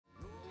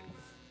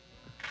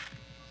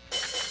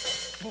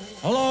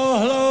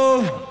Hello, hello.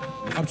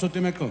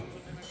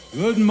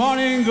 Good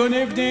morning, good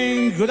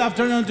evening, good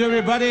afternoon to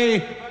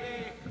everybody.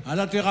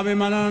 Alati kami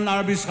manan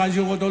Arbis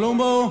Kajyo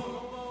Kotolombo.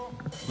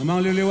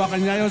 Mamang liliwakan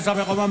niyo,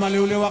 sabi ko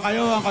mamaliwliwa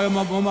kayo, ang kayo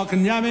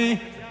mabumakan niyami.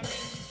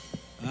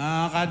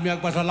 Kahit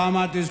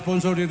miyagpasalamat,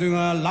 sponsor dito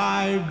nga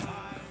live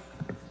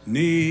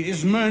ni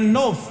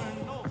Smirnov.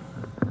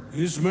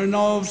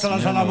 Smirnov,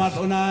 salamat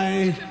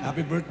unay.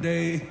 Happy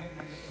birthday.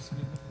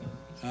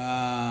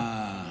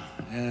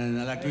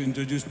 And I'd like to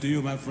introduce to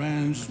you my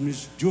friends,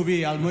 Miss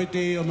Juvie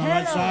Almoite on my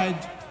right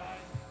side.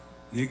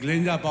 Ni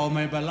Glenda pa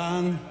umay pa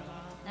lang.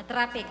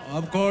 Na-traffic.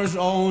 Of course,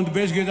 on the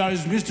bass guitar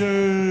is Mr.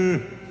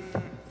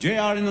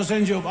 J.R.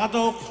 Inocencio of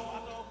Atok.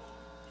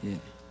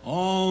 Yeah.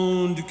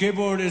 On the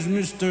keyboard is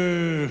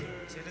Mr.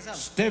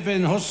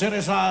 Stephen Jose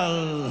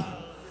Rizal,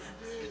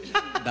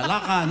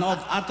 Dalakan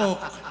of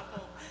Atok.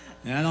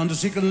 And on the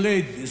second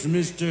lead is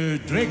Mr.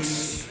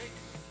 Drex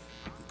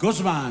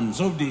Guzman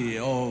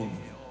Sobdi of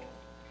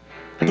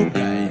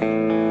Tugay.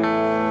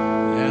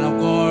 And of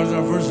course,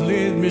 our first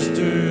lead,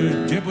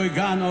 Mr. Jepoy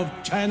Gan of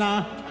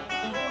China.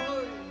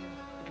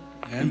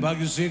 And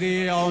Baguio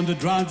City on the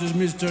drums is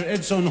Mr.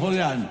 Edson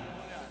Holian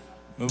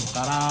of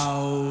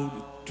Carao,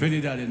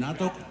 Trinidad and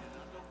Atok.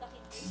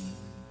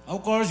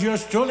 Of course,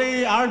 yours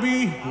truly,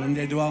 RB. And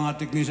they do ang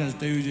technicians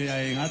tayo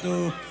dyan ang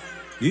ato,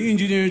 the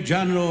engineer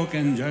John Rock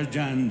and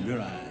Jarjan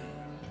Biray.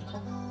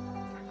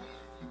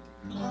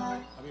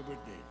 Happy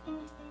birthday.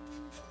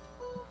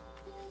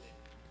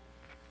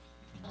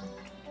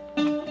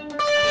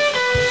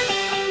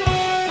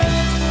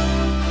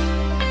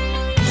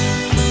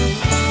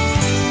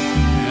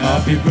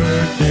 Happy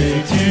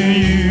birthday to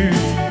you.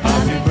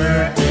 Happy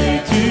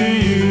birthday to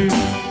you.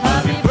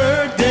 Happy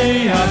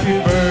birthday, happy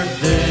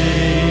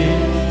birthday.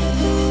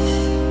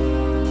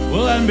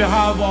 Well, on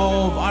behalf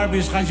of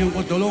RB's Kansyong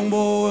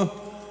Kotolongbo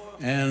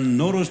and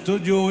Noro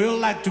Studio, we'd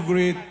like to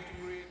greet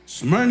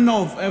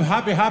Smirnov a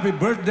happy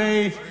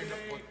birthday.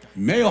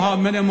 May you have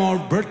many more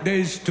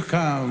birthdays to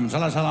come.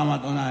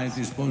 Salamat unay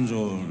ti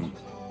sponsor.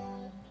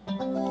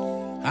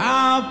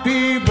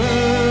 Happy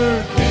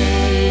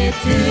birthday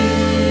to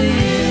you.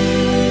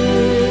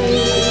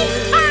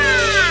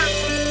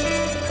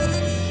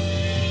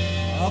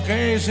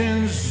 Okay,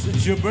 since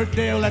it's your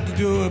birthday, I'd like to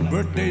do a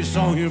birthday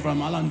song here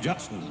from Alan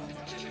Jackson.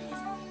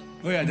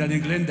 Oh yeah, ni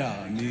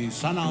Glenda, ni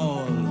Sana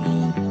All.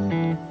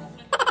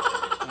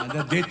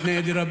 The date na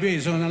di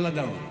Rabi, so nala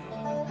daw.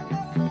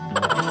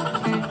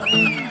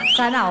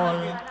 Sana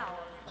all.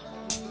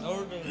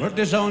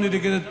 Birthday song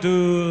dedicated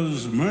to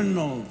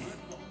Smirnov.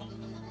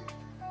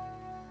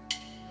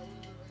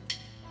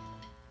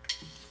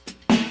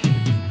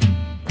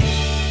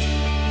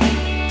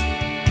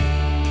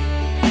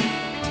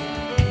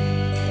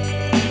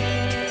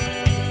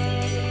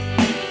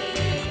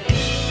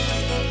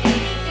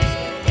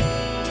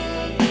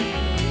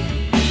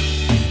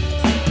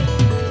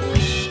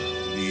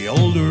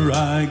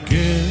 I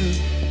get,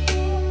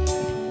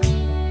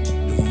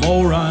 the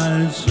more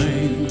I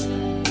sing.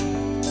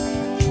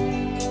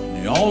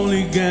 You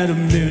only get a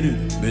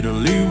minute, better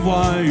leave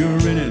while you're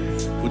in it,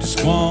 with a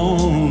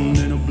swan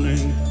and a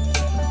blink.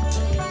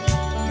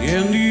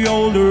 And the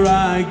older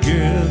I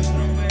get,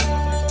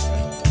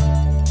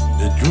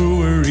 the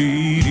truer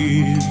it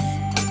is.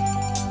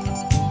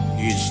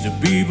 It's the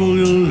people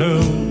you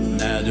love,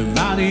 not the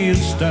money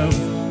and stuff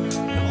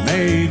that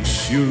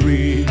makes you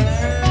rich.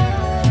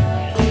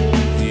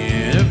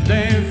 If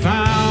they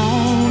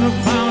found a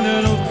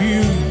fountain of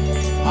youth,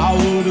 I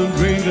wouldn't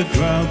drink a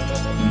drop,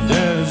 and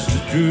that's the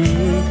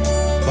truth.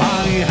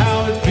 Funny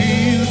how it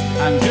feels,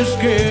 I'm just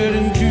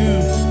getting to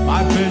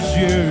my best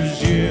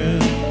years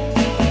yet.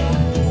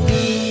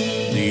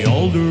 The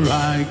older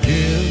I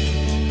get,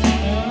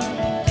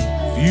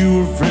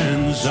 fewer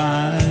friends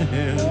I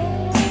have.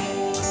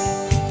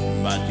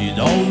 But you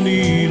don't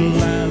need a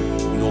laugh,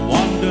 no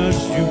one does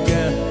you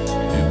get,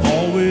 they've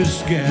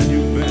always get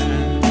you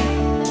back.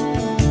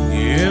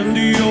 And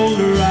the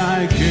older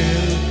I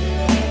get,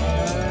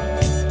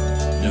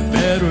 the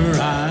better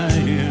I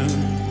am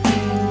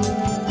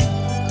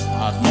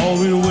at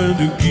knowing when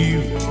to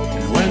give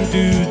and when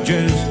to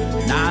just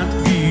not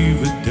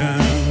give a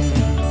damn.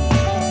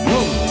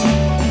 Whoa.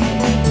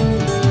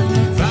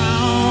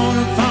 Found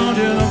a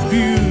fountain of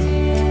youth,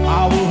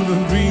 I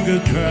wouldn't drink a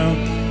drop,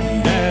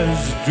 and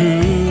that's the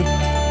truth.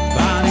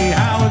 Funny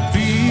how it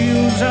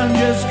feels, I'm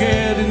just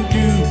getting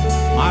to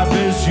my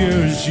best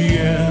years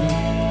yet.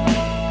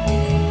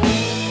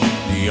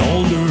 The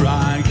older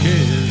I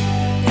get,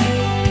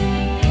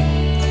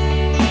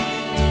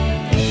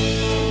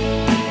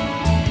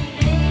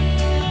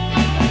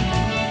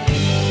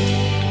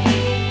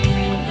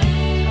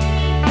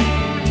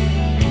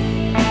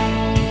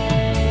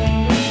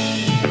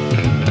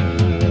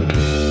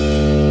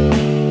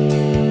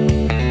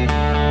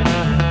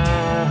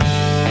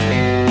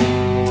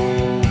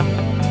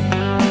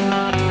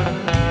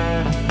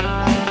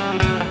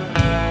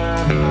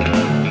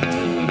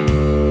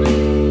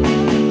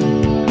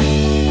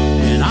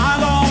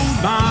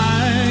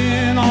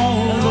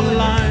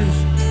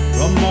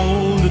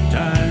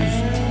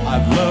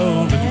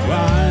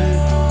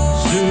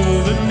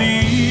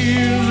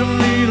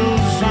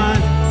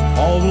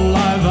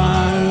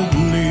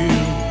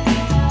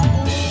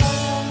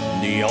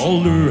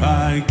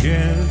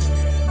 get,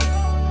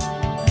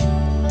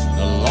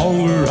 the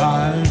longer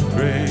I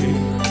pray.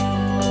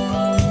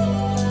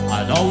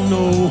 I don't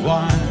know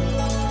why,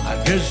 I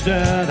guess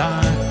that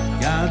I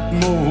got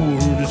more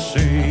to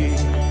say.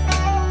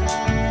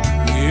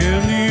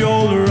 And the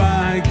older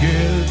I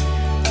get,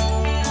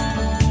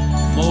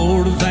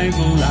 more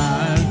thankful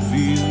I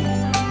feel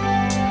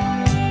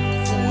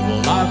for the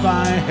life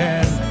I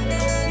had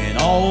and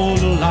all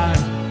the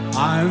life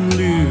I'm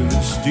living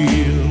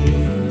still.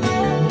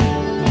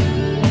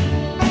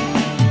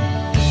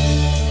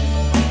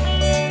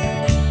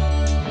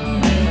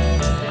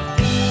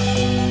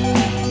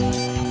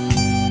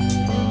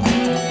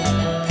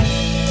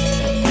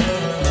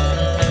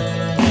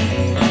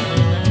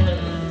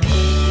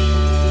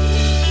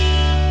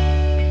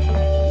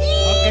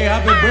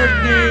 Happy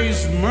birthday,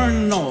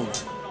 Smirnov.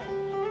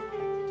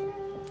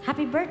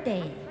 Happy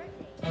birthday.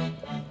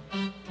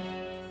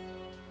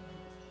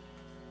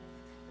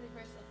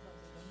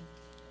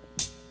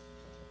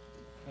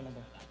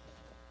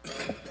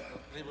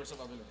 Reverse of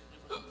Babylon.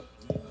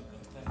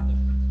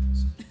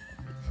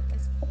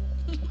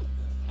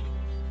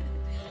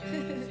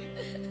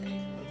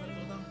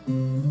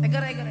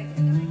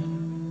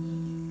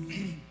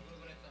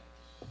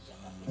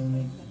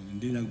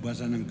 Hindi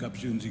nagbasa ng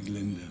caption si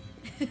Glenda.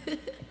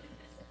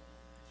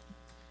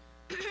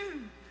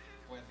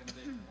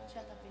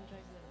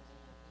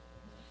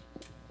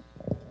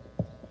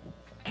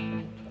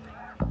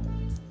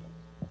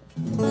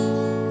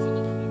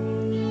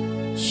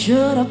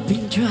 Shut up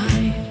and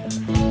drive.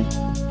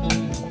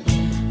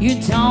 You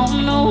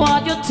don't know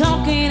what you're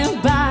talking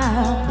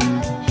about.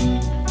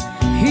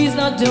 He's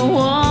not the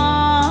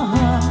one.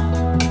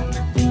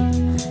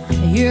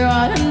 You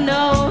ought to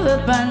know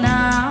that by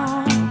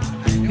now.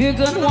 You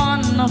got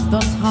one of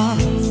those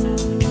hearts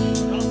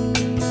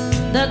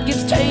that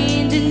keeps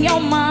changing your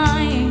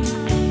mind.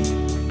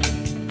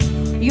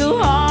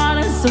 Your heart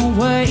is a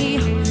way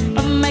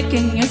of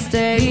making you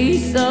stay.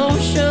 So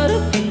shut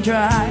up and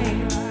drive.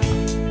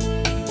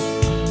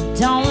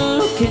 Don't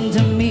look in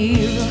the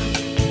mirror.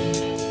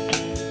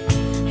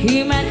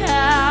 He might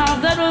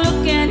have that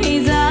look in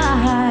his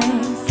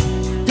eyes,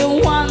 the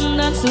one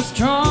that's so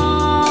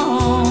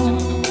strong.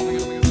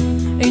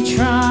 It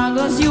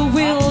struggles your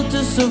will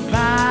to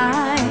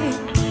survive.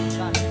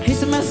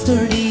 He's a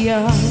master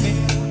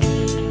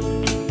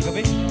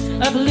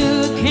of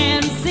look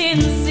and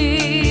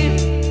sincere.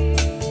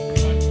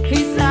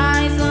 His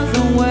eyes are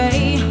the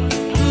way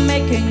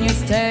making you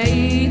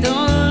stay.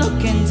 Don't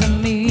look in the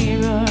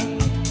mirror.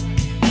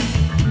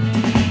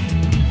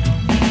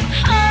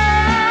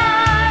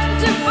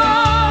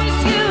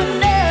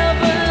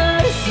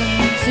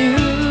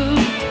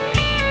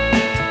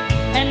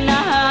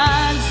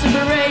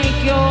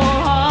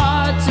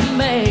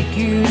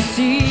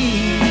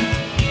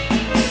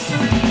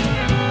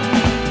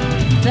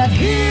 That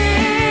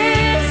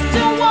he's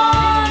the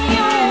one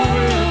you're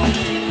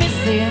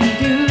missing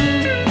too,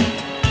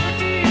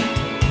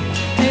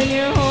 and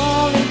you're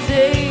all it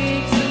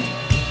takes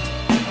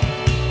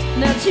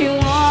that you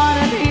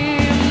wanted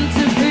him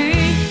to be.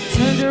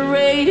 Turn the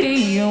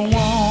radio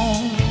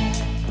on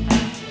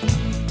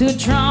to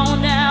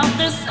drown out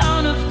the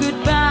sound of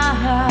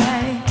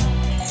goodbye.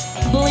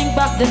 Blink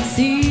back the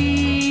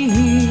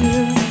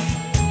tears.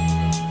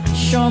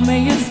 Show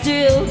me you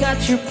still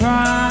got your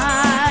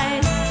pride.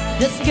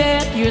 Just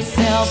get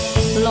yourself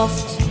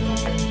lost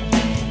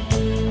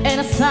in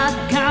a sad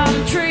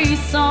country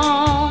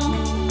song.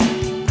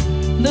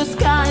 The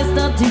sky's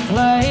not to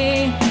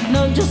play,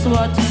 know just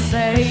what to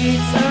say.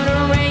 Turn the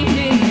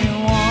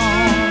radio on.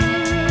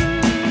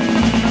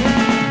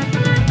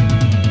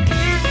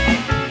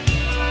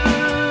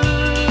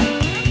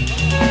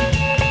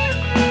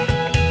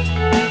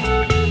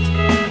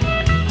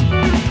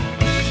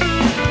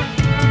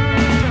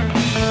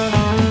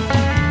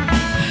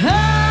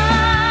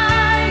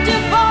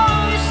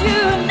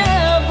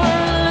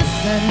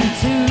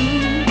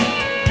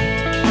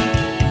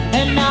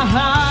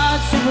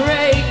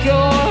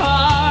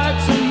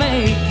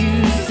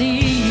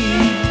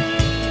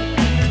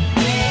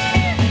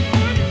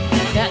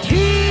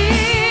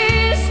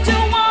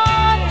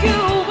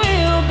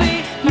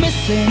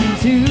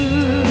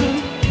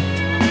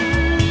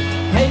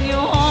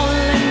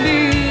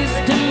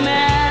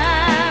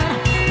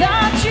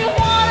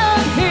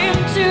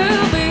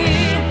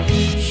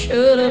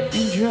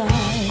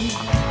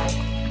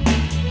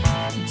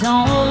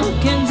 Don't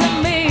look in the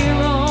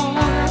mirror.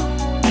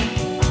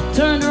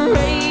 Turn the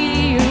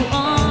radio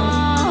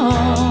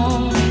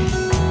on.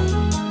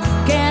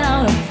 Get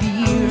out of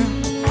here.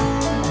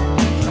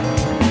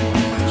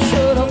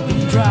 Shut up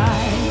and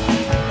drive.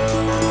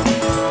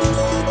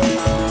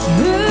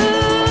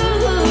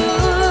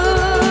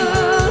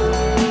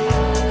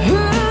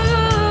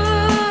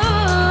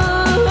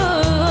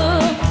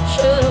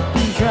 Shut up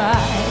and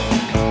drive.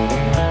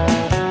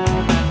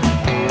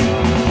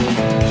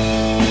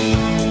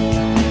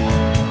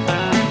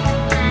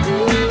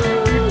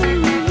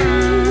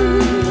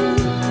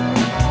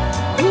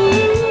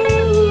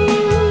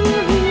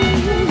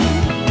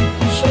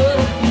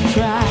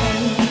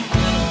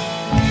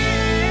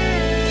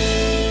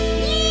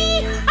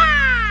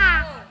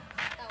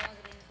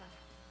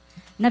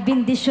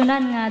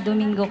 nabindisyonan nga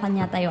Domingo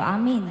kanya tayo.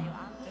 Amin.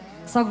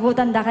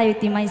 Sagutan da kayo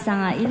timay sa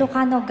nga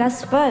Ilocano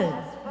Gospel.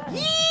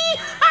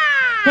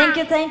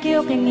 Thank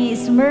you kini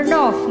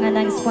Smirnoff nga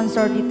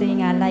nang-sponsor dito yung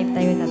nga live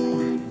tayo tata.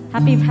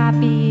 Happy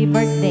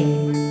birthday.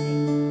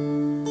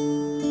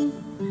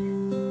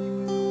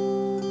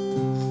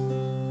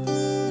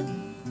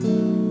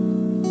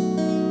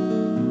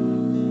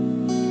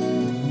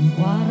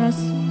 Waras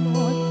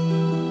mo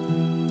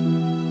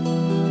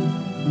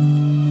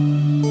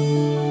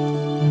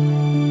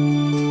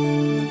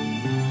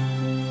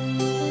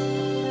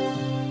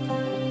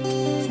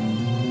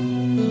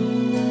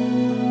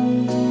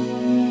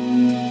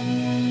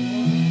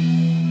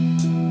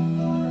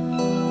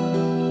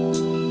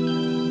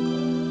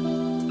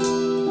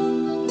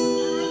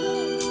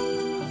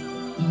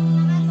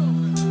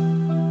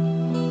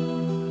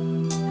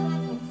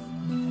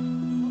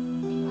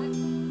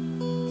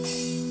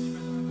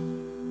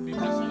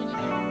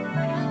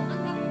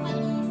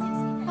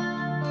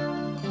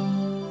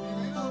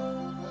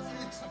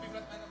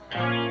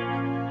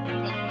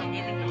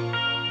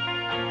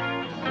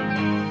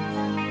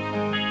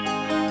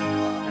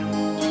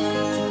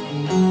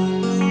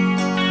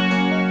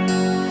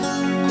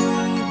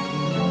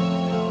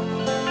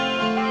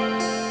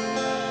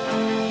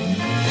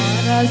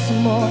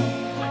mo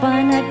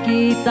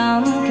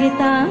panakitang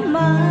kita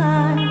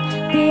man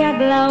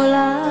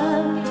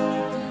tiaglawlaw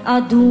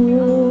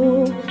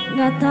adu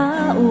nga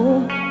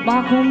tao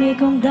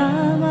makumikong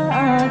dama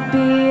at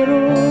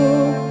biro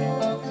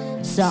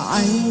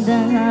saan da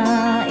nga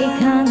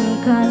ikang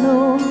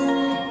kano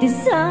ti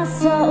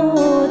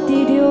sasao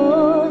ti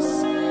Diyos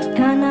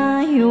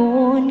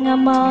kanayon nga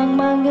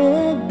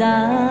mangmangagda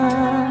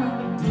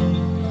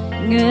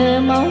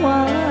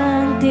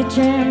ngemawan ti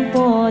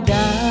tiyempo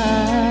da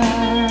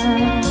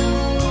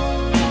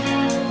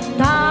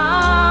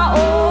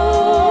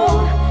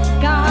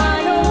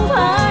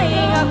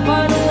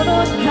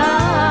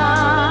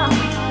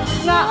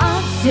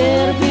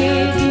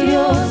serbi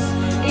Diyos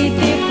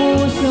iti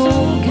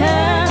pusong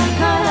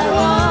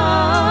kakarwan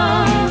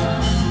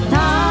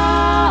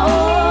tao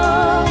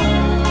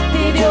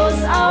ti Diyos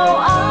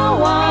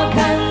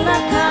aw-awagan na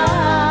ka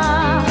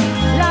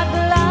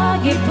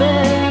laglagi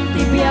pen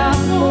ti biyak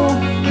mo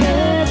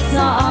ket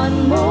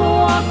saan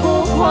mo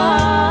ako kwa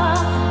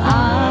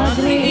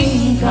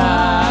agriin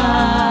ka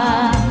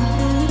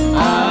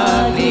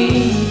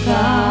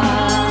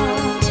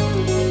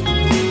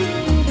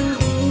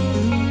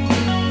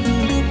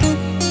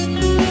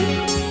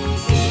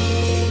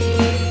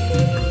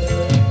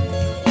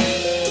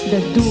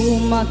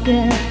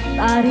Dumaket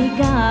ari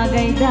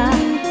gagayda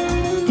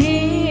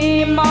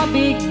di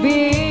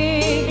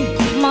mabigbig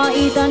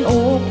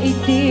maitanok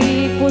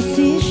iti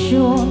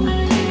posisyon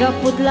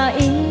gapud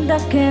laing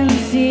daken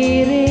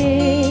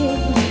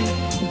sirig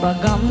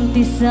bagam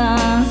ti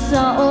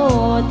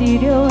sao ti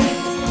Dios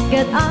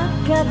ket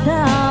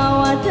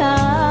akatawada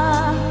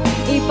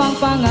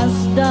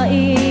ipangpangasda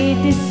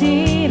iti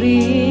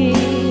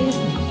sirig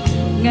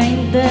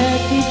ngayon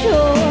ti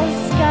Dios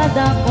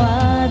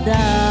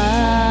kadakwada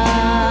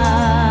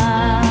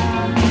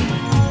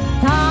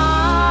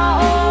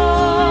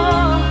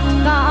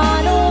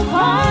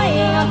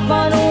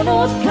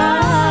panunod ka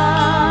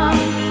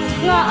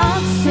nga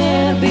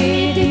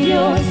agserbi ti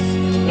Diyos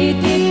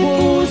iti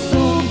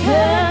puso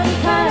ken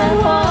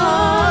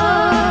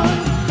karawang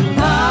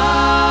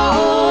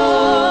tao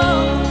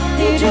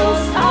ti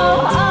Diyos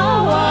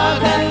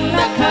aw-awagan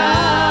na ka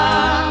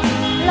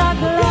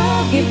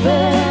laglagi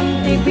pen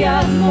ti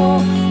biyak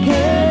mo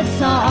ket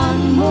saan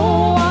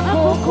mo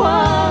ako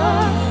kwa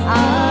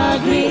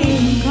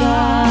agriin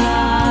ka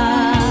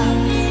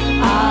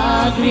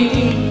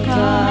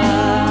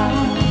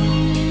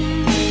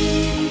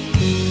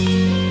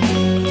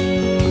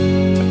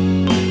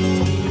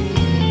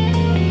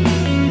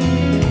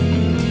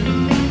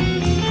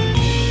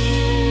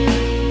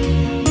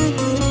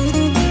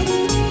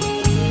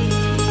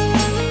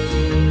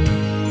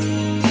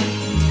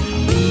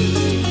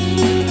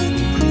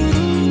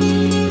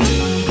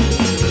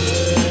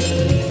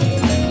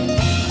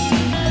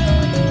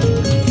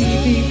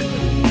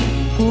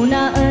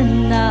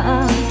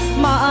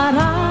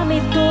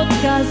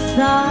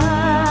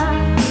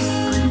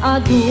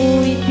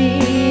adu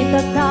iti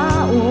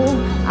tatao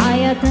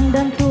ayat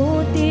handan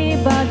tuti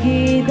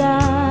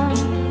bagida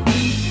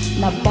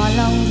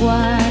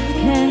napalangguat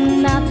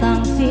ken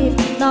natangsit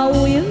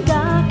nauyong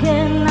da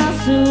ken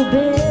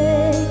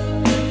nasubit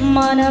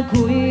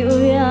managuy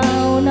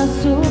uyaw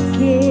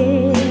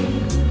nasukit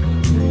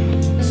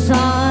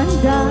saan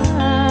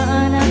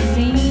daan ang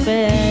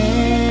simpen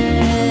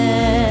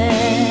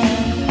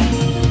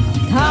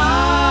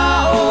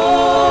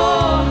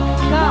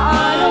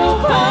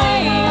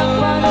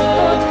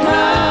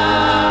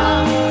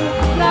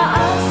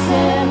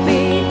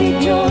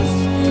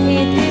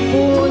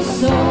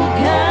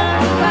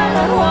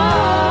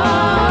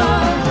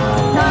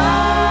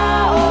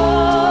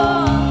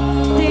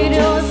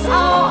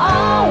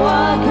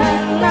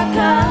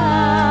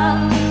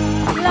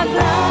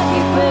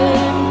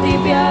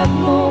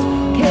mo,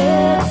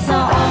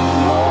 kesa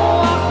mo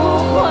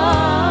ako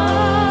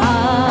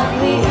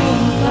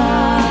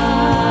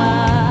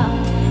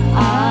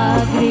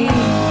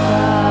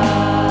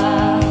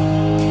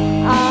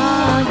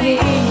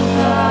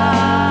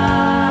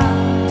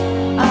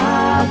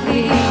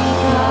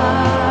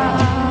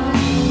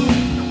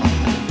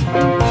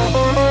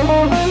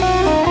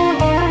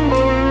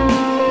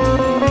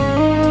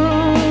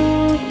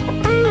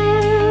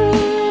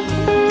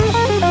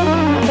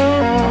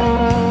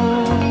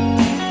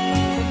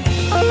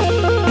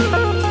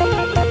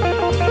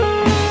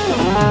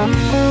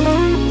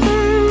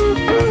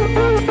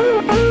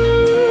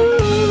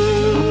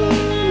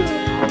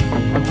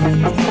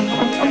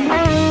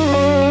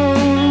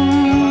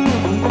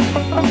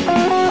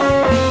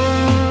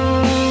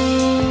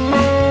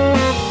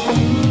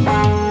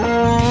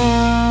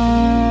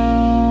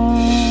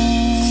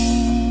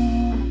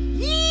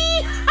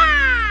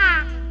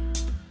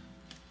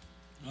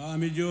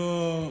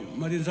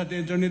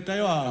internet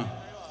tayo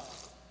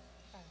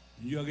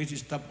Yung agad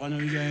stop ka na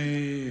yung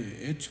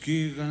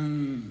HK kan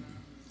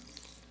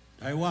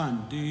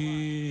Taiwan.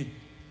 Di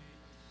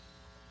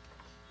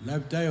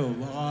live tayo.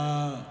 Baka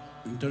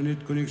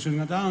internet connection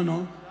nga tao,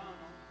 no?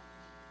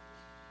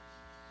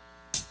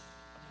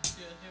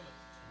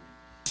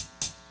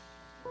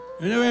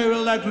 Anyway,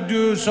 we'd like to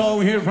do a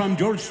song here from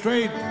George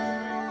Strait.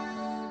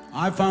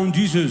 I found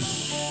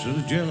Jesus on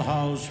the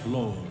jailhouse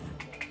floor.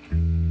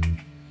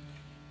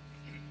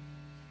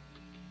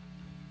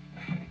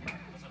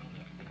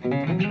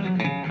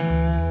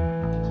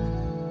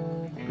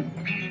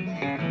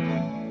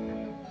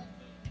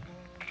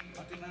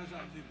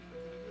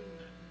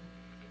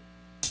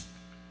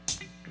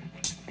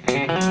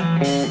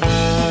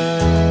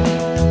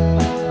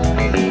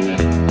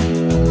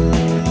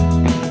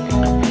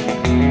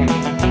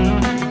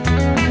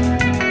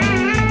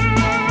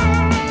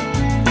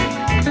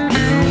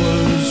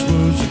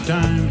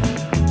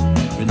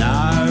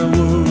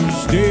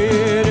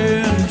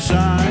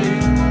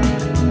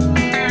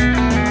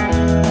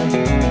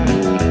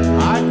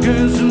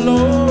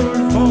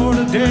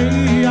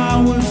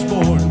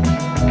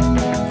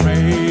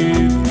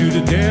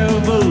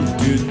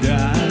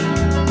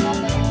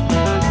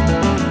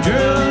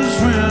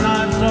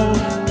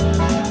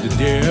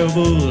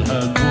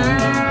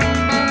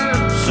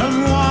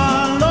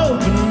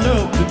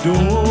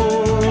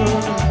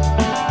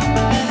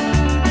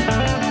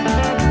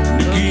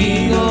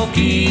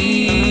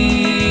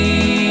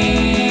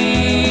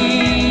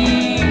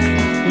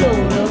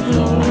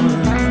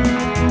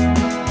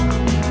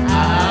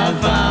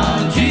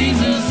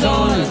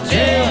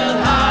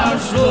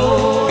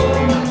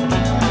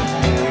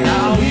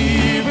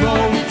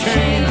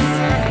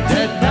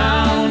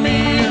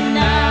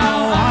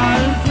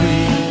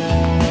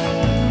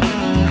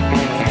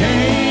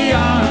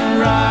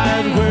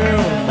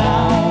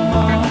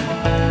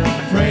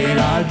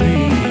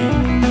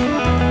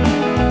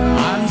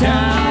 I'm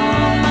down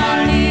on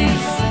my knees.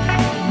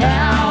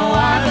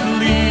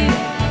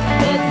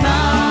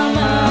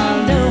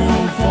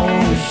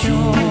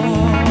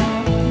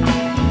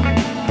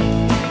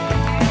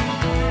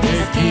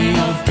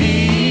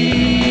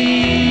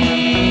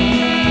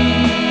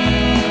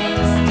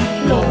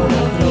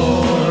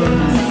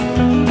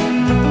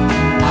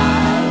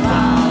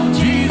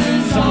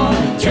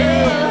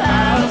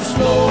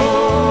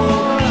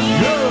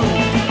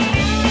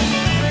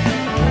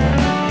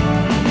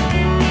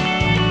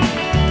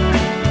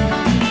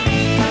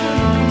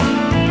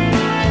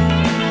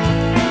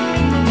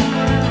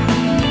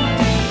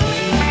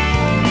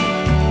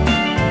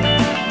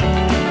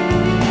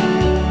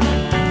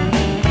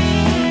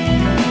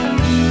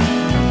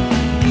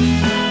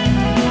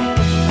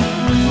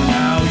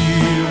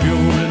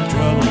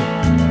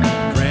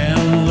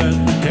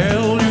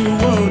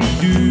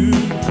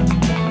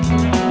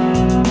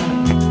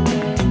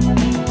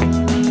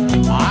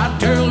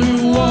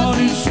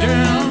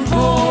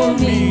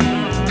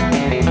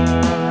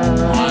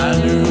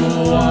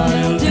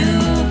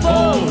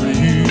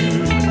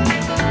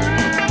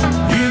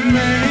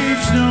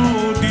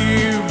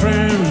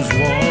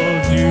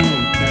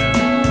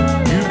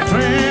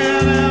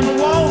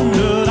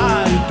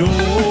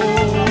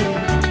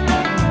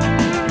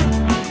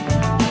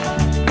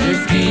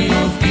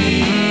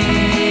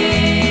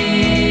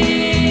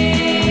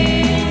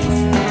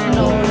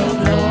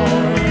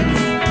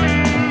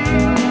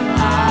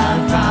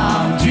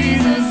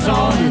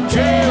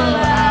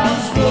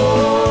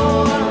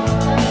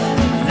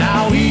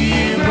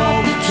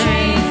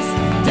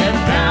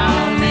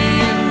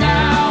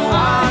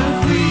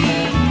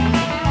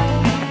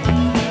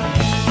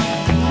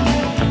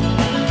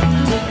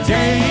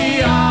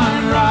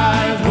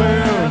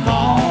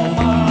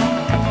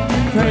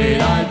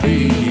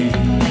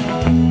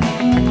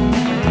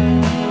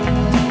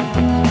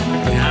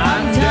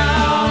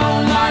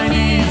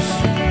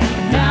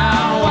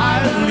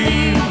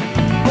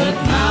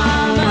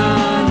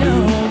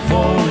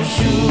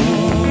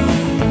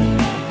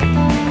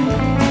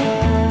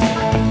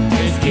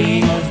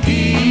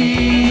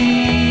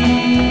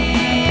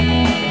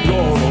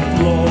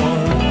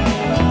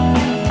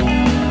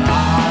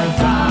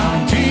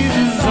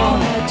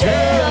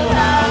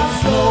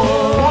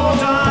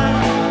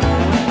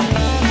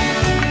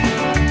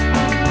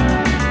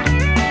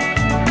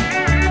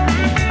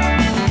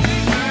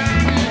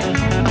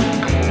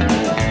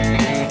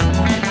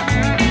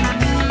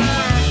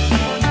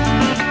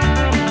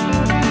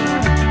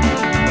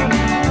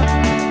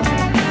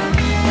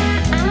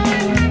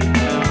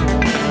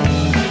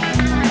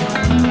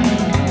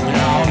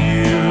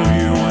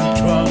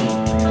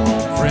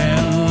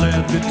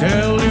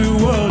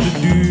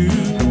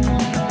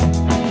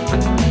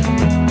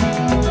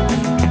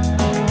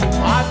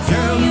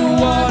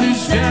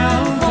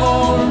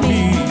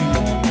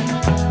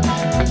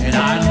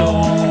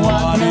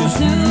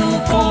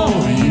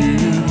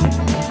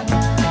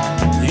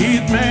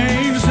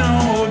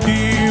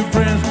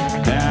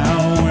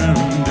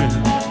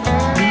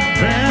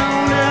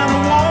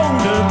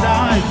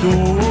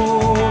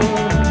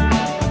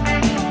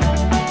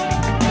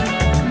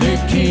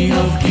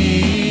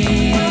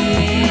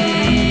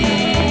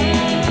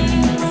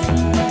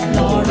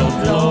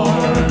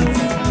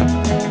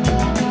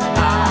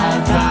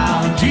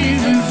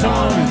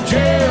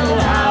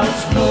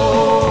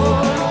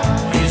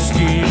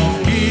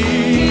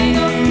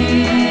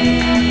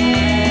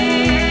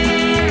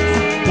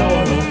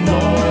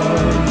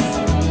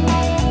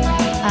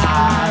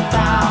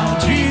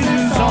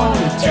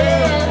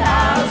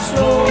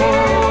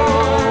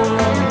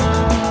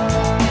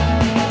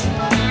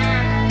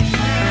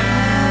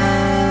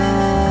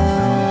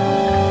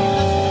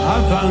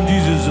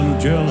 Jesus on the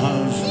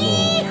jailhouse floor.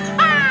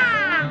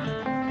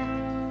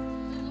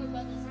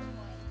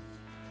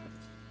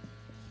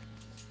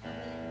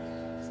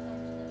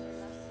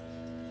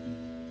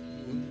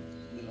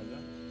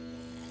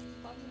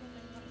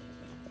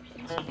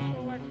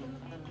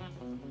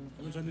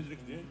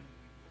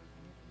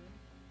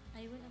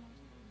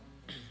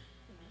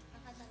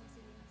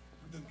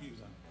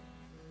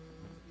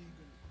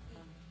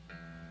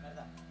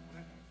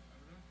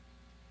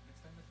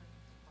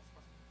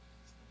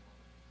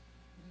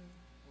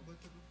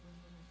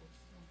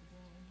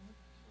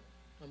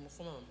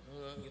 Come on,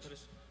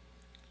 guitarist.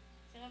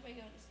 Siapa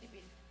yang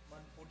Stephen?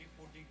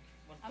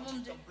 Amom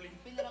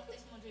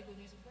pinaraktis mo dyan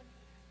gunis ba?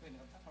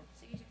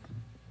 Sige, sige.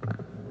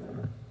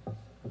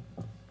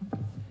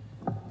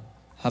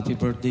 Happy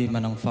birthday,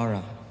 Manang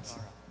Farah.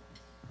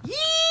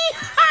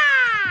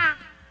 Yeehaw!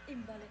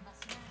 Imbalikas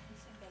na.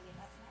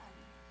 Imbalikas na.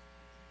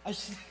 Ay,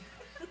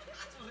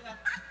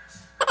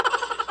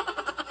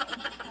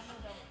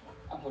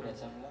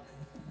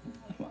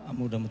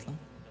 Amo damot lang.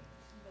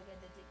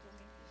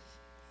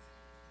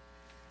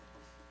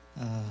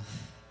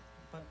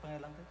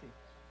 Pangalan ka ito.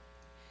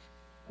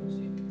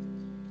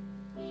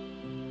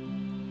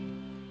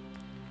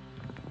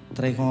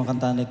 Try ko nga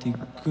kantaan ito,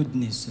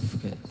 Goodness of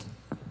God.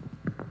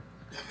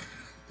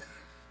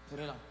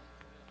 Puri lang.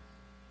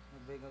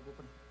 Nagbayag ako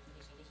pa.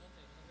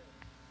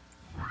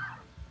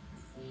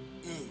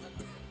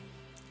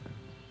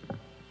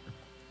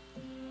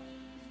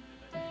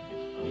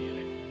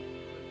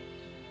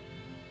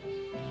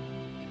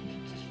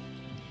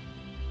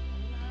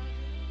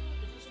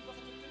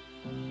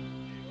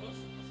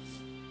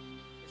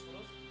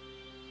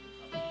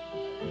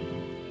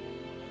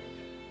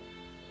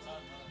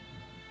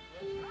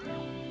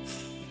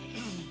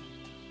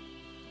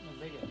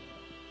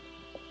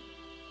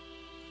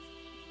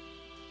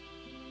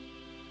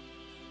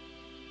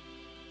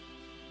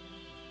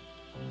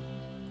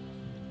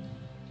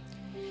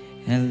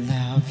 I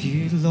love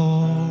you,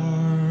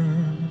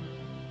 Lord,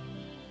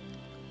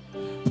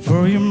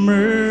 for your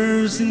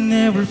mercy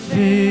never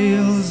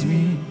fails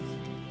me.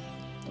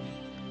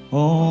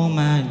 All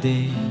my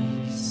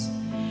days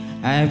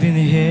I've been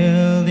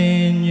held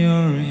in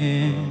your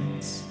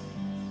hands.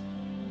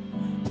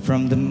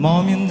 From the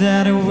moment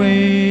that I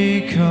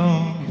wake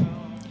up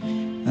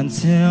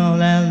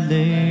until I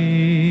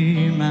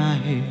lay my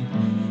head,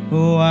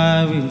 oh,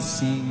 I will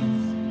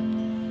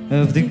sing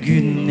of the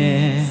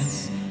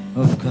goodness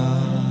of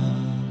God.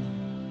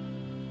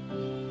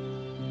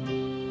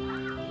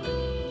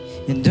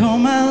 And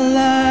all my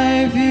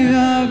life you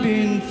have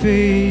been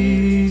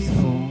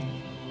faithful,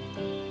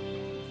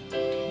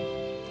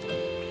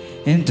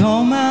 and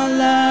all my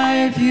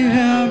life you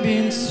have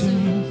been so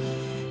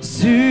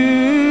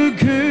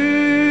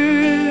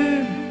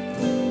good.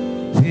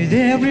 With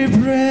every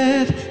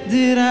breath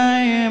that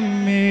I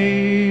am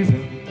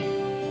able,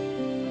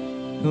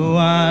 oh,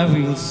 I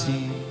will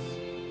sing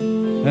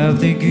of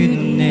the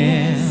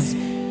goodness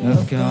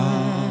of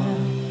God.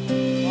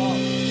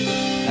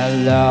 I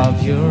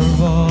love your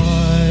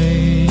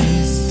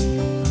voice.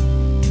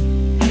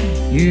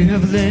 You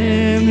have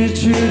led me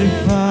through the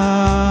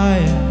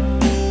fire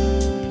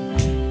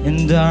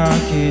in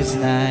darkest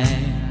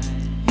night.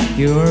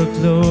 You're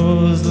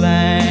close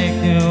like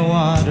no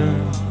water.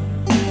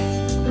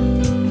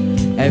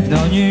 I've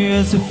known you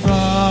as a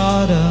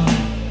father,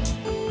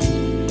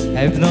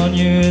 I've known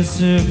you as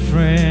a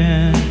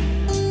friend,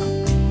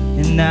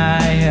 and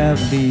I have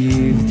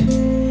lived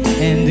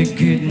in the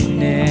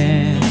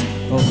goodness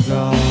of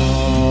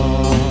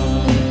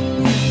God.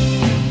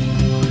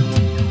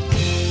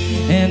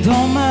 And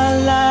all my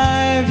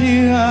life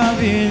you have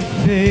been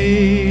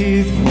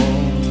faithful,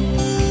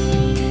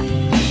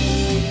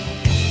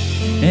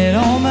 and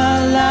all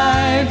my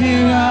life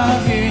you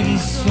have been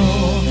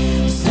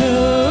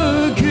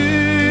so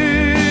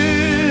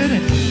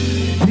good.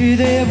 With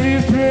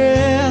every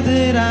breath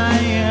that I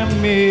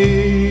am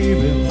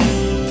able,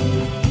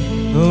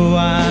 oh,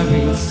 I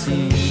will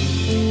sing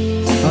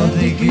of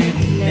the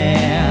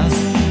goodness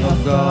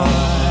of God.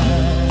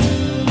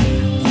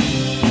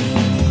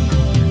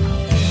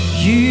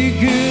 Your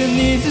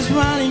goodness is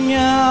running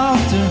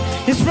after,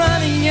 it's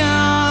running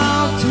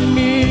after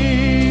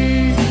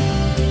me.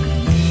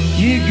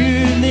 Your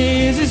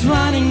goodness is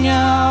running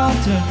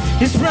after,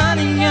 it's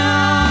running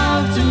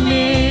after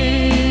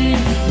me.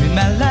 With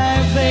my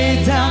life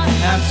laid down,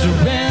 I'm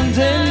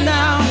surrendered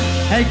now.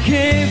 I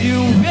gave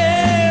you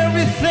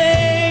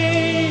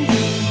everything.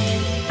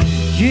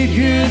 Your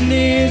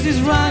goodness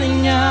is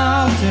running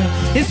after,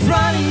 it's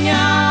running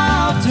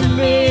after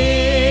me.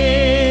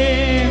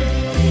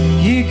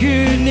 Your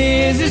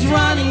goodness is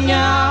running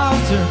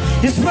after,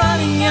 it's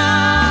running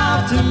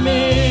after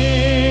me.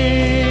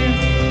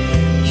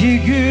 Your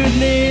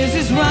goodness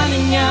is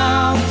running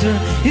after,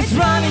 it's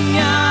running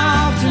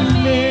after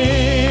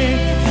me.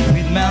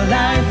 With my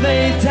life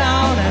laid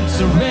down, I'm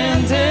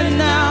surrendered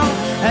now.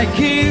 I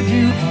give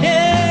you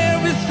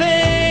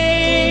everything.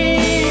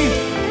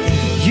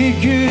 Your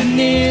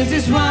goodness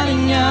is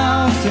running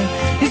after,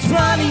 it's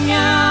running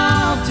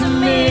after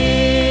me.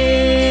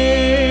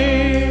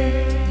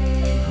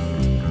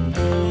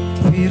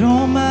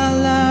 all my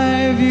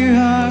life you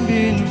have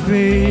been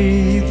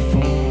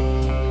faithful.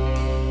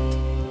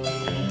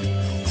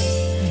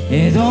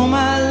 And all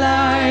my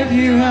life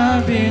you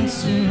have been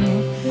so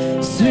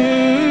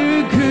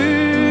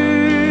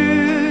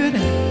good.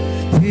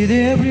 With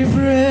every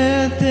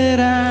breath that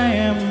I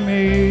am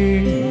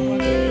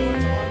made,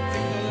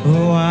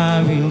 oh,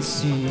 I will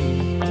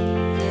sing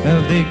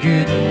of the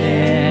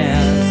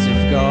goodness of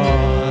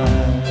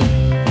God.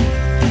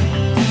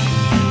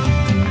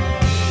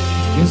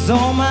 'Cause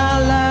all my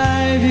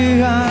life you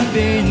have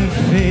been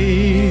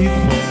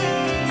faithful.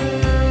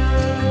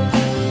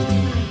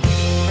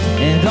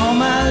 And all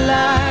my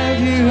life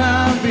you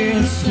have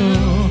been so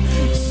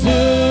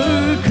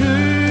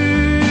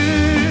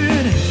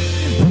good.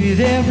 With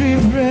every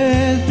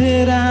breath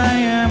that I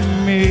am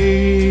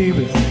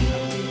able,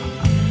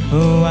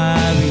 oh,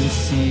 I will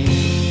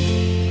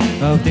sing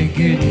of the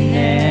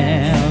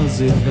goodness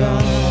of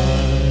God.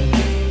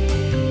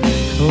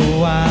 Oh,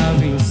 I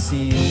will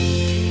sing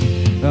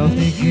of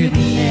the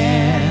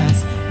goodness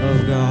of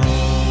God.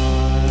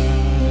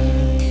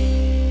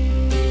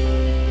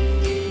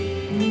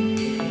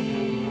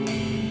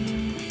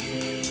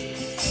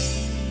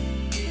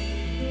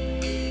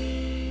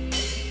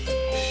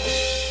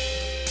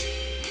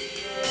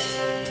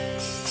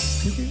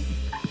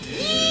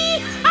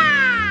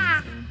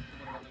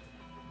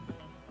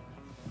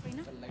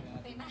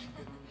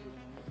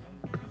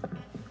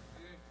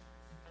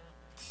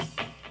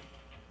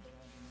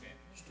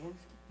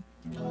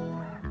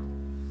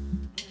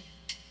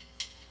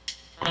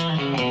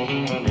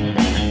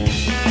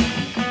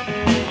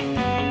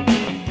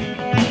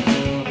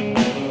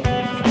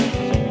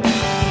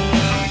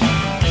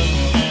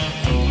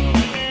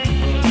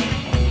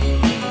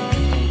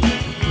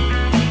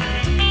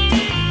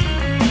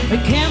 We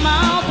came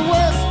out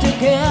west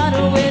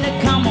together with a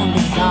common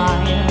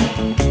desire.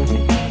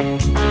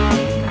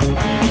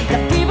 The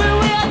fever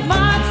we had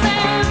might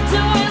send to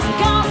his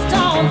coast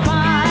on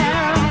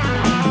fire.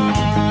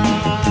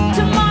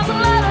 2 months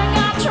later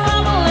got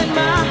trouble in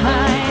my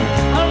mind.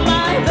 Oh,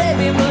 my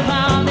baby moved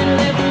out and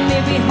left me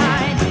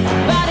behind.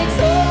 But it's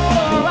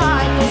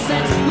alright, 'cause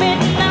since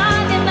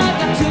midnight and I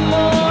got 2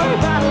 more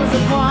bottles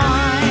of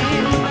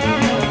wine.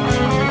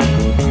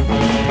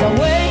 The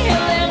way he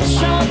lived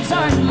sure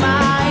turned my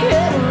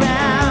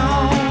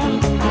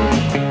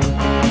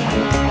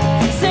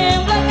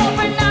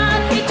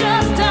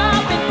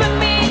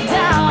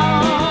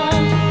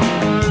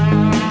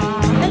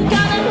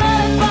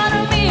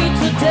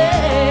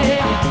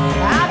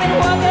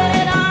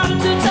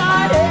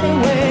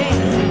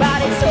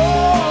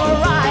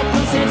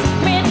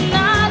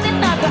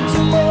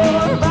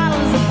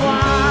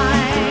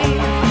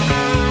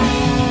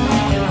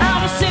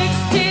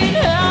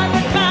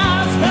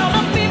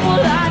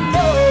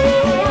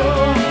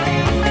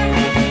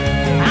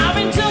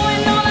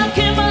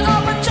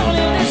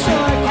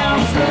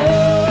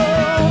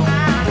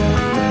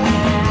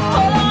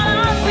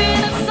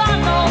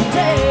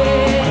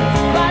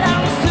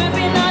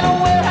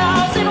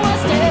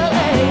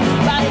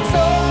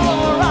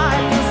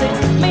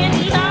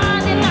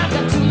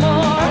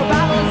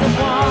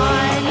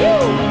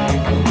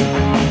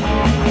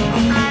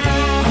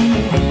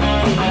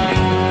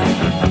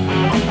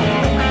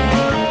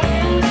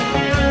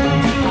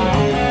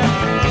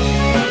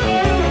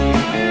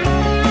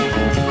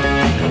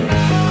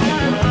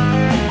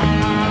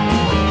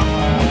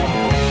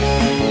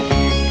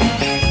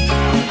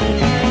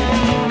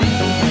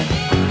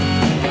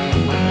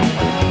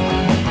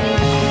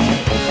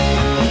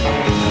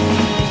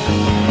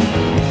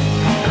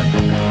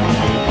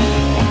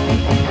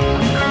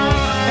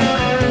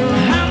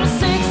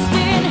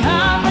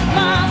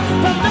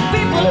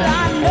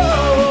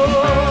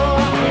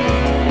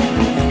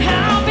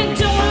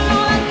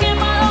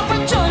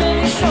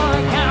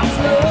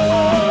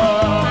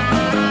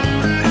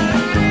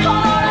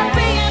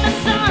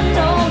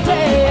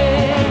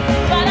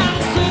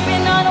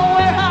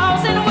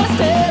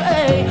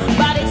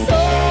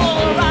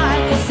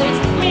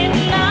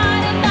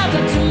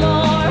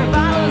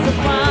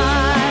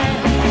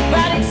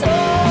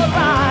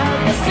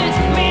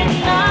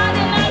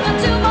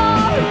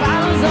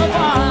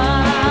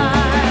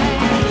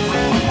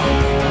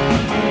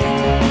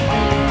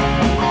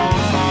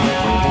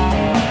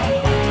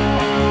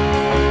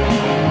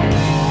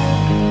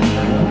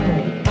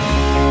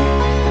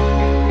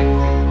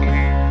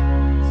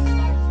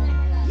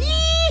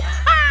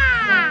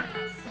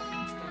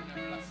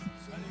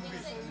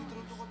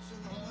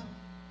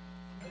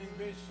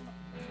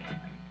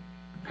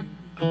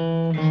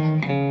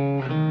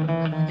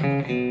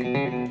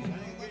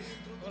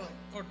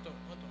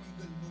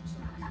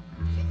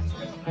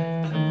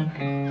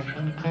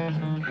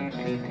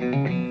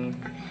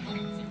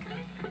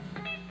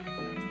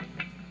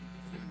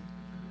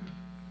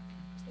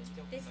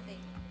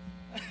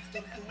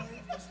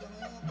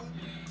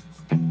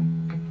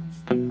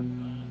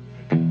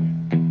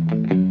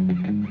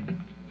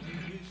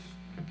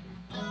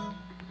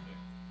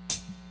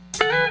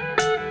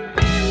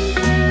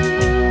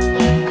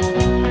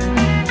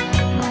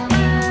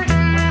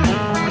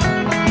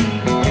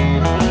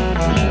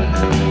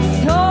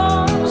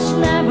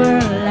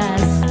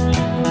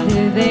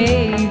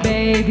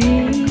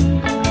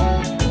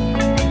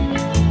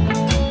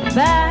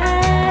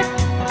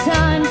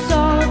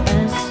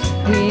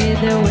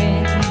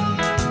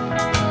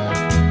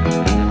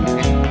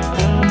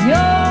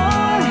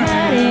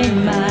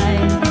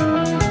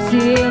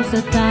steals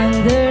the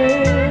thunder,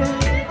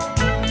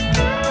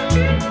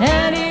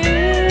 and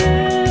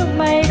you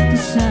make the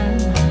sun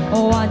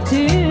want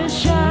to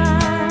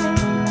shine.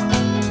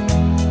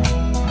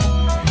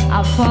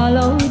 I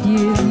followed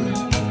you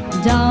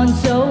down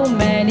so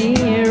many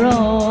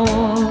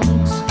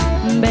roads,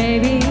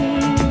 baby.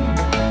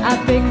 I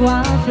picked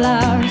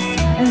wildflowers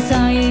and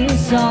sang you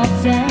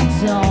songs and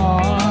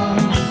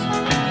songs.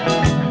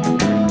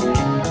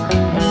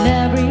 And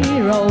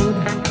every road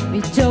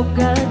we took,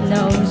 God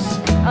knows,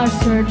 our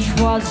search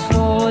was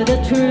for the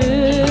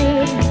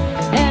truth.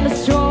 And the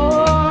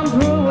storm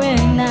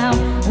brewing now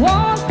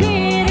won't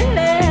be the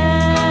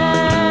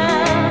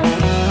last.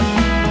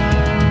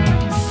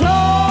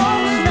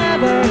 Storms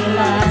never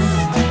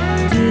last,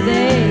 do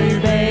they,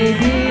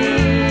 baby?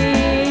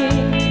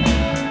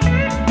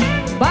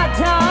 But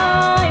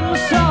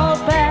time's all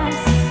pass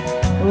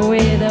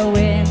with the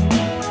wind.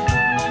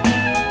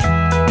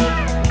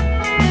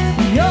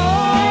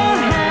 Your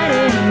hand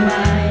in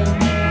mine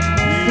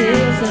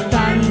steals the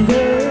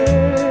thunder,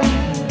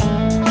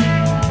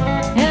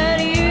 and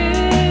you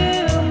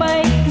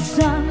make the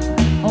sun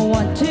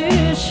want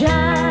to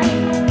shine.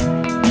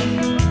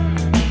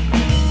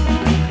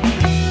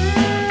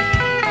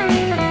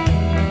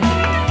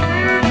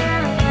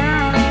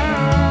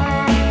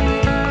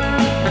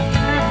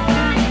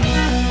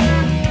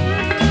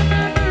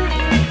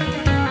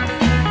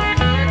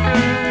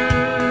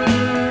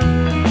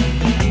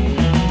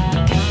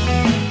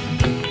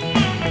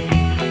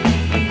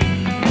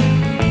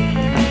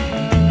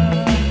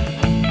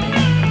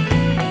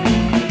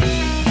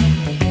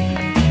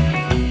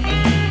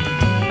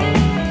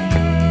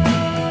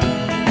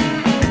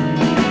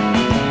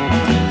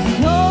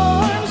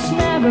 Storms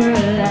never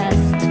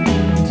last,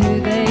 do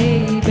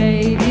they,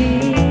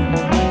 baby?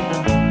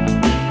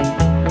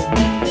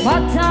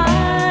 But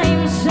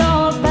time's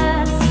all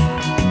pass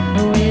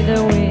with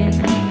the wind.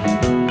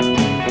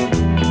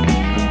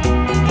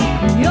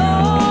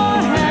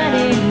 Your hand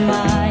in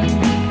mine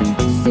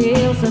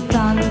steals the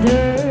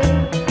thunder,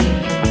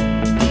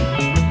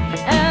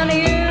 and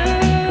you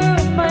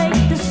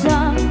make the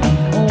sun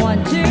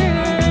want to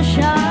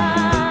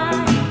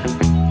shine.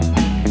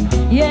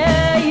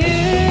 Yeah,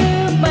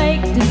 you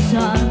make the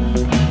sun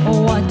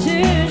want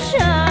to shine.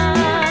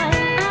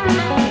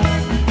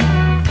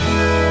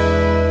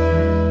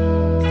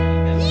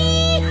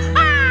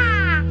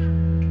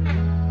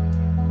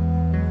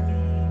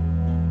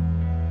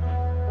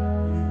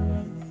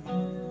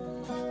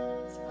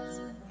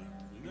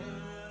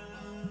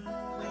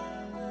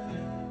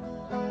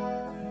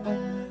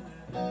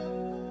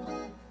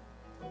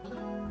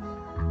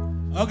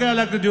 Okay, I'd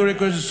like to do a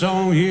request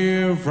song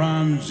here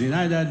from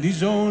Zinaida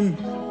D-Zone.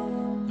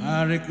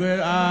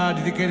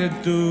 Dedicated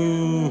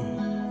to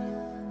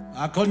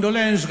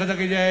condolence kada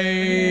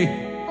kay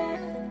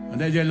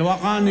Anday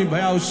Luwakan ni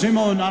Bayaw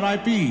Simon,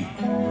 RIP.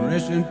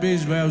 Rest in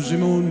peace, Bayaw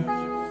Simon.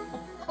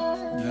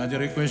 The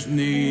request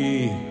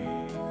ni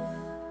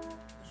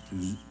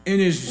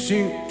Ines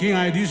King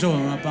Idiso,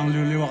 nga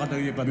pangliliwa ka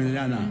tayo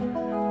pamilya na.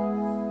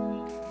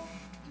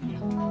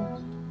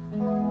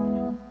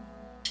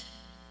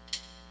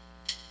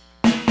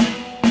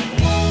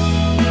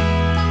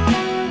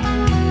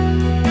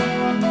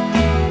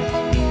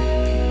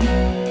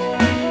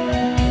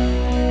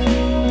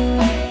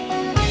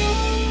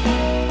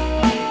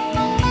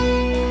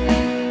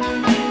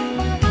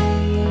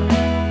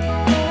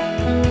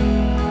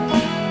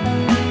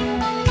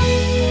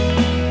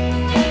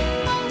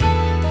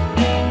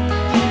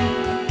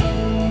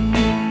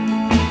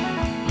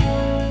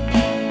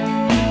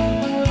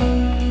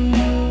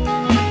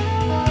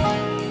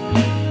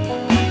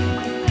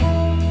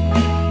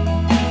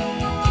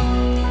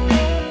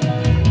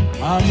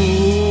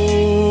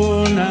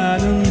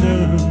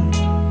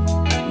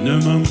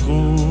 naman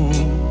ko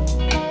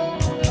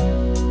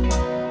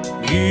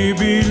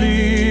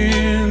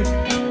ibilin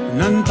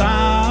ng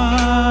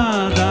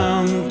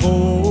tatang ko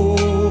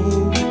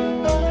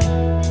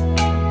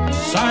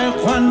sa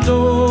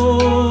kwanto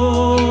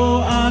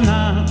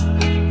anak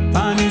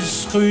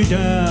panis ko'y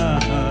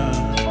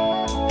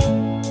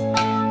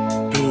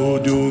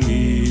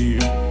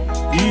tudungi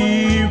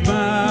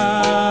ibagdang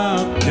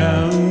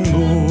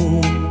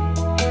mo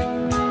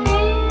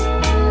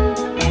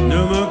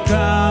na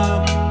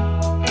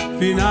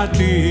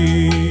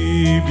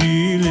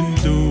pinatibilin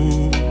to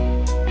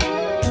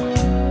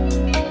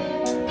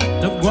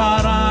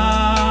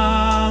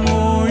Tagwarang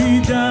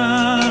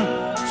oida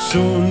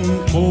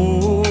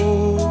sunko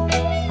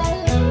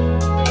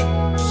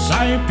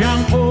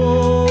Saipyang ko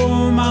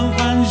mang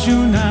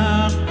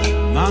kansyunak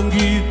mang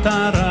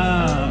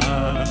gitara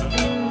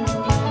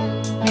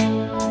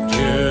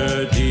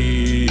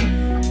Jadi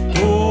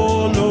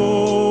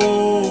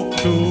tolok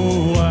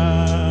tua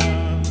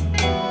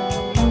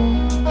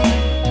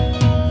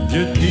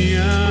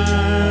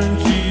Jadian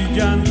si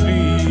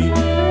jantri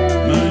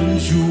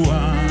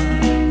menjual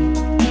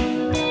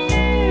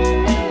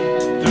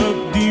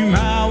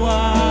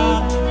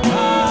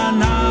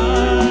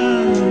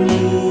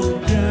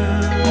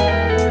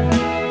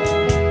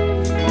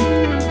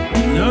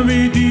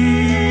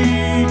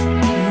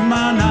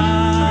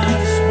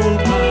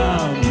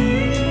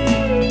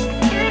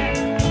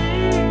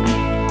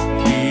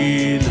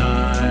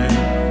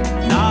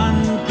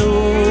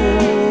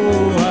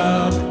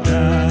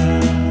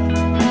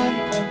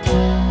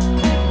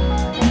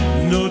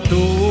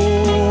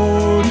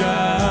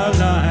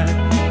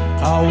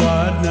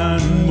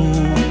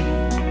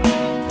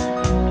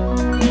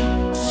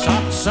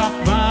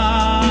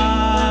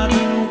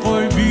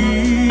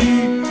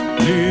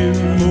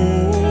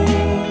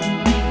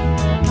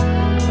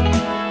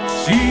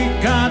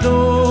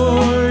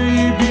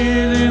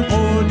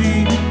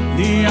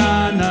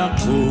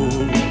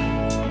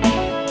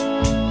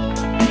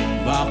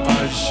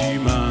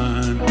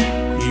Siman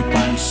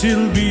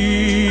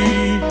ipansilbi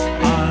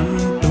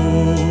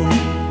anto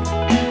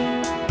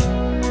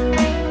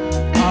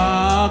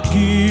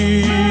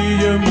Aki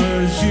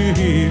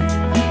masjid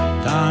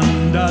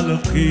tanda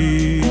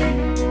laki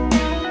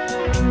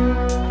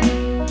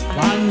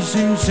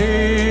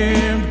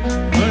Pansim-sim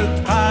bet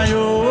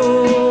kayo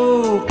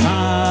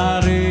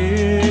kare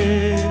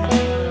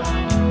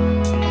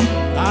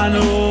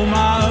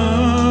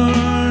Tanumaan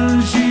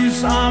si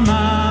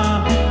sama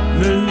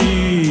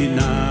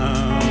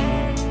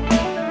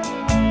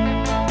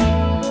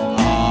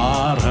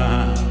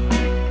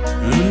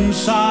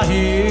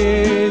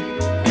Sahid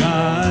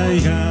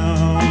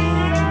gayam.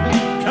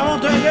 Come on,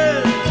 take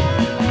it.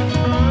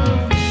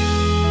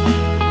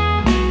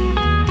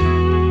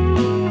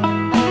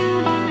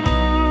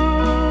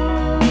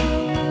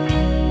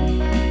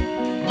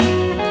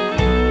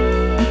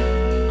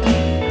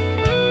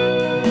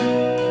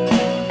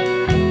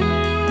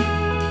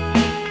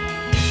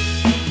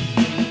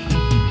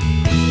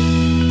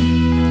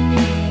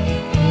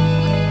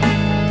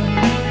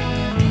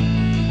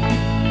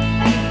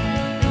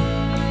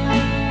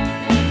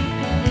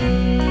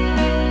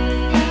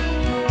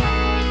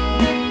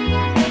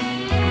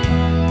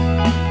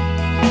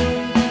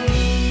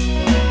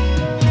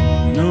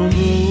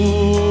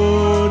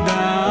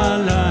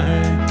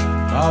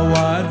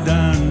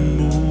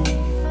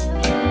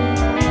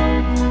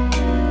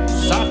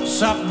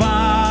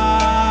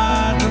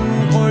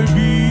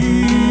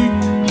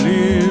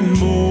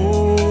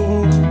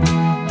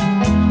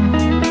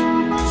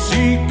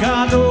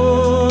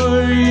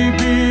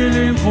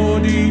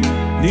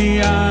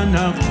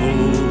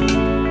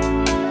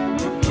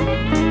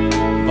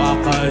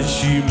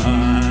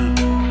 Siman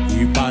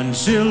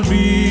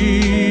ipansilbi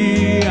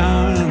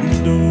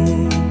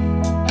ando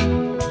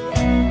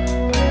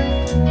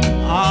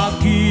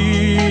Aki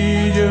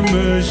je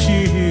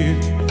masjid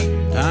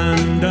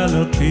tanda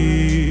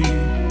laki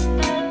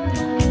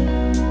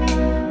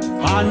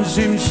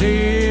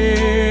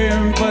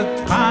Pansim-sim pet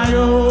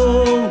kayo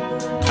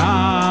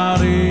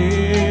kare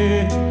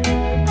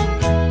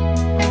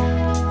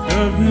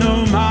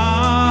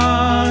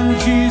Kebnuman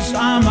sis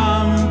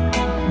amam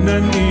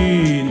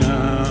nanina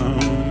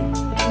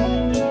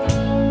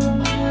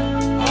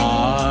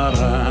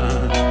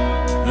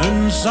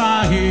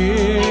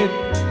Sahid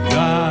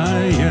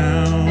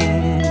gayam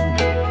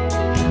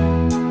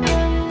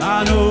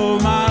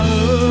Tanumaan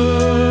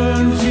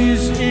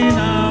sis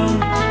inam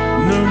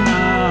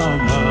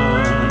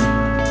nunaman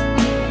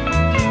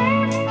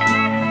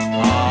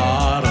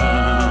Para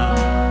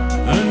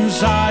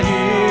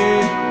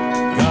sahid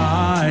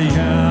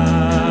gayam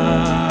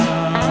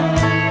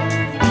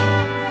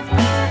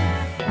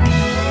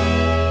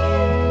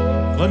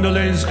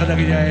Condolence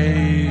kadagijay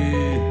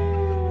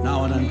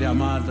Nawanan ti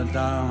amat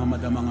tentang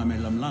madamang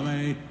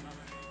amelam-lamay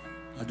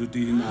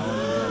Adutin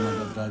nawanan ti amat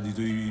tentang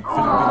dito'y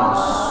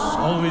Pilipinas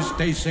Always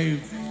stay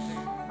safe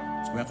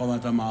Supaya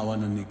kumata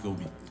maawanan ni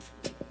COVID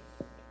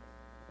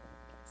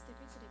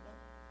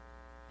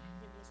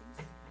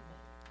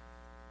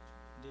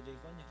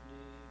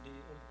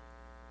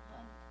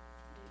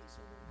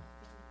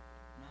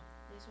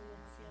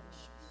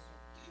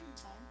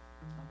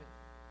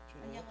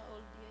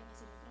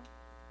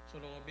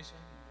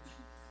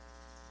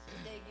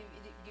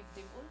Give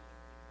them all.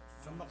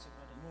 Sambak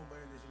mo ba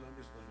yung isulang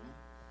discount mo?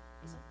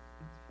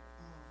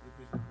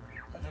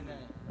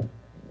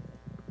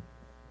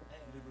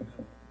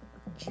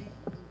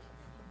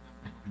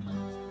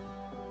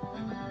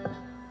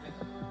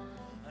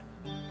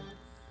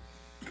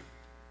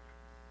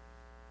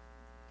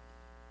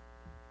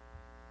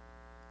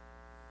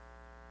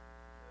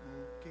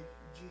 Okay,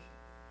 G.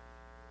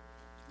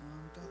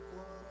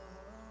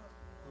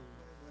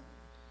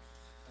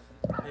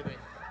 Bye-bye.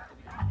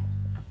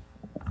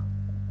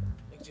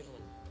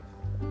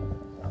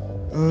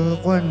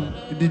 Kwan,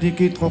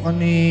 ididikit ko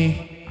kani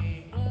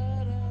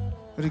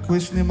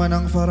request ni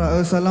Manang Farah.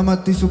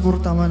 Salamat ti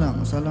suporta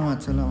Manang. Salamat.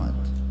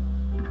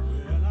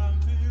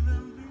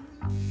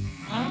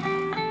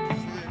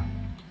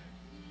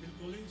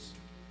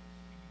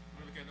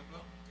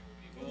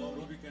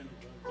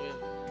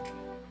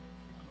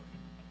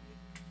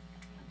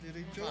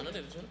 Ano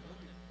dito?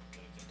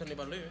 Ito ni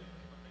Barloy eh.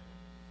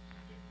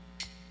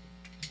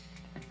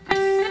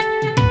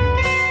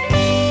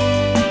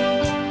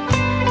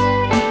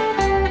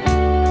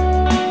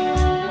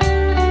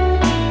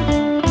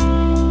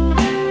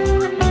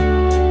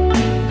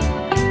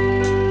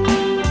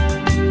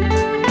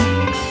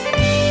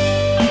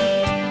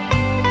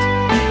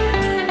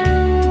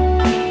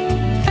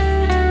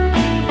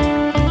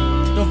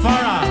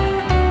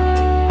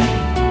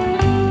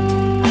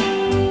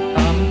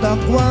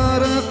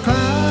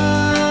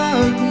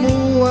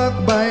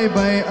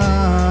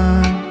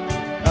 Baybayan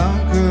ang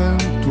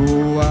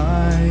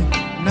kentuay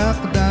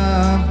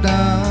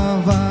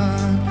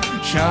nakdavdavan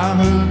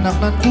syahul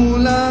naknan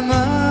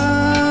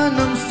kulangan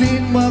ng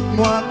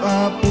sinmakmuak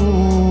apo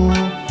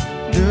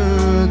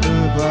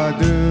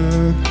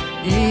dedebadeg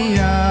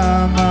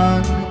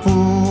iyaman ko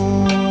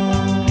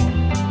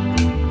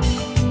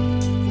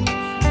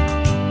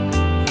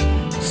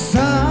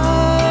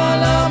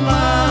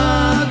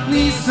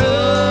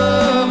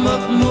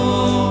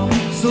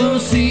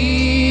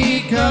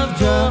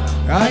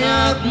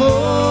anak mo.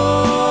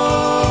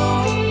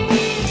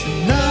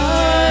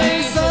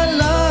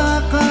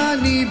 Naisala ka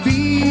ni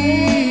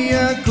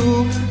biyag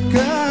ko,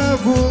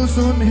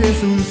 kabulson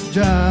Jesus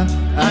ja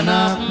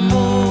anak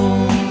mo.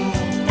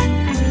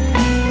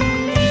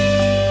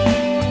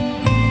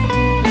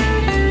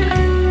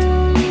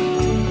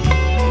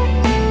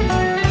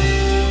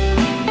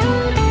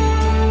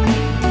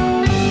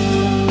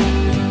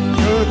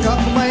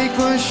 Kakmay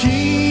ko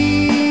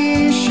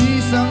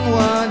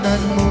sangwanan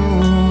mo,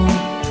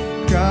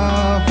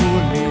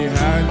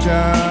 kapulihan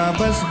ja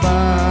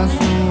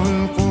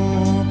basbasul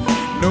ko,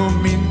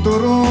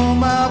 luminturo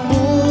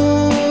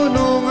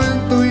mapunong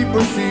antoy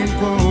pusin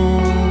ko,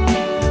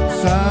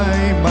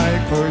 say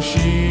may ko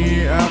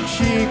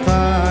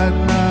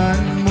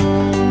akshikanan mo.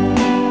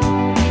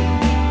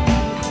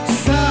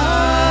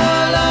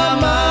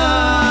 Salamat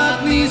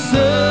ni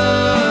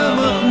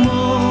semak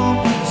mo,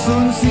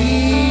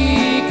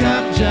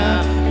 sunsikap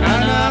ja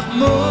anak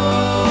mo.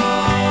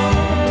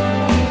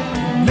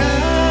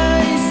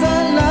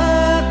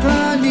 Naisala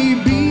ka ni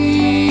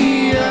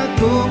biyag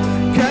ko,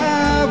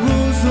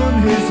 kabulson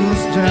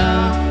Jesus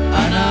ja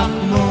anak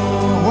mo.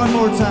 One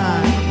more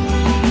time.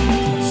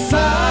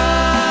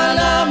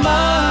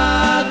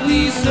 Salamat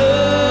ni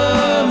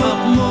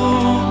semak mo,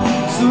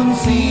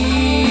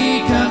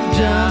 sunsikap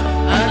ja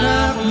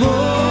anak mo.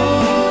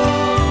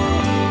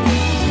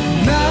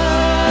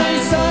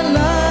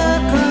 Naisala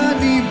ka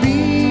ni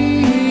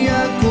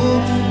biyag ko,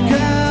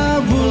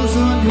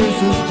 kabulson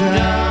Jesus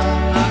ja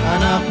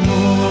anak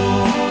mo.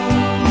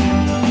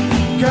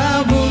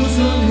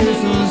 Kabulson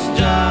Jesus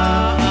ja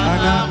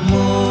anak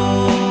mo.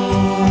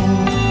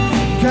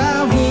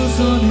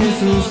 Kabulson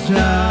Jesus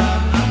ja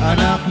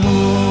anak mo.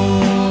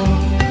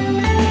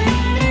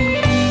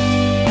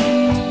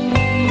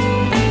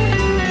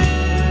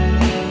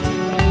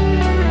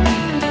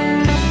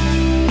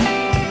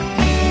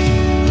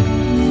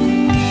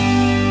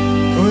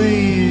 Uy,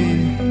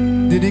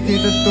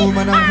 dedicated to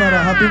Manang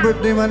Farah. Happy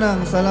birthday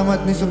Manang.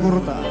 Salamat ni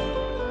suporta.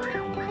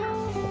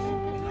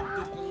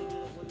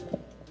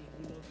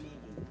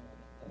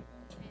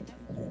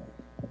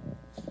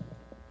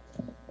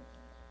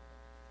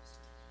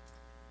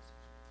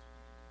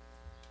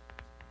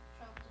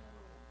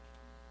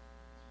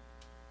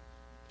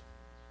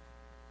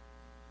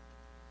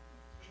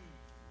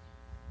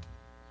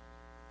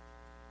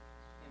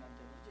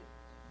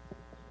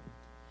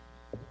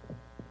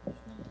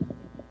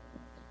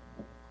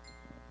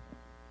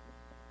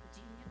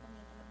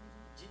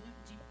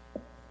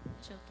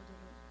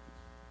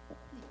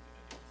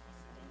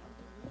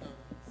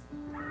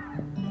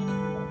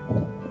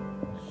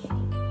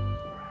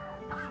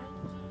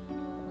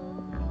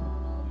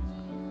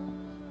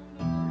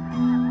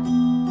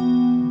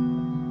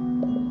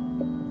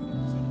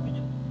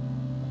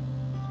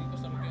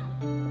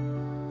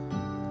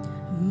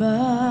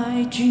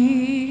 My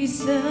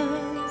Jesus,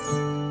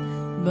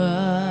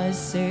 my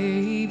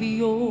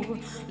Savior,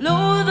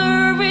 Lord,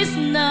 there is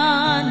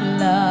none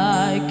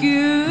like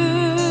you.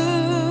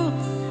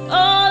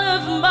 All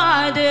of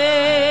my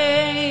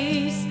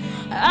days,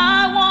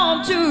 I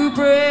want to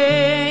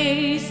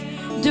praise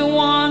the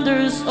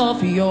wonders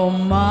of your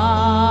mighty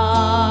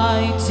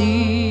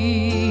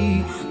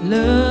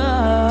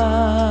love.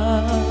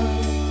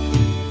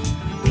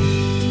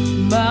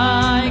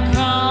 My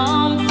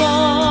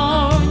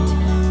comfort,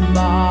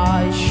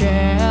 my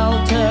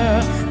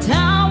shelter,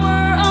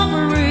 tower of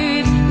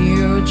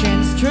refuge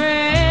and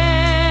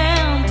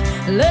strength,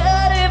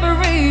 let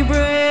every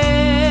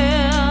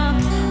breath,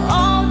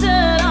 all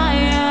that I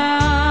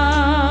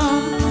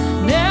am,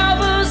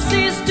 never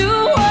cease to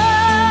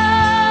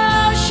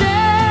worship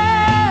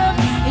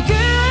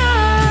you.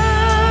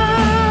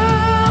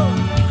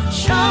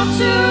 Shout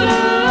to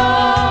the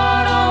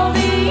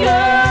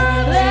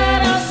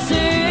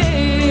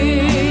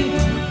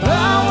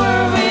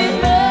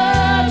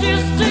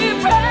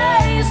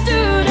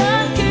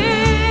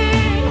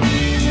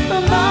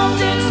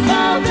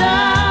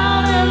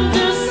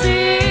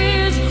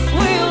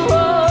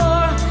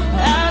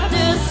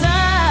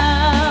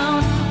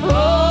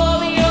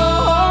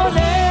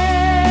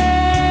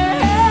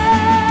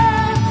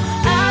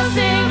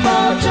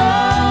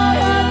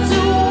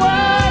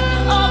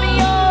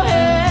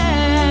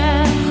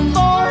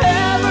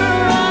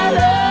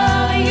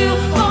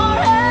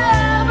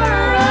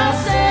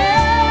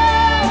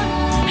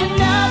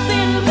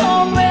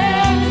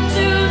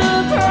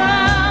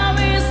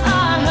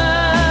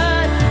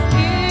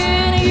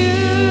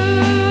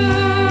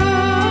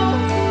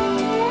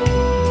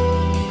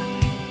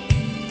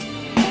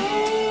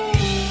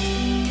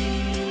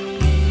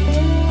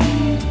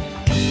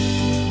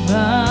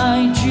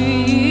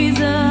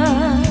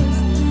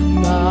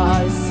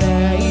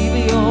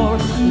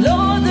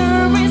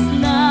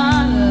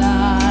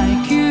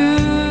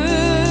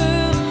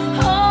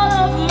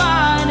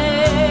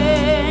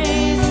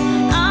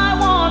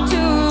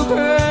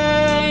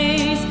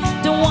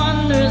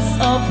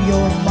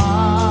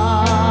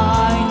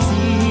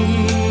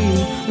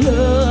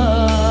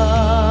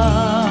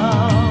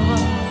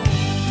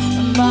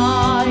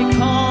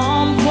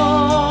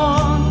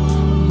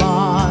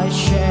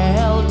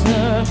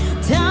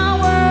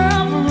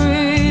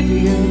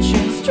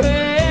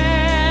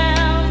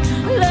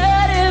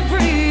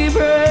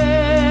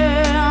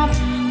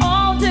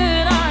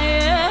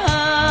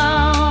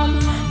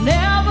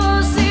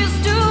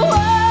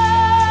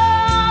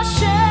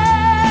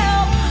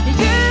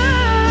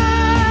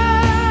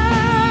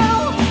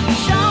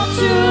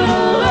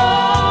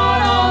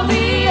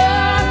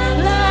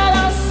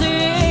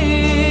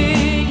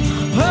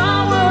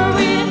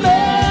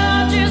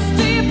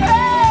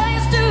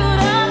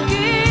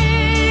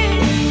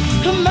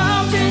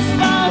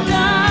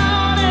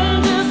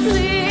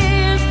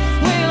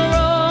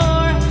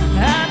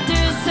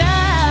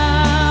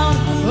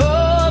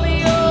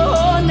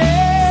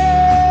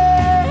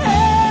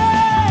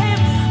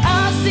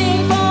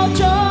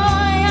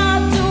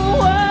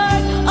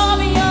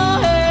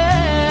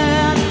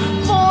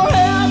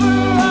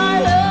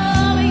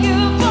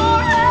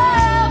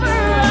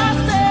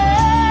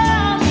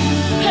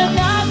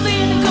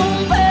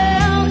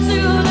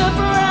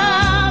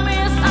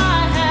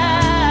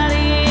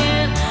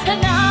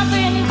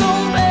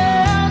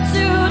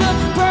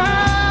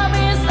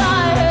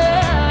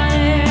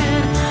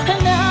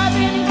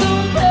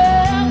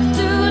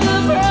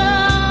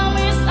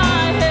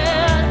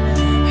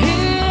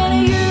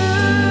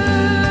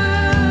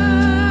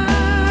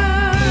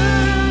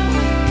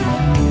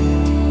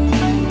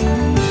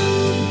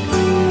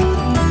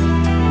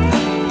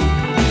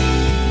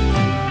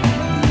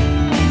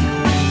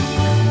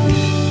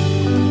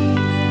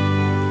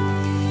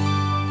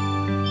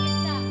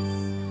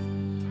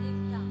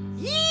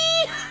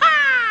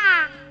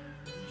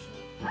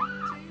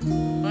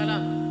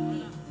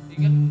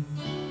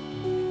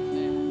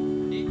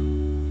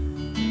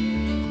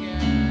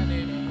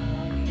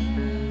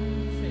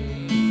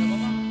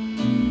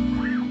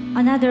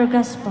Another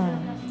gospel.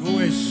 Go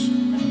West.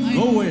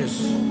 Go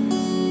West.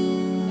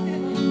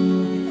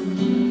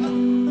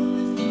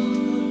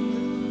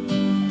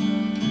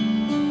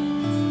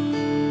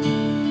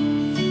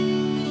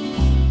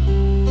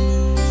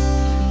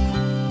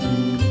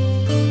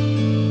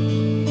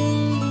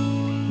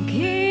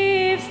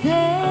 Give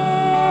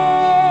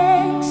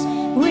thanks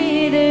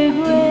with a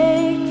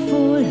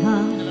grateful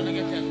heart.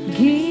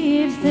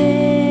 Give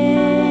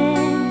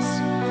thanks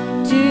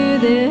to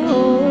the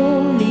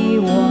Holy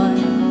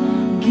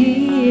One.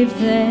 Give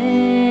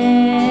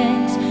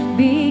thanks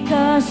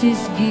because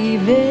He's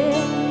given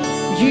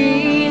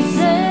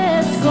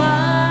Jesus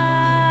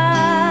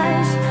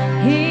Christ,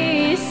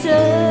 His Son.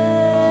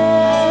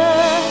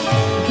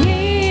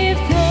 Give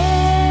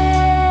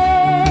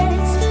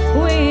thanks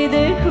with a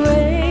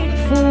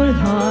grateful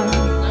heart.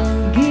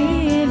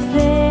 Give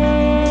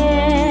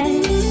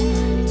thanks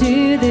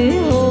to the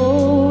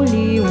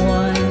Holy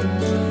One.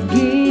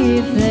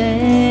 Give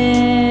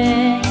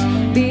thanks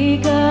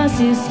because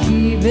He's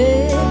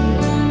given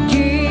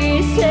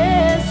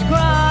Jesus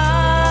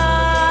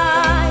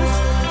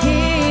Christ,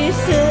 His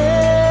Son.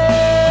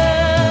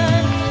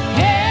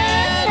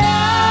 And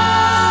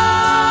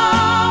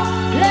now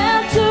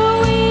let the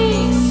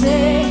weak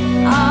say,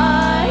 I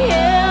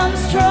am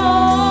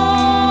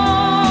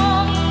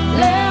strong.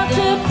 Let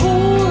the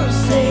poor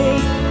say,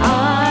 I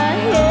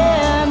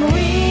am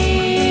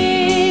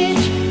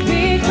rich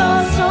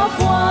because of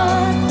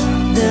what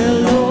the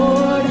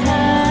Lord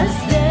has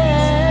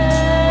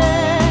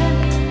done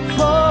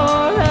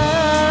for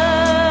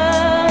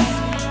us.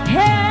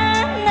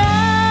 And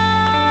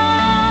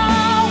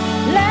now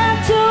let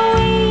the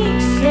weak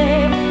say,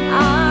 I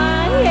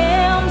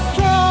am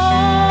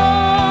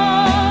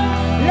strong.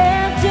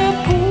 Let the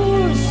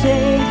poor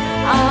say, I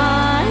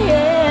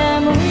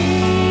am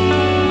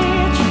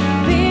rich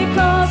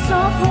because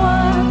of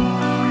what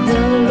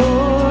the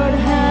Lord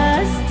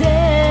has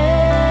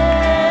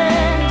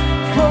done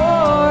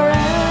for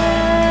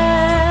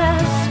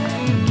us.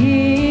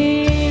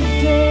 Give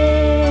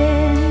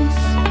thanks.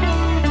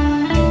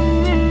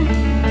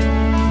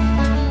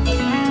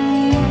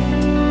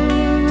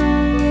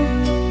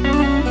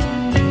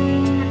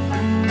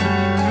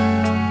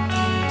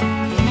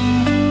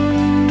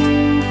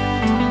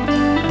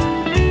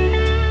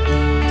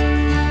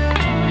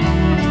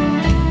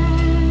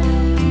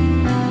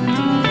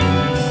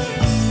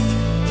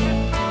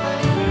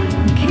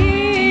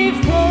 Give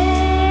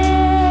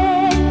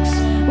thanks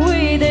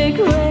with a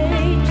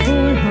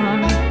grateful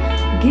heart.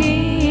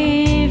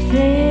 Give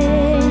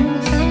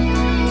thanks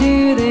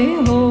to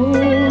the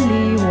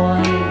Holy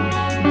One.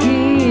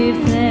 Give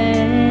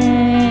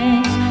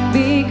thanks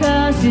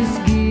because He's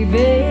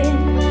given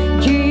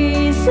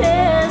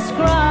Jesus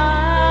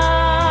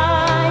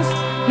Christ,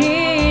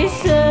 His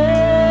Son.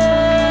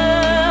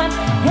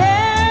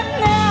 And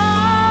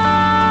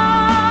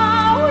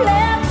now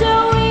let the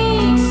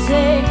weak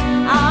say,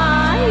 I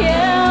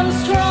am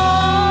strong.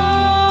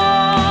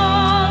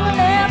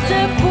 Let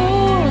the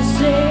poor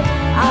say,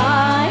 I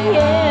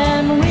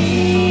am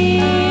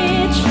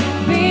rich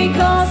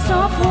because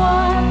of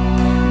what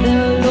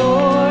the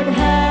Lord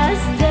has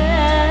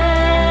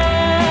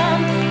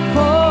done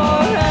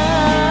for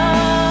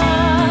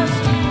us.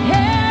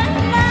 And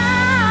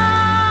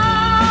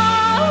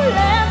now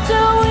let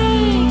the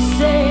weak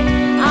say,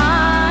 I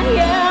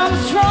am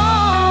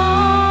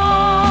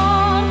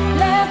strong.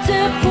 Let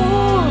the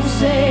poor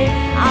say,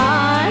 I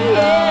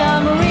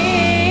am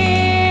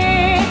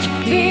rich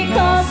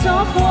because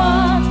of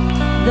what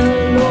the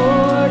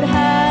Lord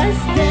has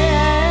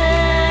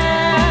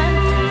done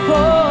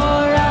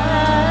for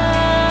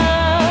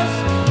us.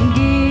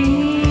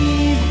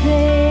 Give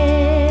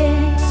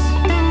thanks.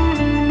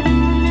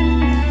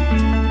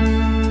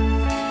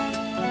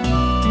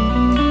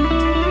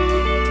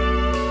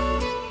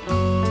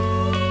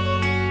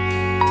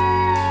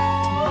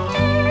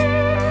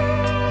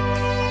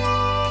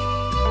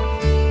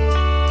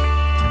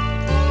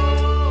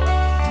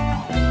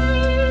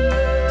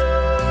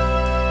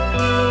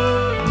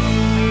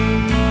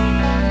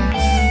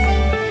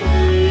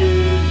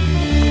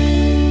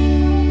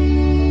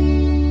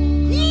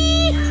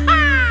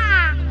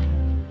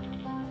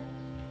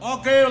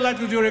 Okay, I'd like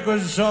to do a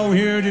request song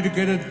here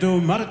dedicated to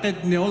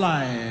Martet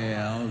Neolay,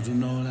 also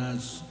known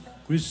as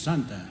Chris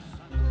Santa.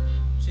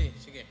 Si,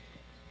 sige.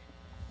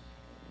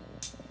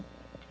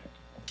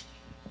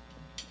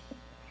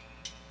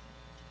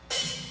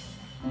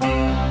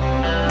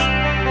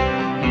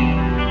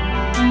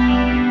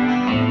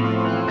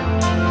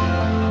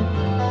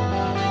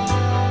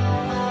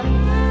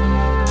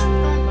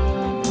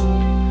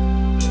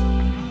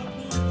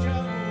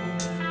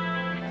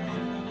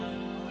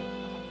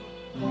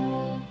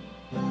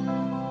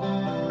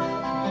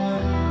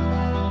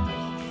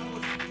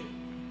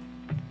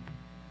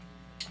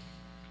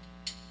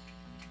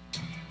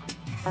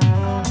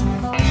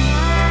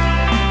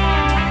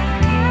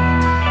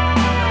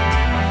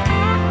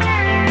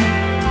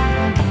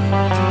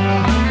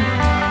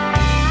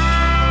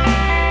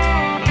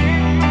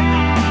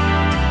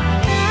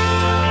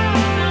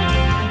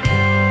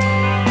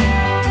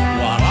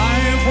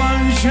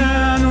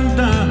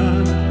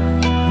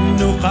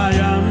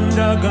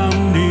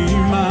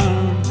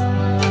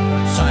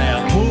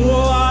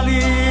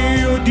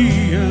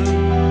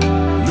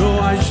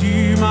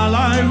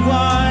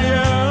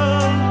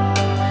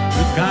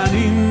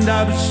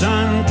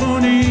 san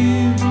puni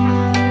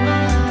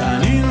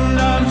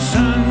kanindag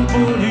san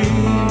puni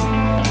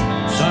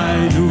say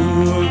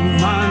luwag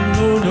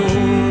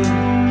manunod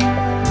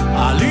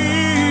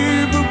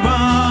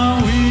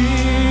alibabawi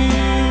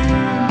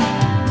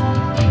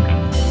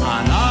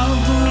anak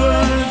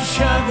buat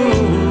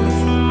syagos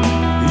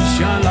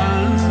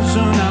isyalan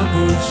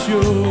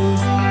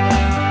sonagusyos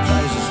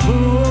say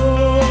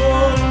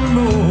sasbol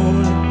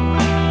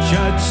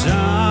syad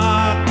sa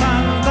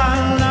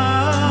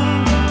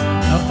kantalan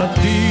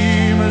nakati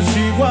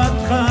masiwat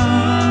ka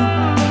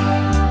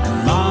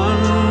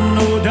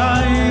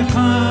manuday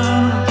ka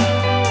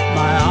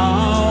may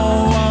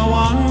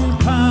awawan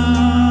ka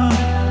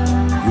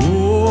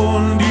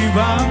yun di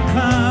ba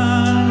ka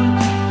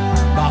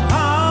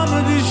baka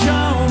madi siya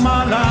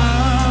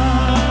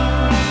umalang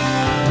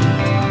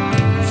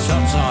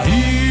sa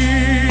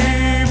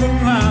ibang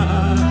nga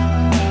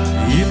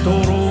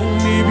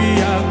iturong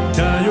ibiyag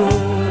tayo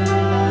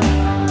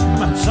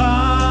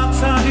mansak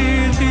sa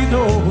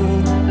itido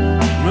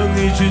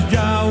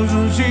mangisidyaw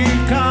sa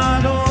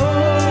sikado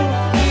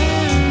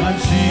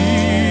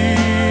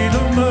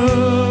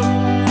mansilumag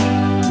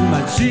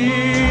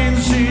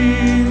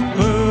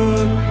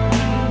mansingsingpag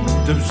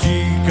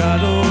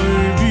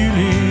tapsikado'y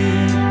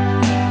bilin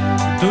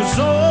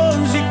tuson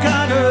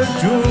sikado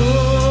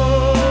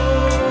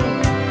Diyos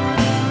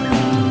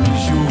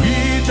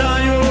syuhi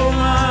tayong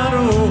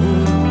araw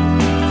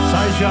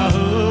say siya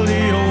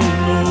huliyong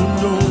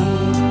mundo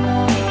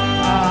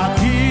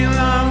akin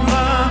lang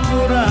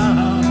bakurang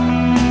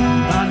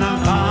tanang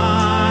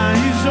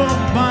kaisok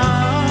ba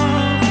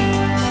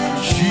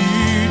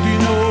shidi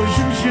no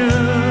shusha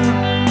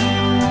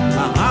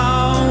ang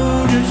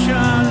audio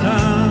siya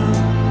lang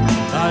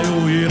tayo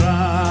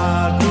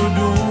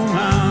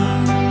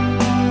iratudungan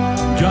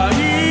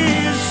jai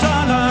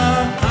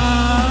salakan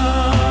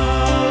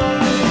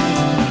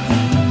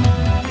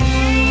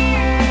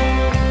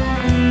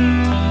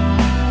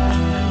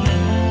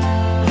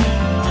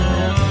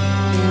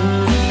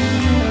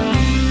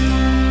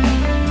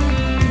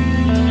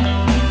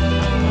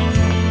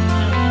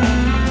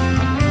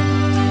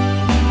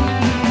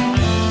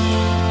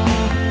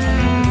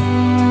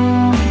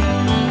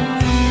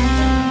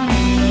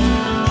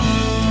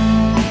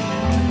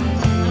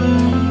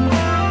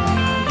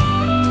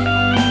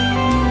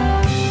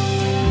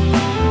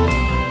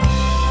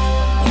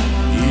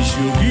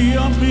isyugi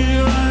ang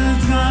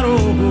pilas nga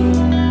roho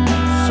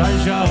say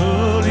siya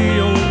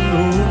huliyong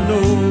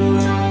mundo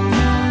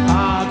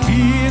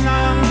akin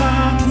ang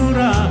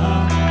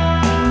bakurang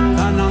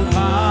tanang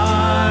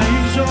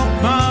kaisok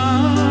ba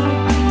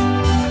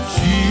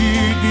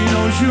shidi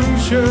no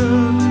shusha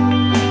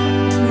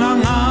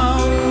ng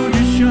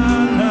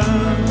audisyon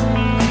lang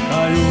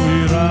tayo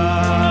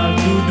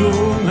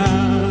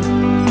iratudungan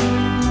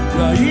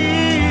jai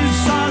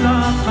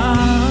salakan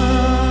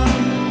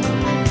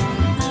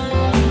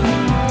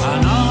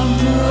anak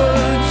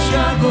buat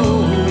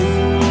syagos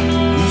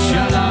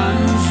isyalan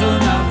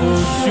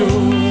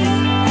sonagusyos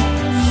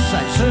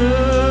say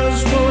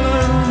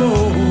sasbulan mo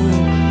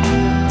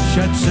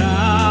syad sa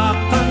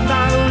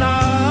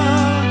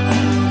kantalan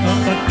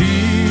akati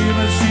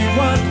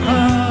masiwat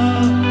ka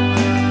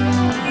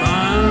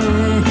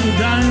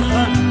manhudan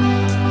ka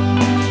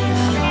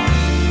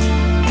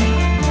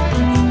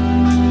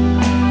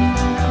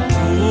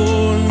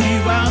kung di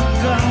ba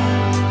ka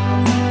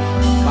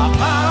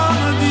baka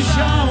di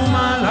siya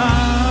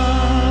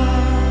umalang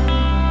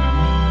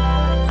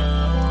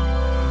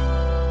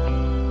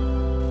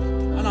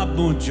anak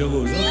buat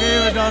syagos. Okay,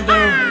 we're down to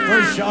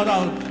first shout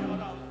out.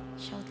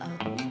 Shout out.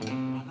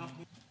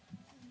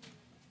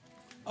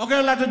 Okay,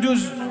 I'd like to do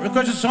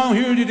request a song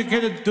here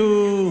dedicated to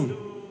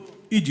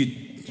Egypt.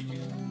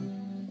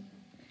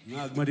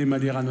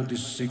 Nagmadi-madi ka ng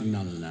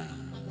signal na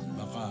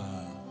baka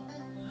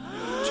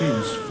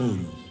change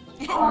phone.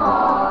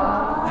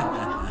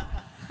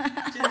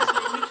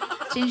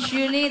 Change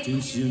unit.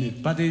 Change unit.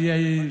 Pati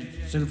yung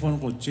cellphone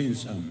ko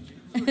change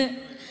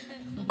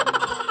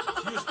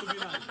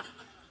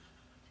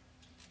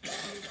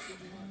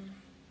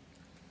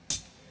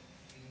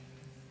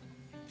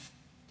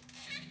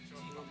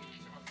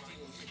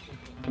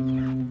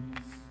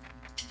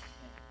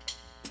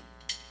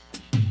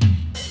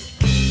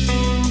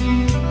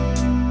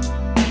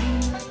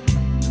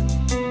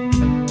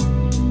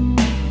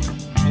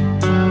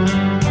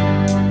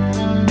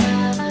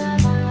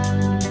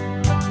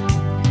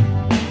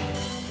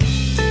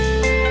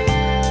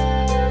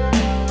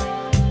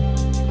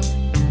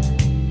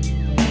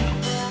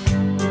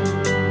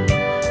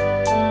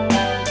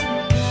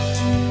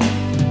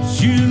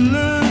You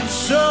look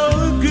so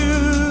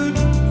good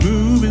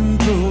moving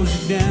towards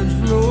the dance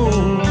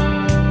floor.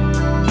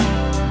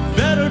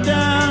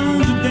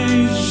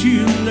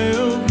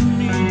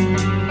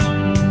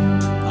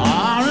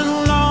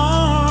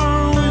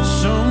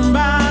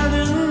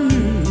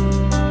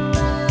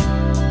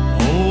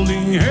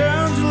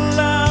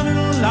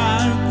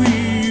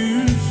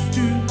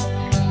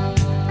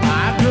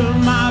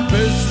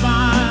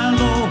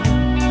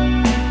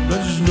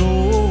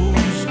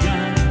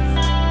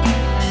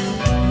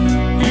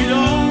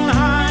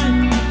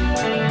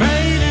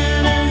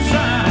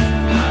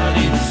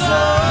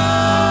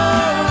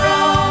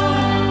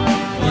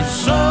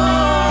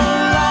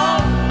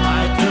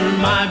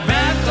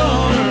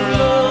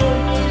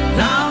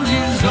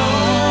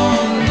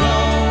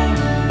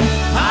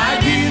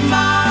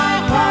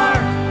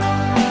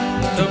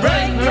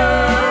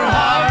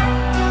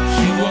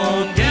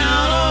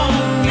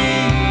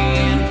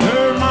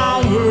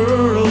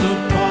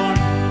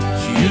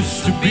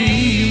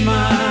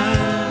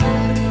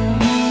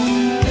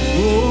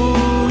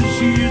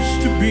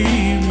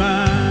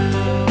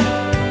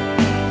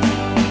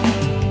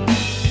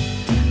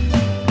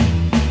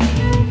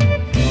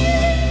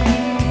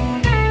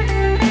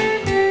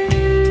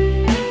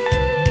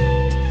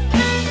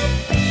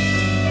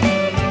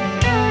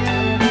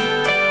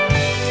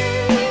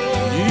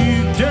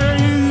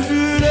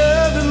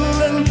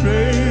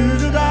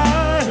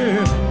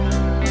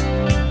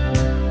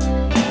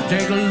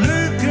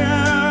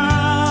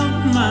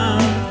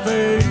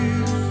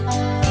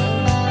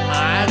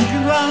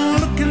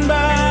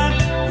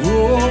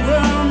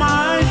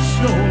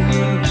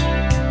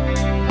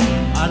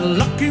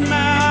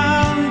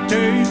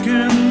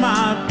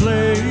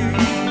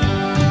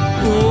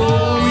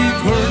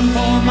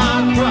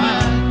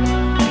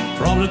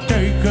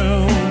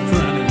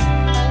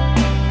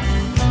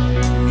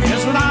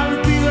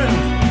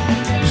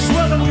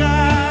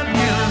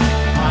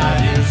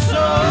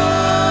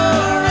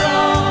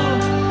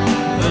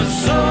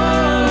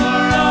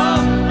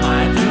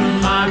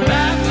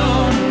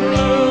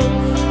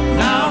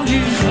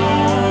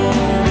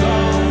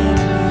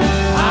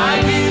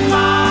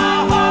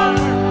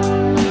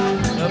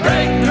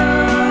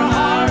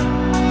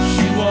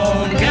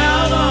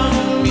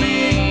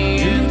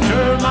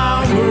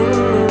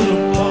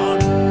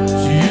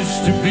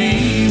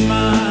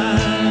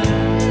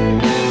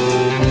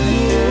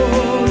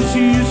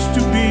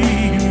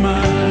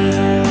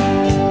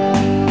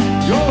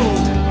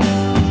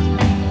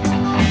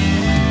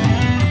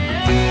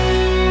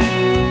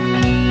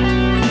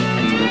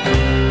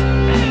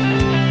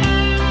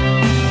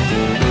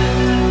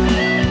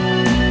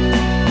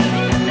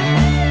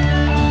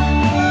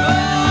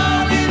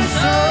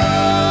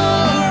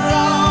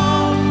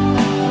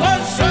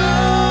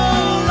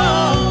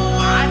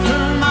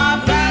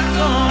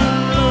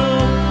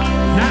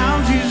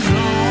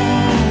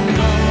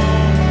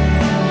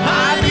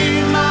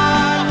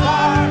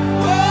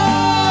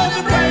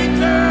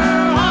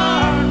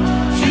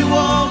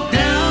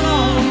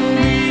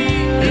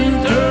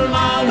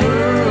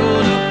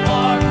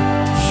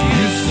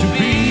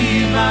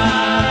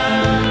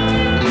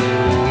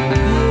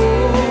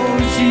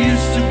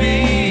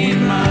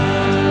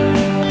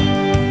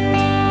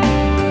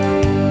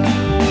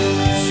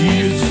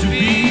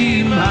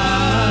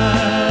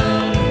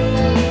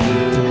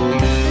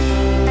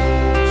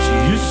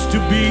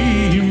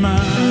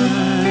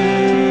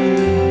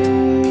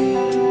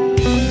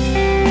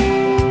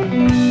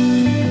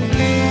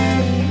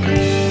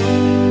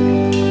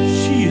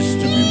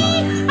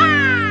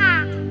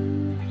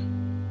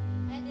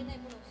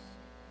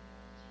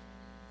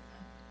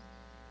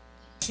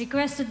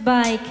 Requested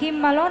by Kim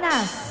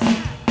Malonas.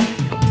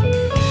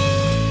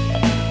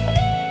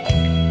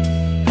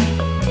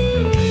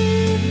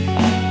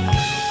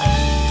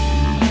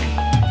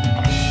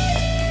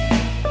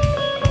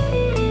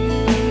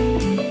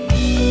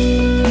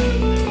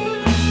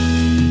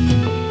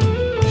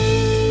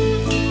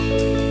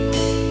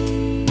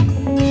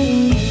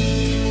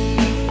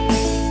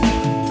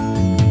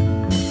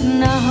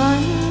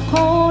 Nahan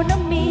ko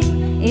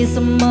namin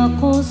isang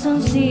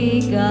makusang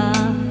siga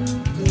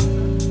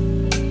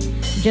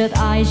Just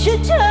I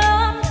should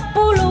turn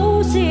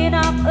pulusin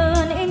up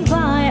an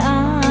invite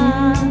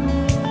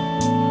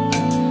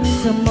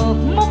Sa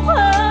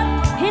magmukha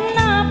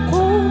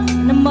hinako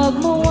na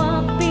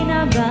magmuwag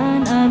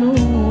pinagan ano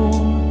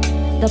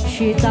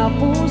Tapsita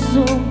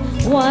puso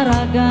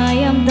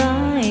waragayam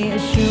day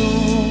asyo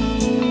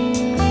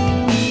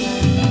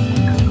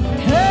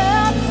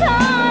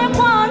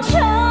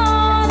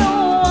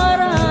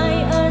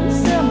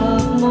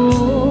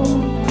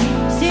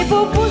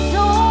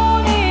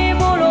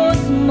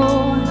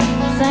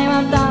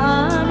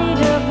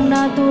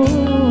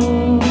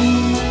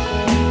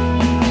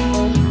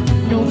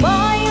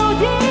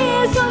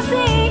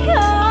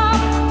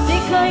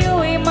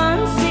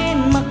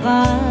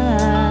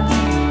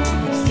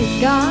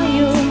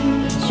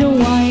Gayong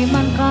suway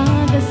man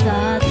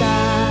kagasatan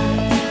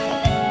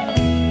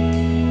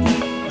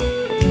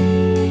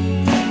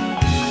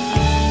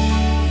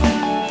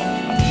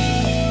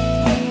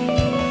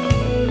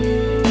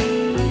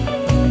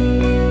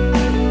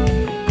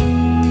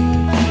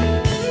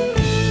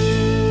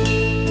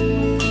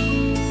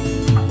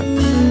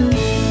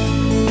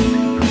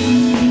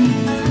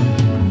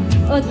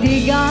O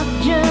digat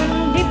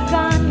dyan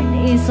dikan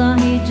isa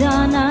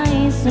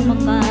hijanay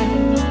semakan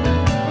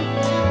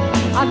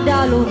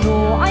Agdalo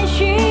mo ay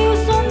siya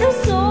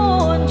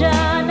sundason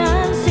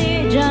Janan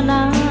si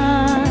Janan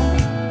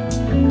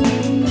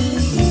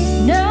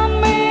Na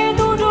may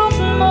dudok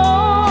mo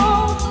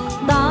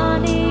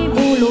Tani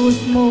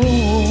bulos mo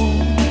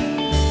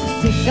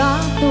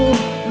Sikato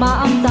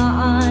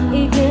maamtaan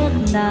igit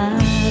na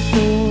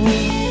to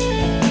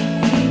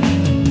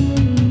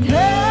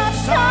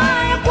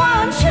Tapsay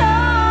kwan siya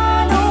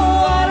no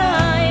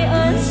waray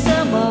ang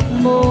sabak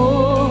mo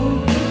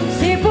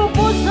Si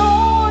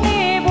pupuso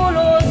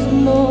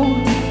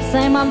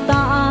Say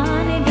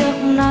mamtaan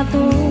igak na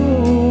to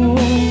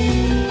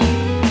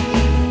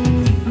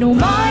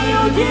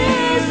Numayo di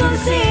son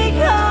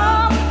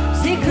sikap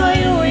Si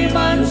kayo'y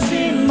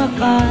mansin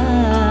maka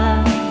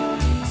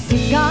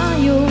Si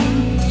kayong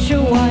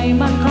siya'y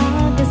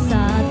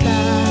makakasata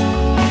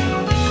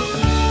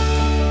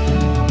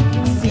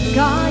Si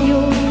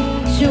kayong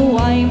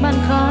siya'y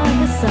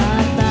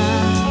makakasata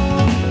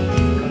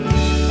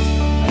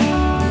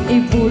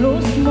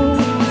Ibulos mo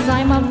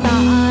say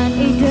mamtaan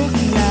igak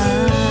na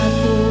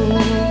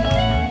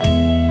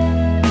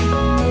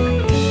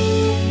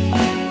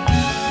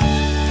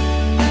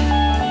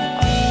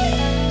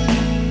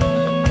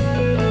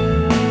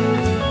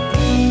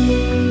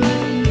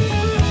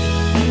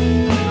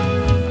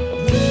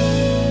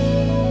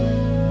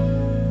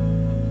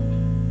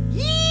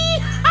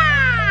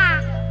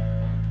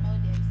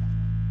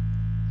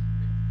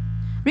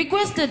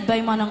Requested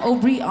by Manang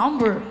Aubrey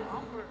Amber.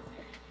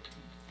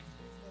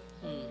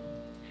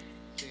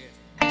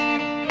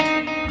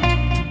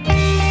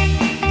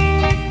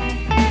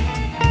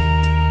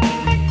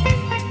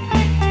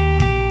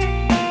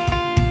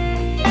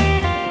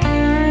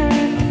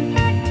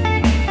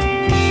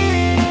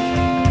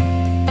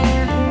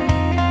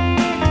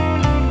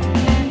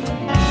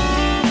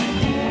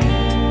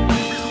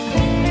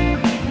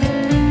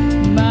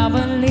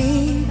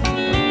 Mabalik,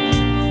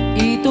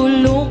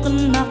 itulok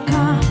na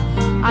ka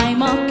ay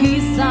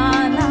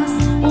makisalas,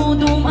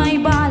 udum ay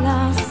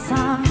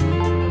balasa.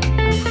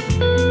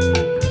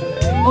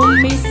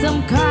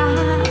 Umisam ka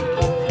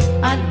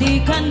at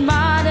di kan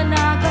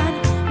madanagan,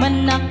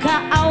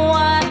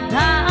 manakaawat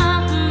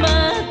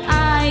tamat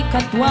ay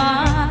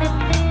katwat.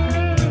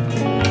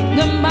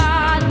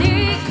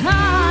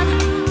 Gamadikan,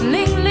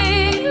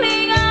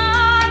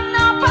 ling-ling-lingan,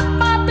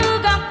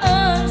 napagpatugak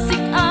ang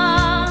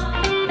sikan.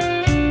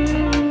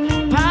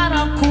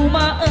 Para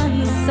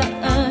kumaan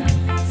saan,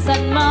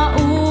 san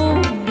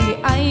maudi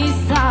ay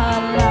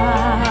sala.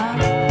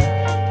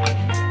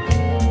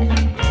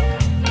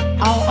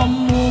 Aw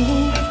amo,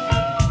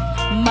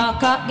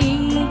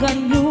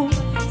 makainggan nyo,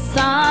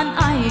 saan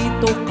ay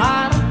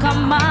tukar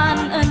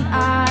kaman ang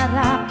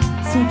arak.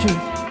 Sujud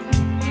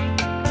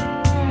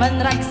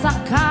manragsak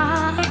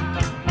ka,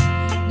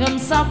 ngam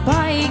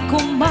sabay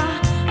kumba,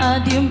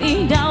 adim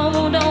idaw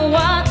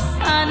dawat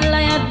san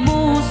layat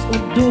mus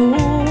udo.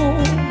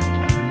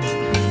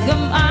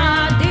 Ngam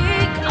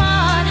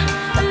adikan,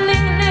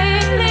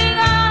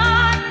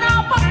 ling-ling-lingan,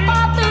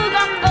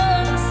 napagpatugang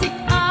ang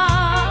sika.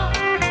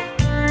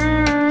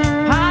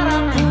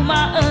 Harang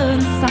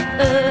kumaan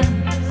saan,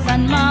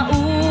 san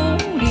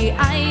mauli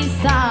ay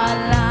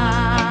sala.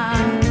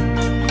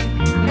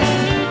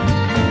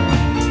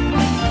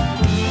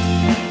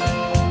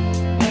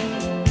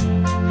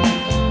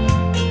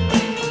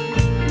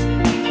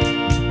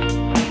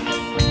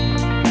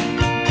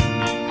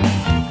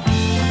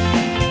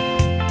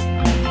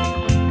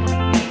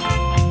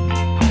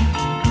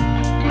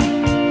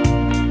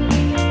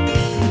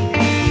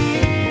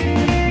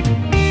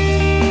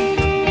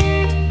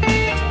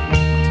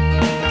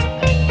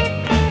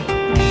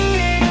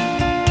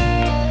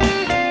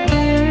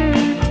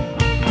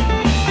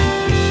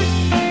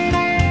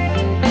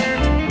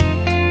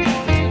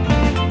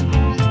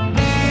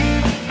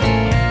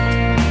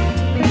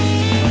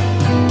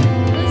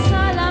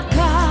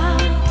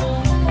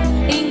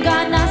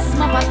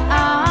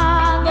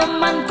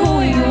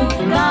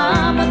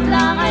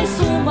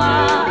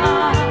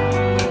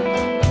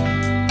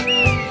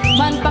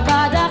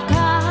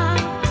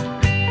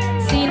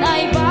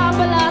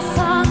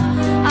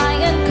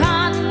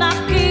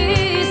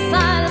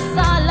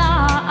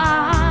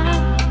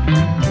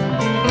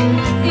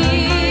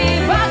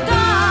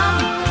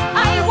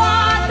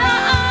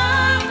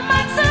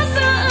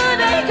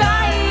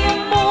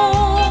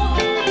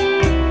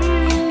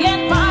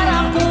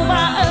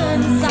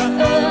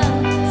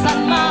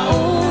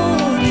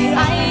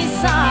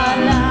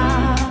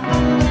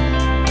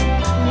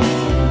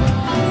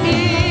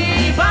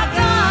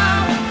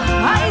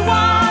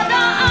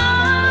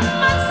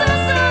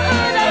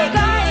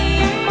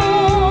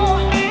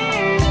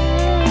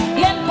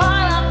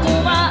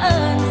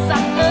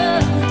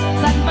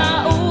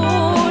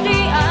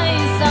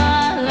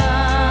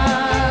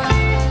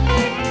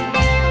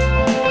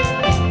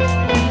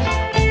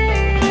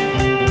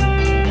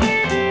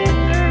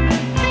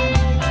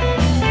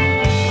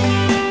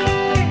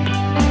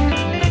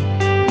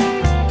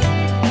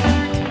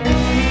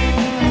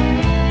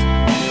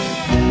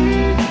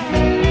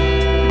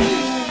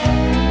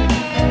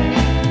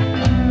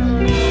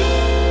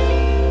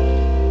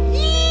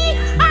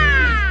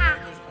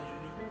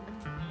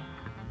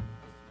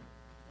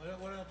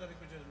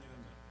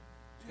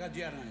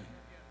 Kadiar na.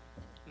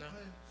 Na.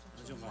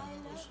 Andiyan ka.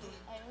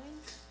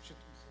 Shit.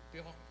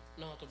 Pihak.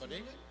 Na to ba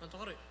day? Anto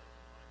ka rin.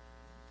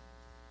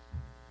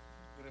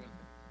 Gure man.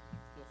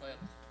 No kaya.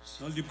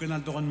 Nolip ka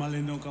nanto kan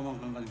malindong kamang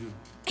kang kalyo.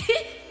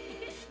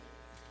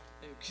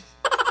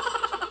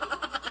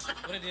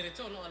 Gure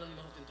diretso no alam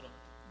mo intro.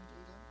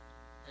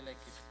 I like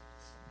it.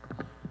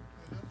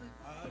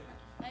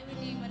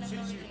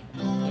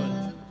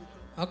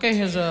 Okay,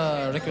 here's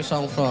a request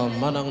song from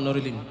Manang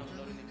Norilin.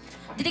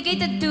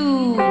 Dedicated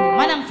to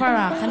Manang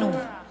Farah Kanu.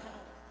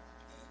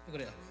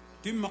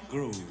 Tim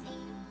McGraw.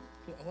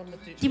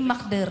 Tim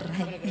Makder.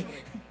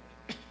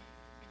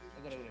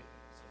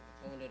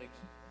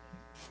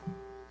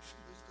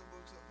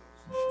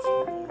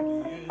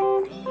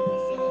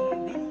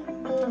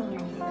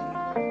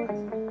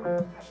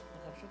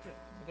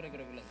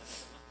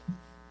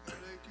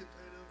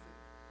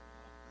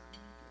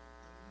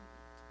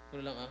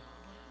 Gure lang ah.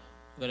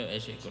 Gure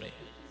eh gure.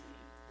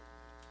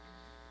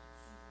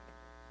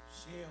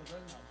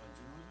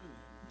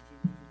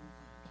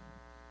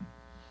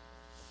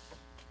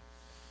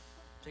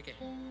 Sige.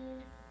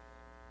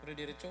 Gure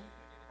diretso.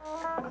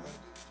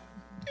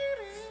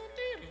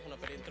 Kung na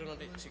pala intro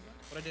natin. Sige.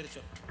 Gure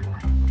diretso.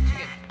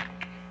 Sige.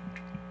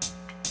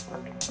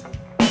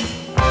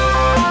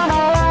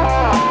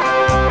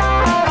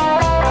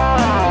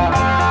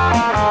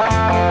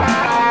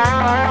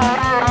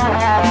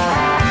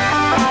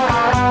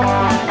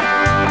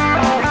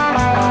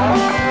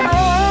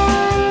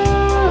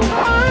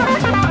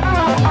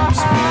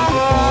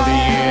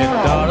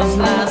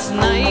 Last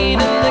night in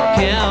the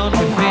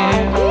county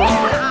fair,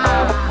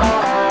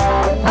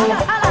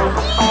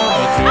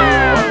 I drew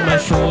on my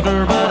shoulder,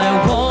 but I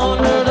want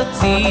her to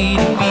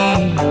TDB.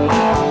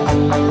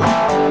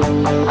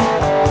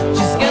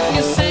 She's got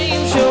me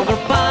saying sugar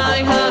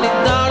pie, honey,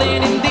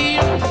 darling, and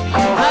dear.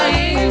 I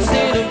ain't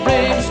said the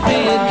braves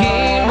play a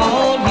game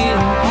all year.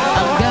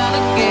 I'm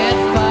gonna get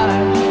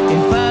fired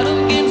if I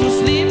don't get to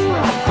sleep.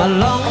 My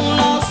long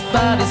lost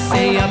body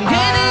say I'm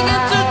getting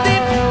it too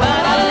deep,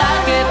 but I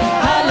like it,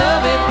 I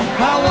love it,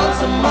 I want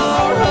some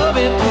more of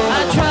it.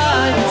 I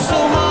try so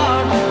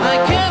hard, I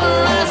can't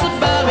rise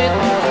above it.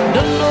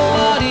 Don't know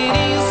what it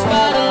is,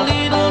 but a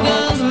little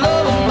girl's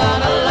love it.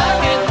 But I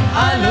like it,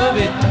 I love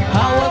it,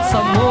 I want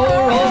some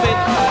more of it.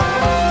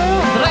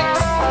 Drex.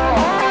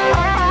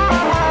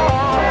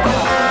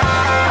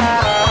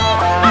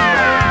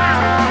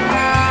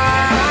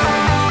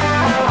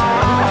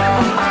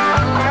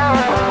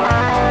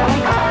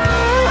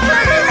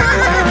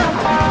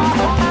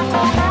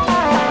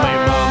 My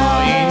mama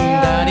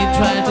and daddy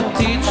tried to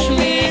teach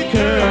me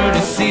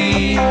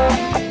courtesy,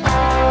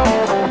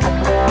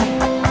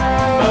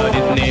 but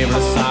it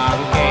never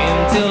sunk in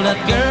till that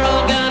girl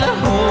got a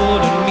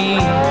hold of me.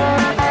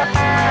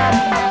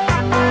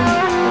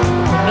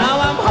 Now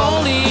I'm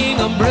holding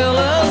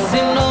umbrellas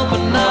and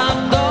open up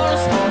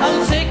doors. I'm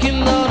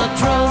taking all the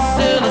trust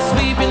and I'm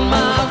sweeping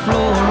my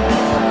floor,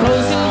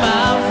 closing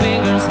my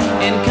fingers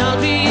and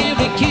counting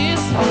every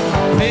kiss,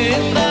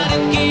 praying that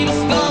it keeps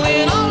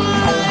going on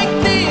like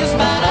this.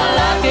 But I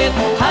like it,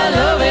 I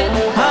love it,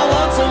 I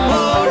want some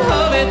more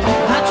of it.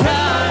 I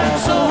try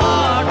so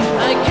hard,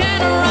 I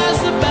can't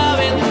rise above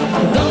it.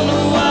 Don't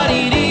know what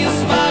it is,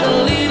 but a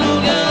little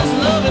girl's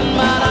loving.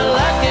 But I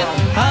like it,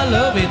 I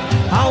love it,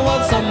 I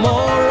want some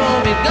more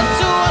of it. Got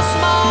to a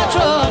small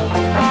truck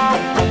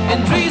and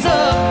trees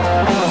up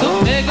to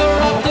pick her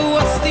up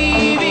towards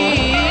TV,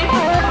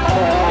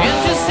 and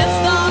she sits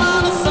down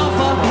on the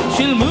sofa.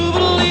 She'll move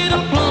a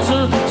little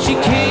closer, she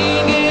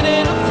can't get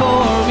it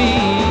for me.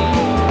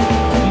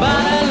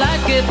 But I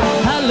like it,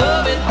 I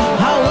love it,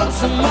 I want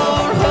some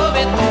more of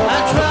it. I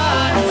try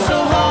so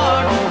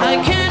hard, I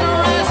can't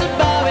rise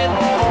above it.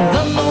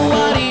 Don't know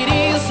what it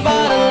is,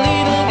 but a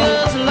little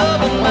girl's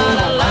loving. But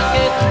I like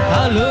it,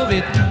 I love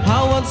it, I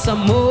want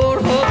some more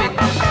of it.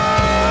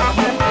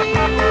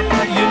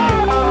 You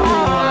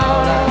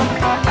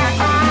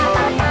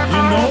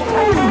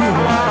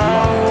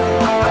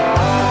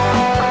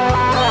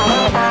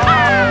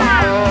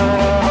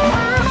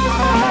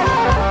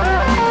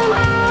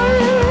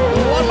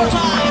one more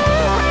time.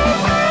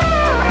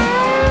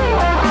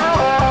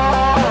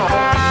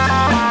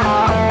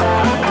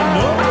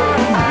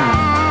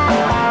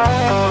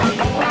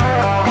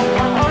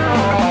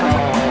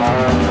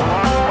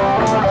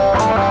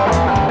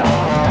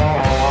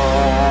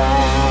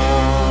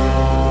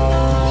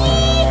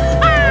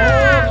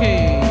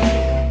 Okay.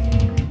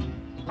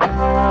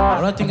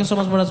 Alright, thank you so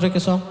much for that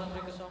request song.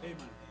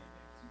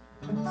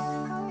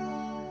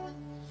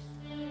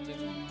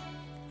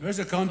 Here's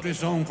a country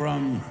song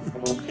from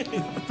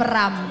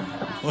Pram.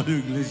 Julio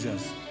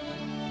Iglesias.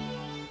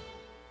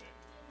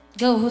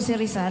 Go, Jose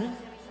Rizal.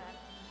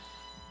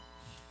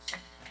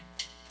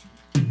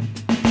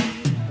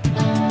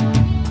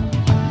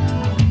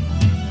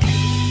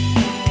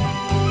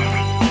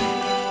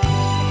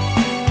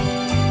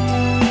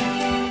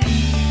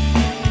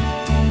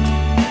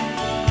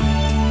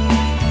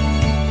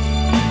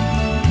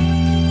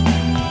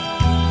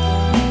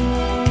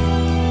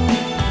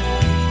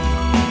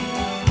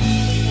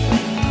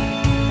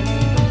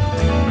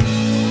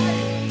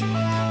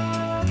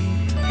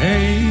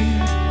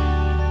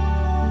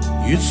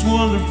 It's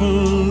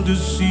wonderful to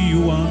see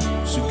you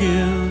once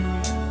again,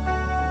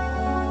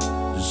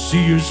 to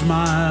see your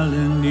smile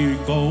and hear you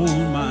call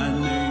my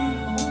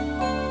name.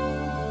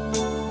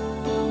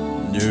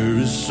 There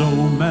is so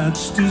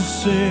much to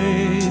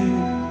say.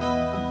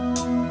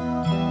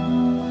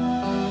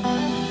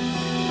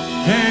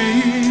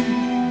 Hey,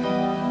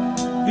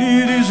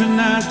 it is an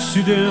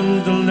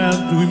accidental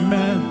that we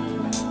met.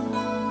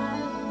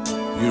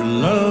 Your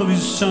love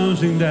is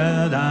something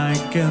that I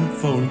can't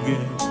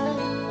forget.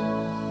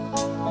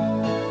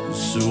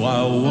 So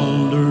I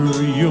wander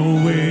your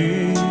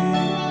way.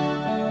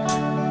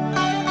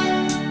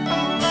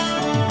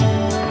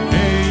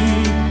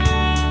 Hey,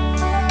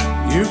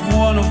 if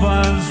one of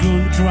us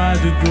will try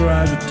to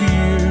dry a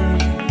tear,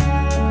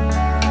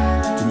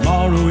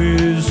 tomorrow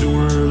is the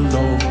world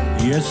of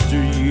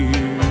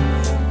yesteryear.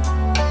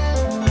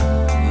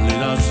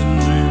 Let us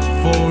live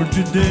for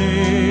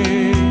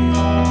today.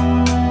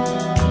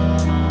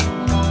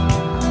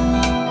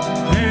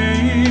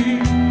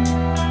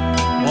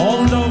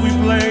 Although we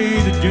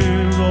play the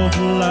game of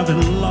love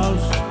and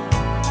loss,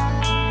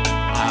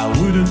 I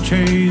wouldn't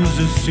change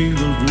a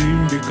single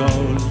dream,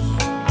 because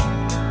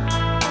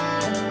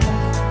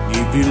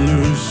if you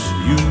lose,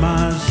 you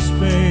must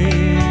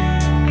pay.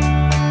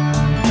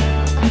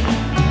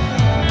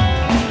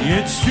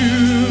 It's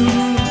true,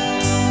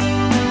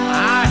 I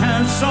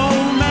have so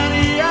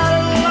many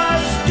other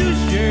lives to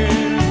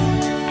share,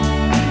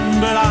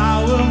 but I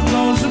will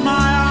close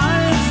my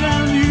eyes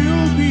and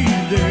you'll be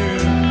there.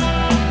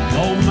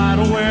 No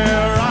matter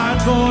where I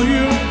go,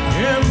 you're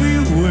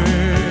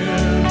everywhere.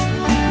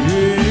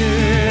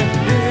 Yeah,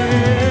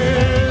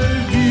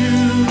 if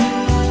you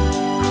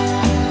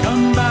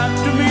come back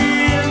to me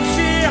and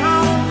see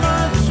how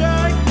much I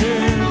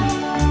care,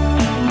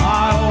 I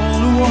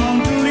only want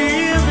to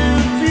live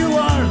if you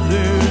are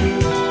there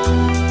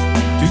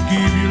to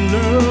give your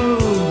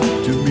love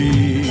to me.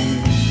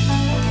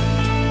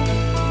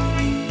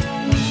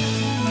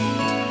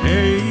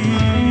 Hey,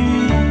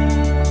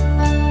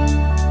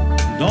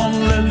 don't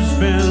let us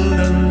spend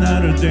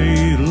another day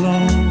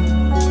alone.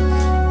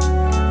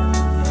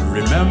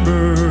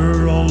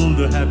 Remember all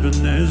the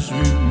happiness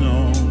we've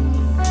known.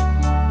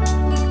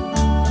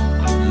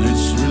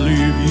 Let's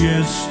relive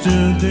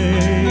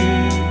yesterday.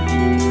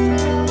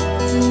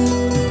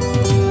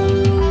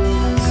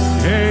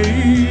 Hey,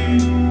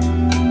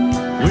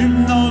 we've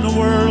known a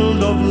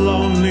world of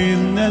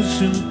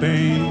loneliness and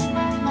pain.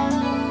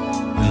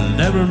 We'll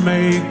never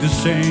make the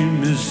same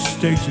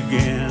mistakes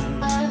again.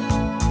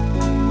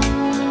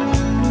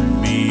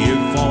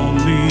 If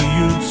only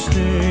you'd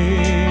stay.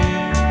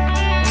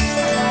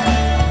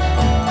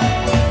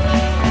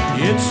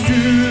 It's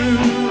true,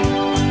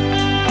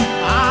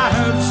 I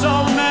have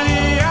so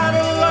many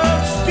other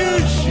loves to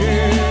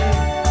share,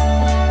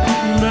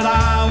 but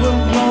I will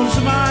close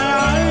my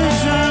eyes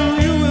and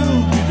you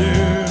will be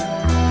there.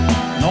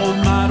 No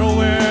matter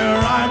where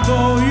I go,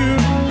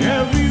 you're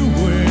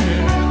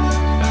everywhere.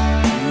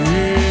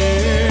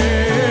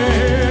 Yeah,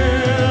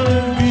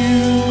 if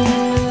you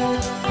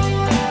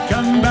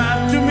come back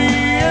to me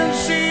and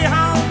see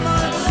how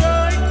much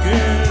I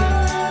care,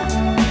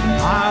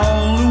 I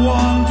only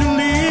want to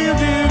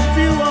live if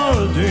you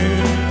are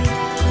there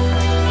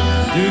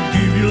to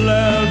give your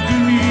love to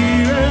me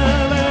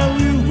and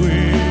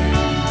everywhere.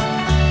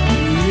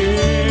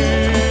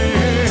 Yeah,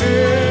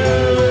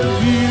 if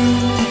you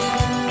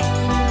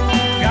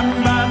come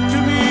back to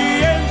me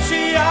and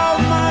see how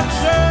much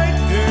I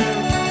care,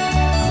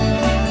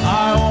 I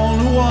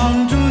only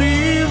want to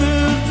live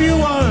if you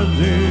are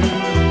there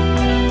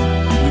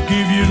to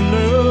give your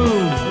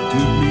love to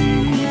me.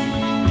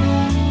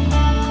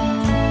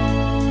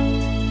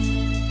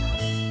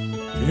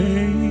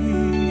 Hey.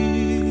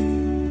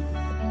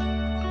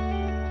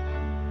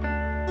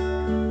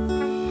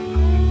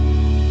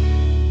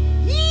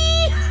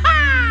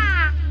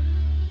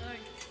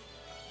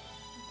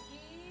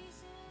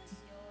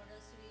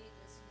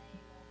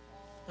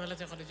 Ngalat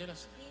ako di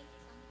jelas.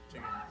 Di.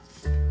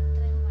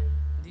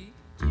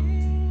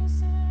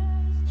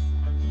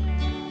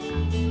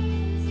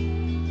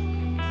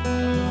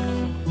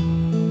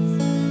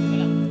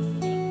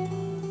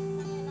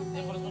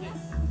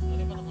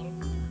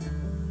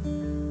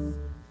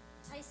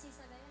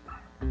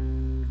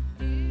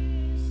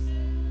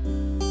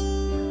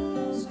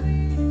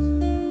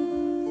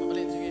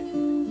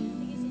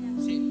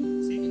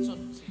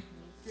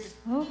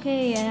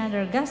 Okay,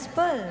 another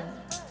gospel.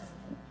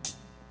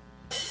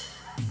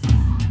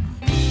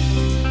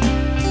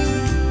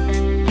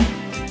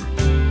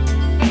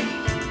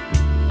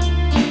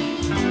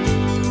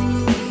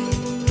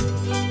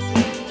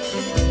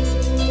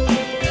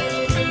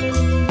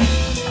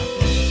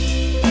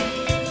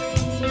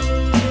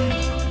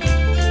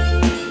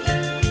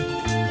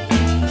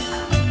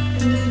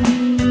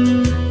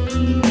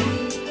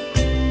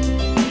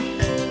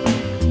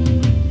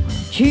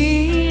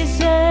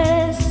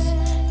 Jesus,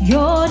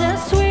 you're the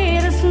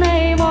sweetest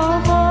name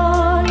of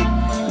all.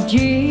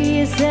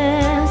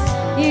 Jesus,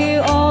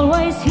 you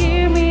always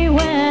hear me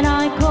when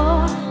I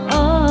call.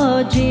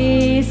 Oh,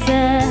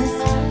 Jesus,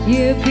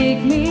 you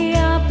pick me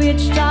up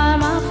each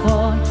time I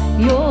fall.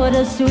 You're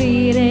the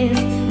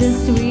sweetest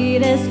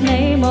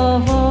name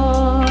of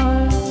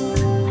all.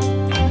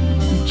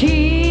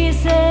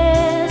 Jesus,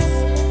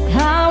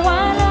 how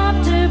I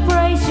love to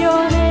praise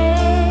your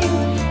name.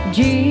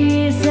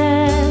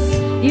 Jesus,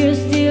 you're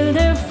still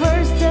the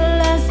first, the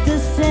last, the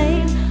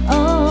same.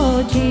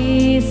 Oh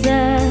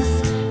Jesus,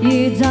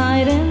 you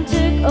died and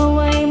took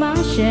away my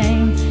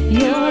shame.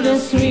 You're the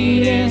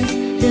sweetest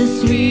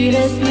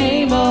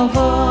name of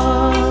all.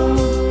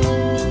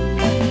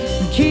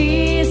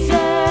 Jesus,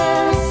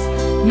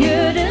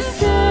 you're the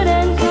soon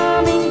and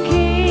coming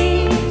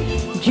King.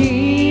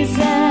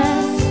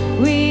 Jesus,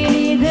 we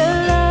need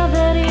the love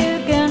that you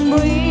can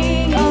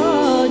bring.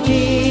 Oh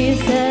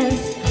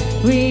Jesus,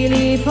 we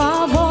lift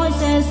our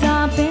voices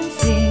up and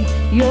sing.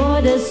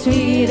 You're the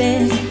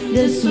sweetest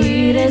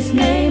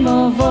name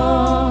of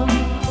all.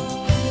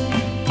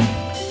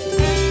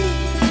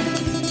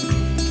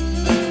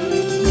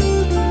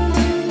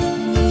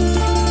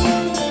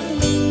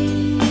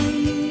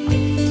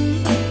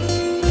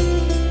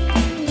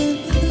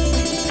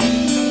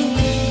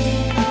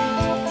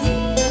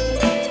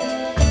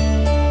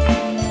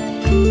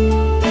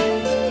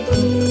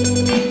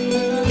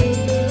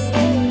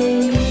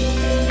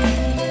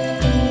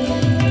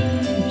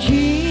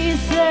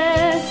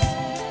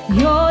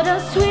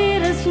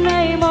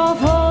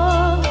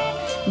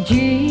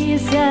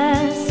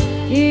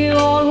 You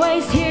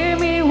always hear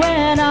me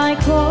when I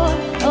call.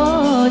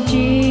 Oh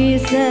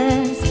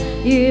Jesus,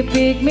 you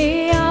pick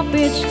me up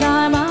each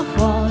time I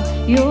fall.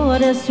 You're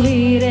the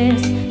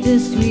sweetest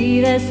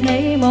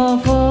name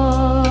of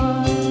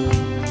all.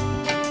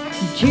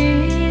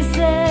 Jesus,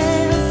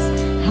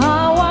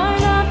 how I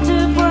love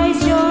to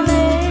praise your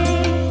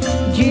name.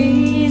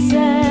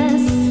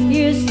 Jesus,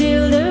 you're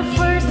still the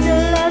first,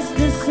 the last,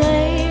 the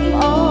same.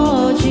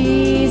 Oh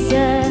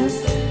Jesus,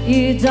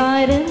 you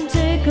died and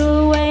took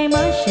away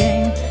my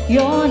shame.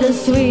 You're the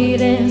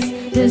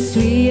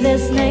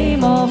sweetest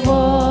name of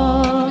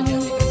all.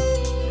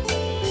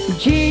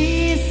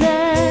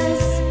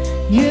 Jesus,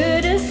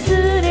 you're the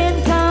soon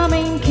and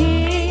coming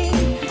King.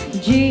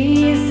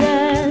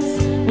 Jesus,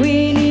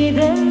 we need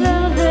the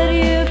love that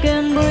you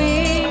can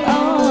bring.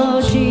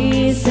 Oh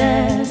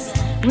Jesus,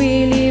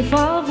 we lift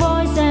our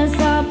voices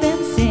up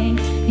and sing.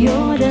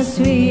 You're the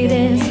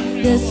sweetest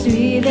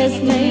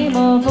name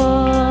of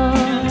all.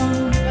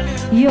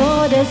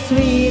 You're the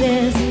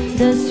sweetest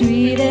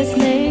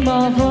name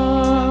of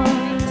all.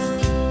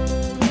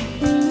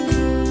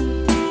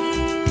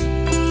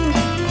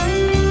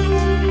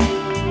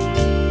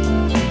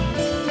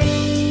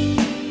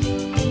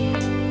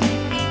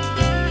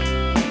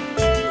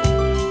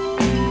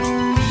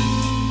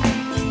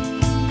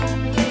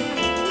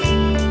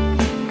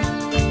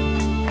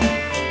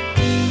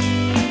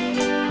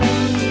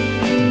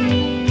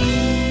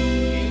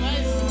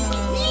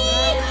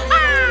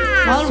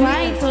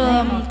 Alright,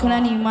 kuna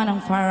ni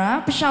Manang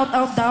Farah. Pa-shout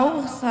out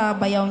daw sa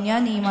bayaw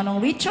niya ni Manong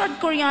Richard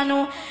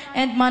Coriano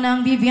and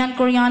Manang Vivian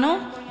Coriano.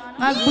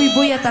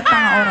 Magbuy-buy at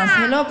tatanga oras.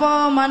 Hello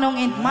po, Manong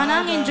and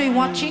Manang. Enjoy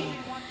watching.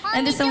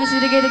 And this song is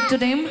dedicated to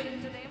them.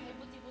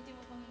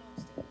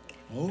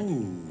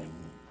 Oh.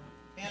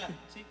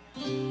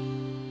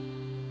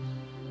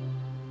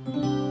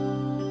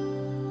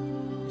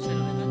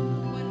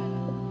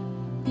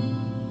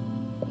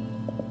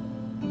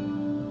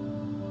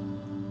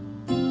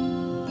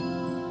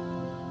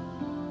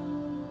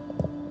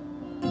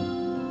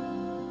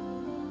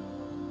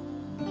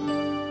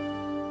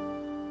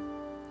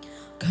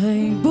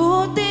 Kay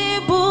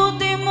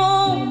buti-buti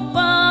mo,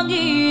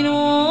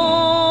 Panginoon,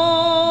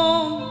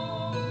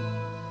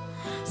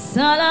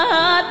 sa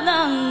lahat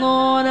ng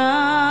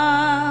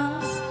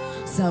oras,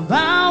 sa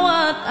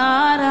bawat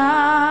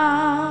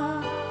araw,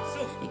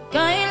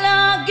 ika'y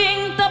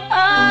laging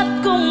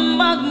tapat kong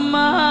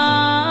magmahal.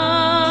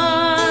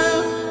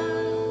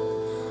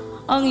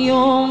 Ang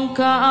iyong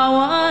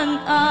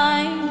kaawan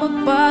ay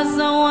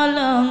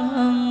magpasawalang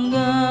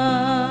hanggan.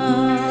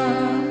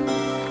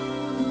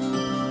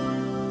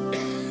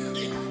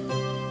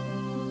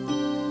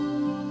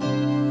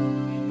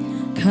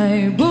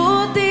 Kay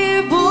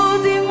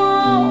buti-buti mo,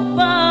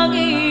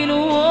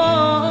 Panginoon,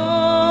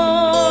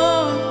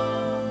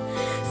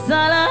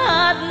 sa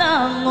lahat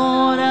ng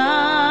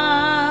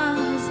oras,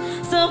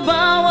 sa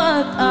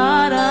bawat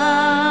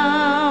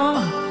araw,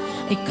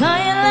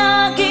 ika'y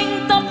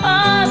laging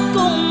tapat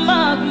kong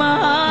magmahal.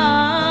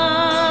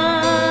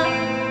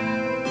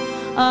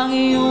 Ang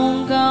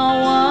iyong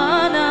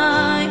kawan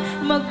ay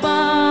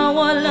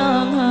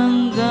magpawalang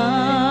hanggan.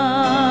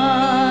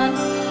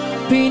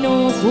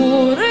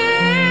 Pinupuri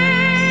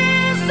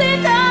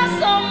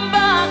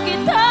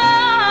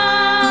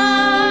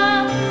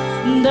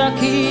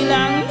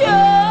dakilang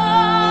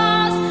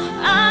Diyos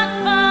at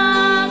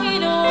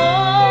Panginoon.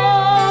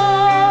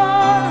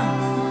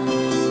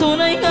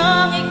 Tunay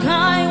ngang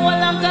ika'y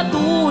walang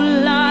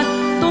katulad,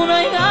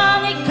 tunay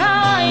ngang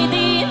ika'y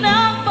di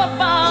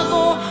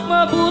nagbabago.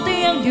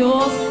 Mabuti ang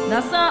Diyos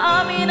na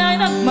sa amin ay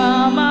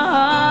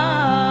nagmamahal.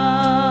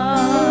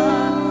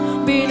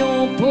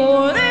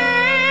 Pinupuri,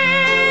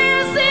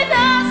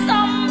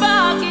 sinasamba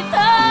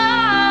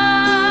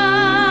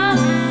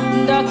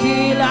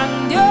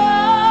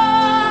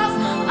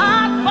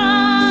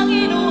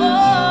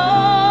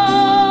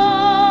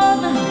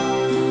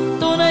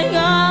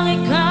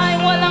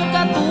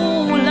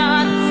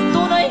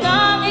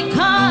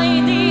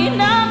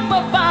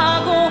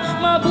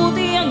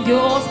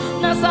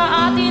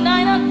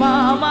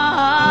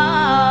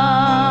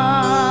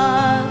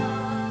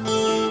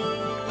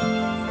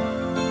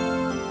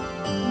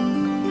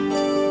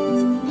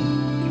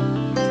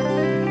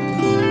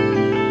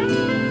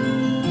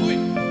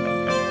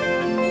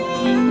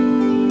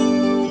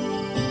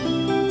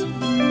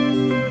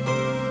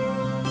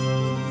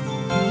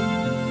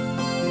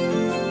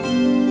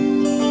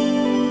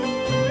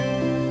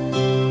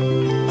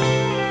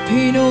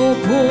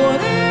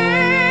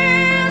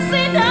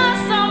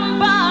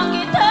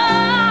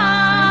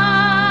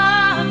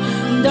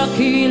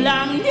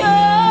dakilang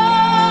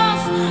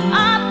Diyos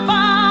at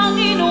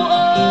Panginoon.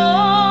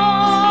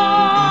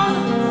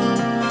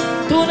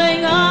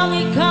 Tunay ngang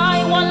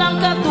ika'y walang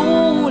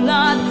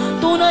katulad,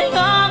 tunay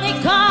ngang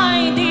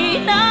ika'y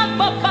di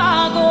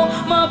nagbabago.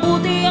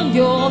 Mabuti ang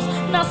Diyos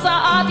na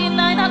sa atin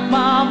ay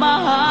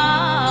nagmamahal.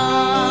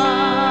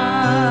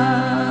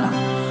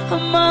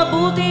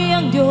 Mabuti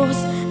ang Diyos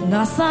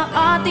na sa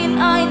atin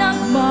ay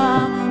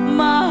nagmamahal.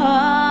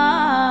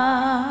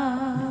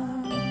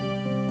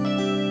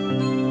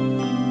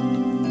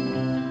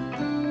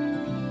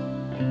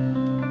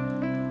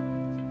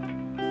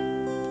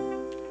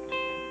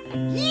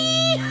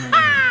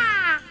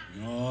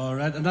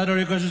 Alright, another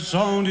requested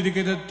song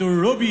dedicated to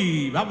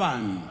Ruby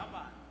Baban.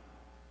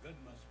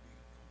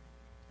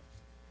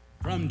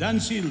 From Dan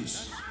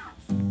Seals.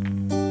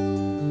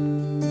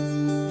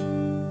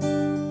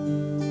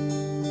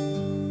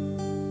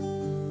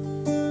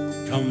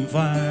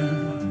 Campfire,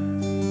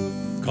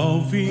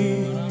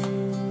 coffee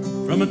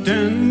from a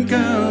tin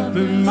cup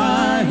in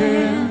my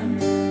hand.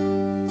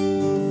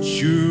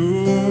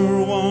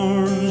 Sure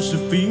warms the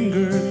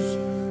fingers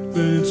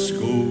when it's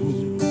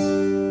cold.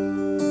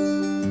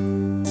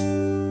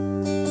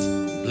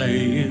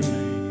 Playing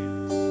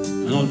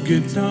an old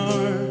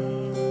guitar,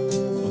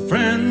 a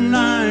friend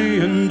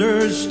I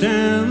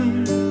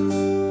understand.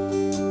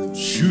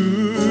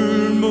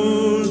 Sure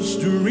moves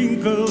the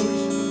wrinkles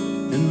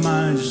in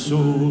my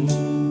soul.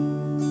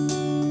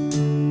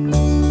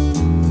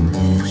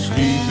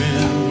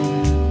 Sleeping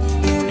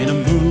in the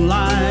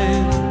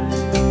moonlight,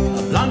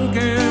 a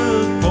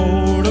blanket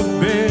for the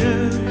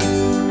bed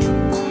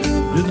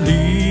that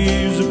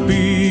leaves a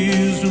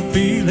peaceful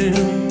feeling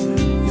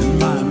in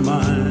my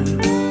mind.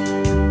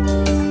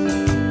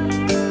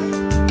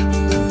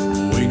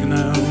 Waking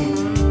up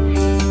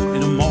in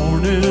the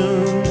morning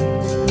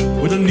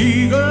with an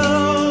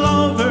eagle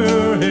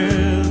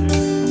overhead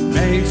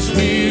makes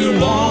me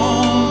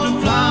want to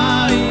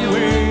fly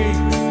away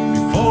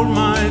before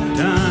my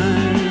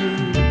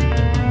time.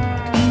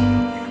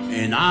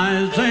 And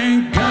I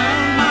think I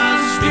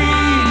must be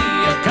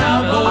a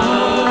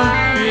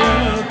cowboy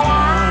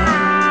apart.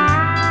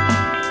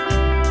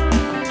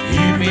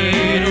 He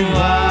made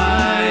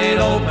wide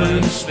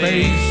open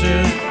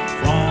spaces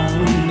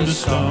from the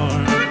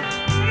start.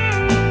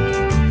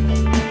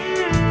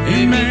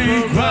 He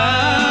made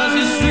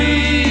grasses,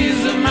 trees,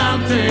 and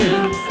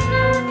mountains,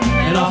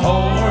 and a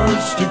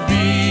horse to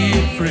be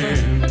a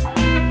friend,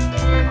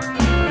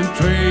 and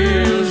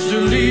trails to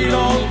lead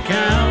old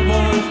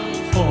cowboys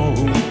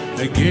home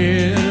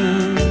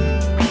again.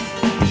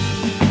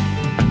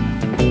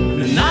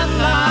 The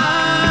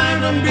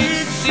nightlife in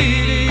big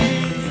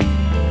cities,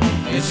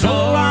 it's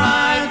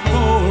alright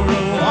for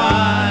a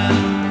while.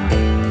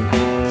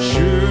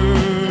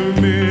 Sure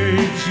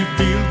makes you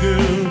feel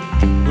good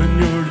when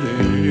you're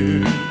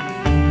there.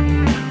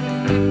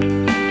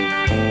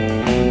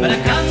 But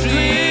the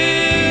country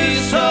is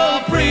so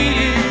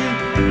pretty,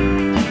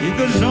 it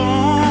goes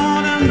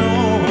on and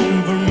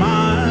on for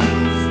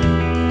miles.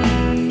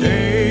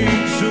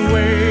 Takes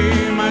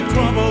away my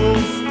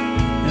troubles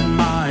and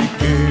my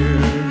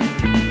care.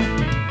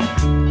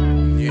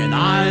 And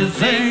I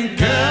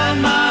think I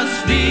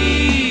must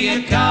be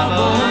a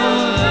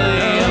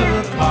cowboy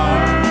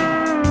apart.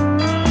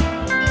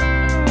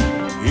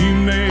 He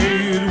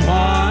made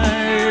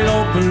wide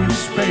open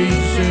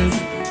spaces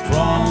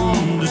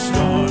from the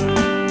start.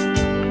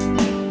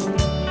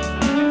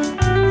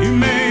 He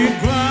made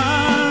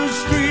grass,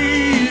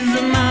 trees,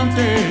 and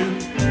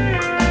mountains,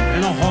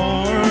 and a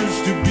horse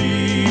to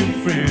be a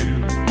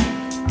friend.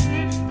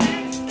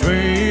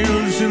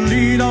 Trails to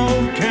lead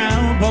old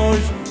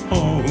cowboys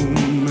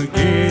home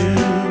again.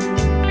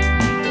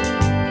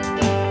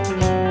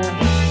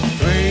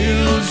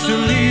 Trails to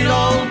lead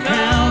old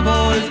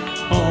cowboys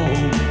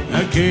home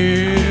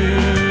again.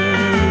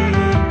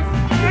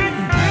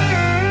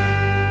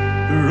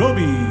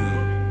 Robbie.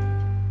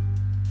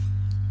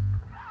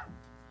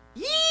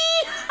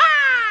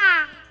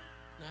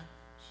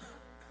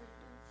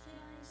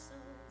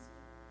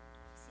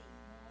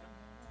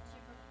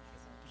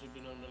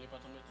 Posible na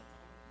nalipat ang ito.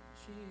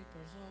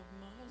 Shapers of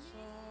my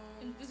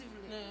soul.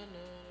 Imposible. Na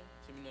na.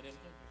 Seminaryan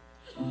ka.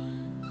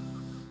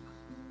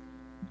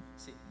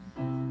 Si.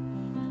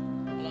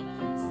 Wala.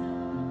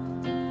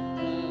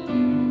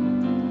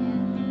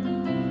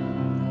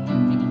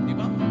 Di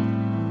ba?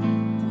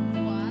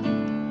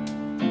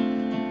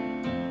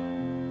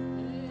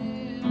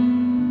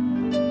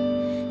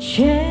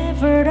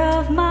 Shepherd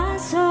of my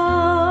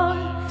soul,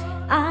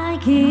 I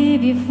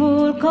give you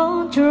full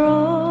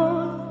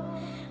control.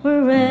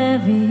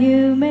 Wherever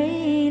you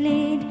may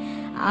lead,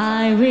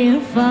 I will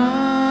follow.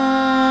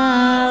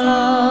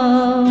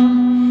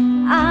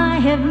 I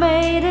have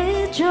made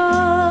a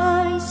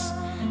choice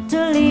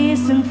to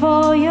listen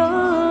for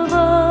your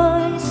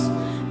voice.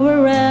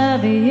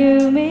 Wherever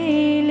you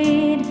may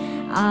lead,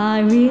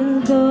 I will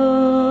go.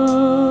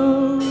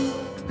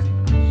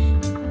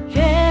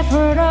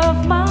 Shepherd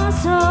of my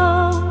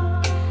soul,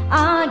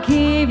 I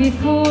give you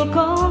full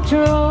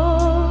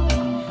control.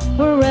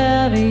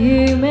 Wherever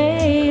you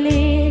may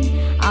lead,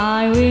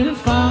 I will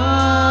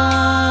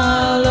follow.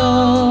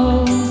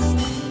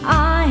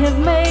 I have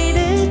made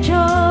a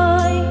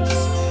choice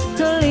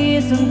to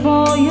listen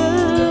for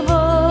your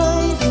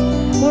voice.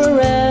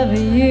 Wherever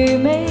you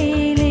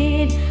may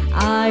lead,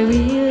 I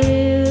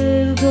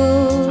will go.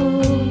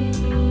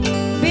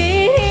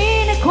 Be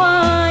in a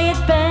quiet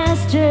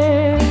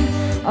pasture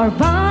or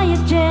by a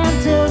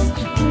gentle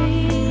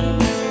stream,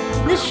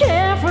 the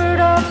shepherd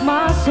of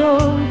my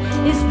soul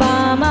is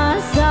by my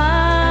side.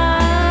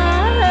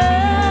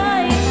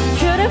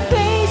 Should I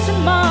face a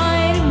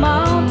mighty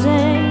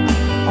mountain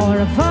or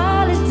a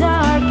valley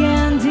dark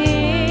and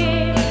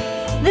deep,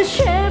 the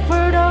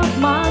shepherd of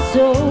my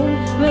soul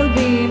will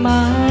be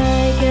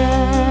my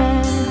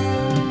guide.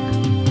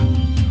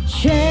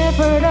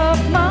 Shepherd of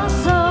my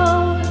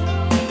soul,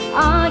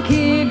 I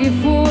give you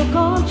full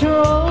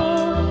control.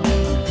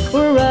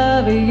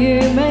 Wherever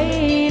you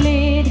may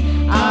lead,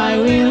 I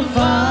will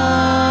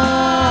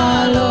follow.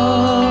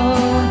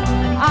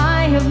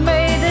 I have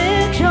made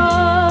a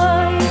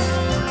choice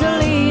to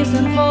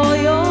listen for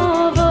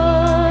your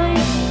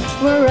voice.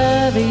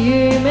 Wherever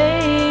you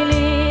may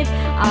lead,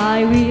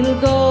 I will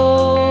go.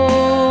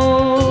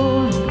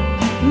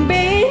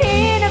 Be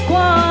in a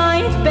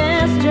quiet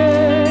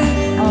pasture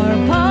or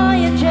by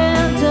a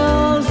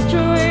gentle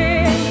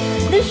stream,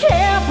 the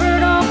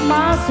shepherd of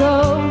my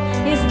soul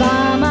is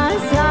by my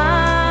side.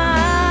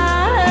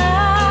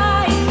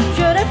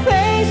 Should I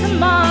face a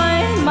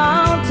mighty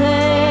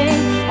mountain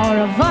or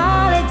a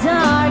valley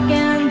dark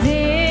and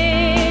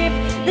deep,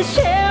 the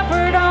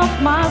shepherd of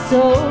my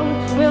soul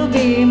will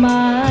be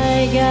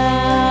my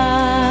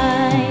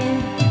guide.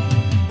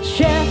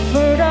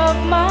 Shepherd of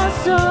my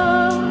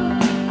soul,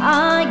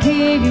 I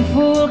give you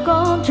full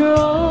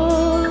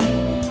control.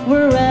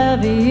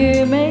 Wherever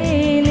you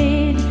may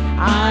lead,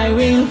 I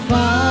will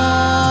follow.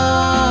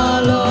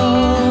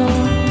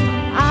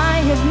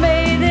 I have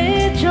made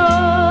a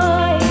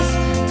choice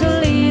to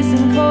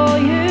listen for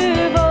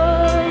your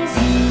voice.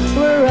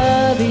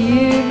 Wherever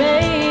you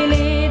may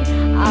lead,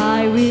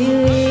 I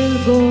will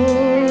go.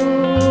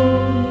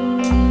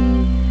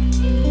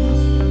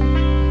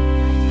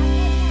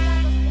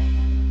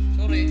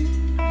 Sorry.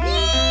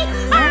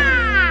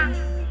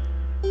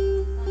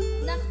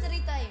 Knock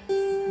 3 times.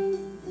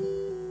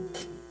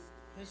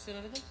 Ay, sila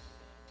rito.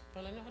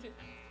 Pala niyo ka rin.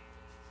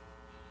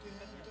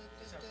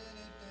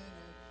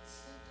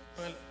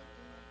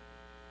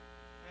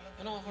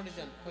 Anong ako rin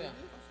dyan, kuya?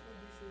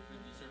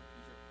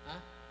 Ha?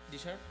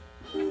 D-sharp?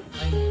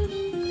 Ay.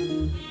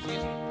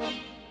 Sige.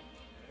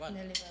 One.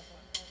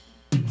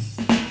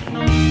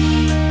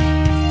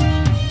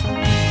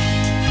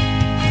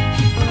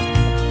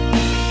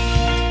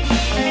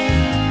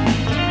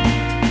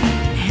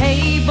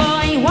 Hey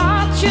boy,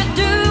 what you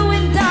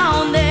doing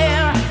down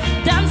there?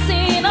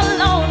 Dancing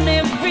alone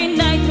every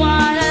night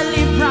while I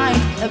live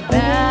right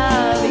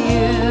above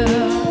you.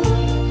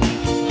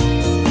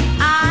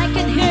 I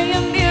can hear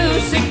your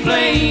music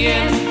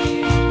playing,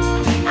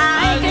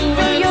 I can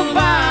feel your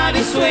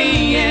body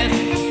swaying.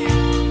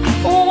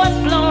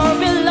 One floor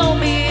below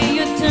me,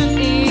 you don't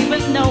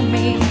even know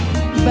me,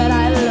 but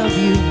I love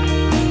you.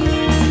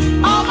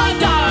 Oh my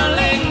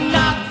darling,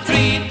 knock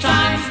 3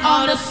 times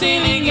on the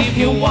ceiling if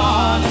you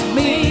want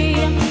me.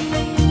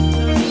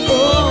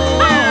 Oh,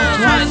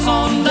 twice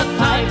on the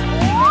pipe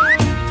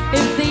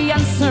if the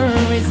answer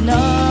is no.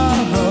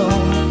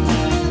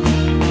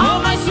 Oh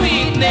my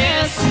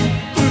sweetness,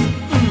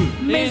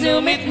 please you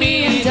meet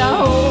me in the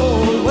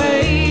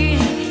hallway.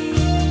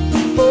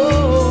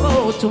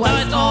 Oh,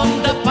 twice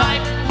on the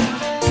pipe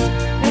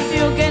if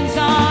you can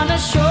gonna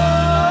show.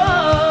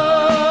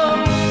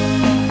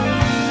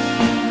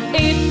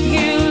 If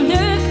you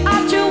look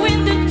out your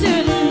window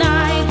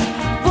tonight,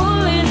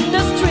 pulling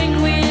the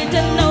string with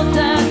a note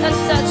that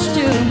attached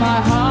to my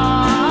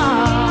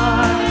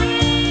heart.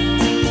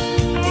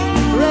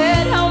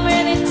 Read how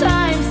many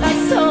times I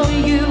saw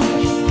you,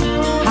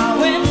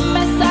 how in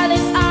my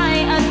silence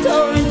I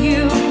adored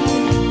you,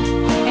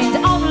 and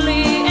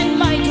only in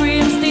my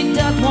dreams did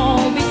that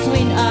wall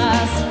between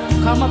us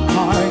come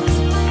apart.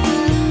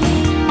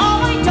 Oh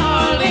my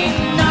darling,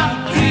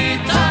 knock 3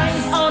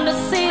 times on the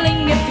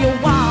ceiling if you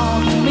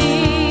want me.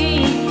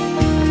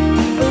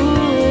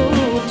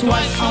 Ooh,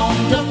 twice on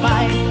the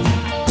pipe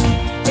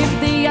if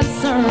the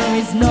answer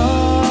is no.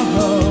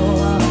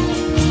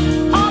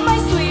 Oh my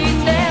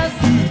sweetness,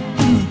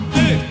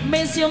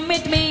 means you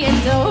meet me in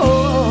the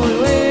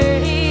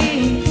hallway.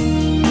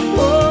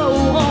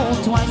 Oh,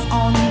 twice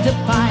on the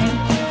pipe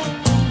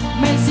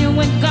means you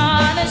ain't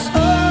gonna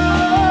show.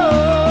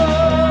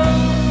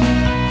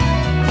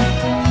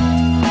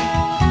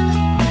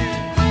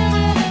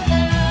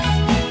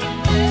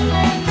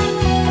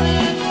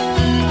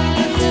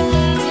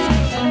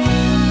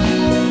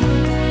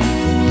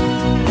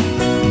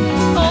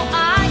 Oh,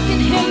 I can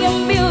hear your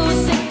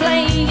music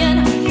playing,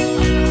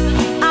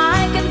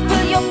 I can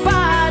feel your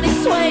body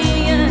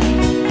swaying.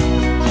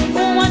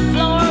 One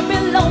floor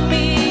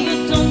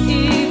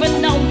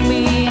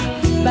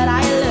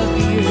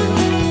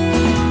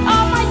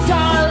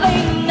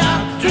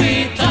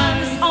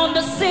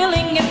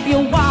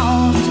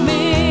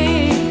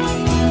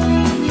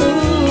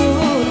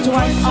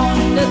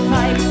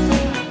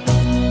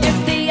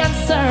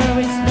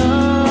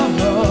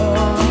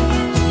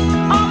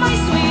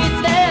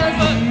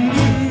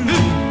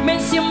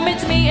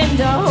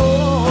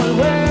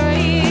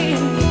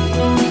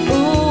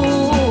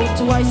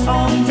voice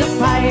on the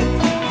pipe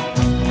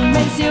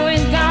makes you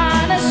ain't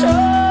gonna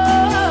show.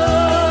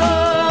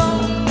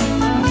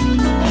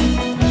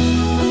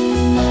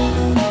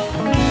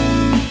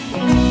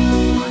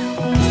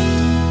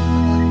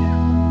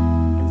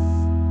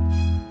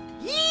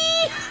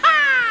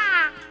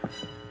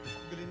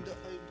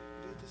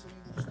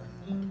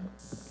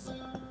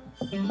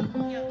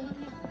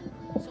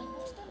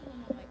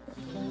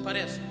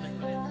 Parehas. Ay,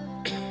 parehas.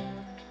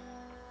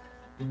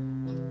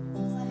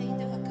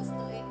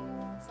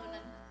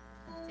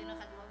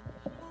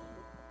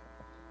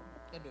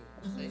 Aduh,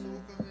 saya.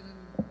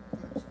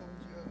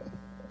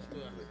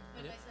 Dua.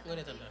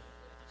 Ini tanda.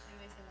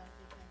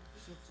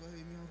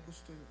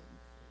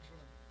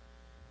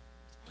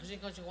 Kasi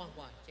kau cakap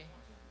apa? Cek.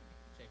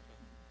 Cek.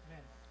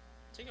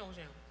 Cek apa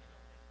sih?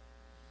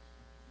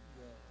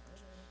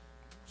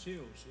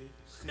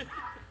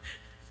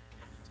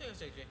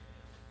 Cek.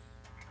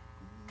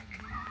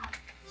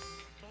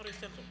 Tunggu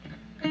restart tu.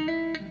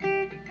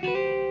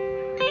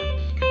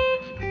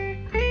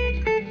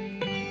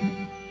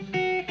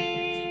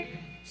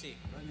 Si.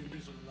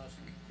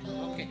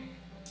 Okay.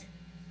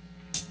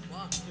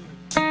 1, 2.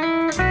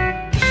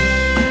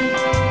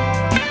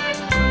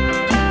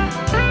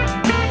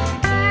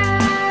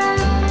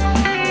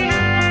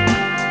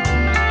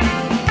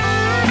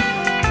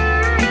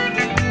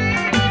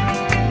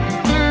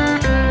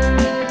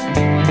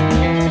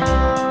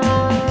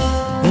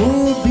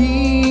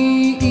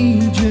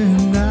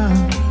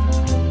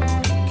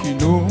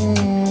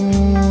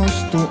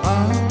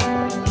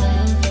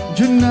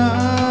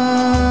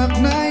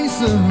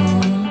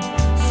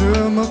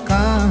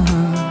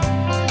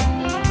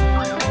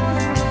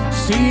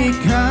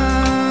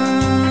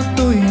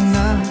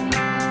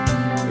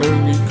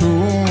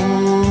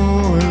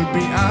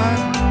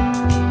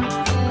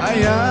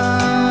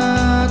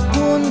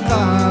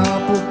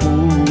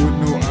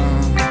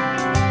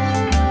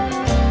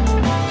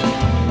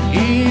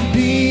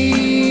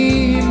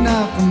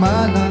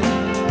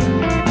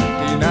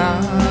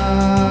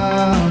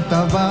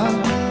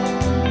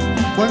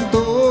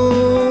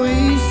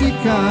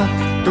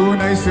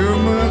 Tunay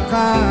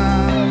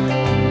sumekat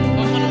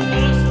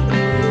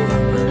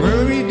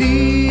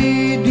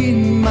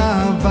Mewididin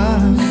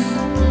mabas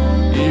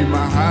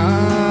Imaha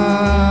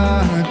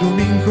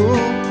Domingo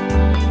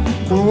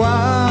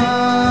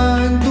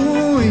Kuwan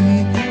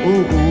tu'y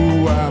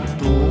uuap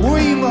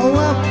Tu'y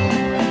mauap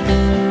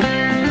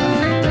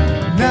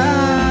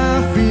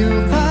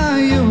Na-feel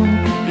kayo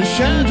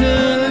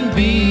Shandon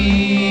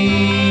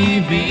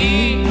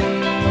BVE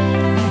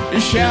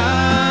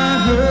Siya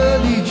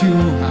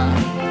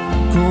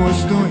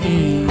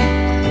Gustuin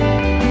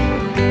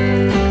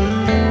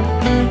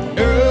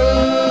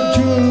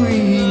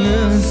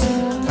Joinus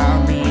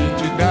kami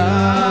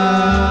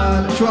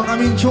judal Chua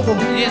kami choco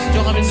Yes,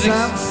 chua kami drinks.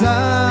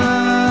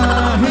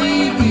 Saksahi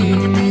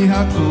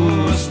imiha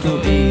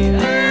gustuin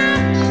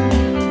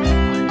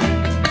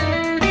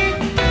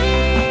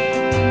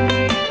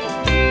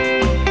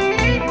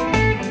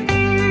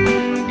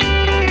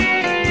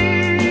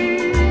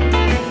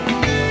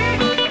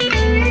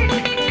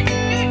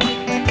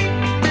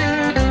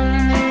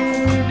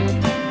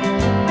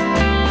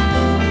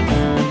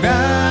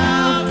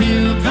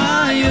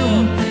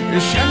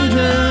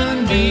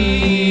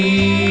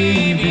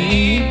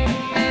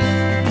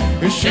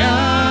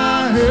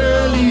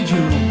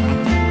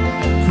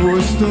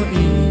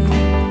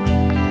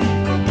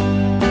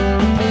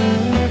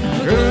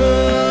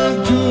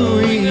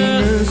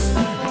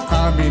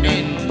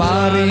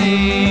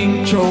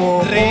paring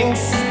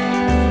choreks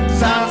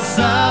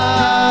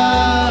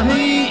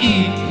saksahi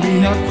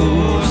imiha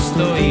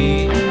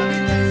gustuin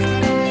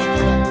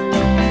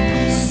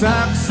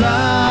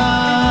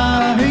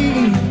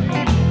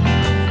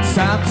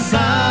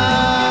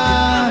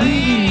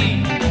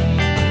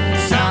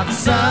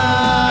saksahi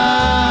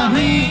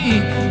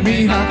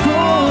imiha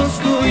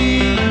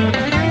gustuin.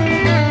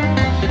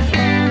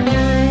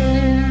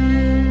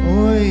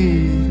 Oy,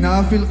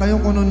 na-feel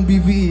kayo ko nun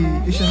BV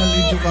Isya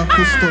halidyo ka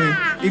kustoy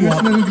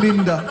Ingas ng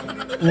Glinda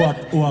Uap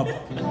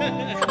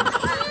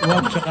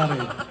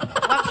Shakari.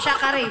 Wap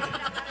Shakari.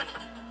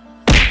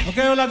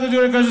 Okay, we'd like to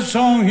do a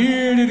song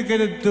here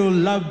dedicated to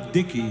Love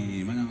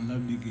Dicky. Manang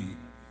Love Dicky.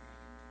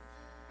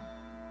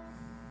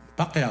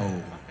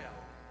 Pacquiao.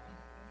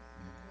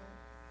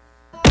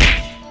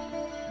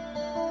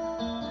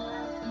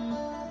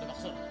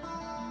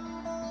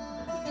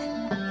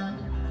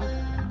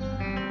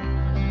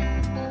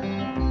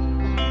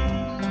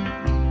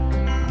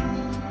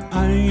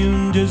 I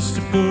am just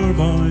a poor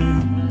boy,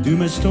 do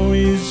my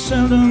stories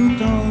seldom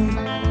told.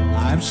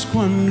 I've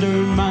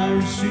squandered my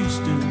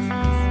resistance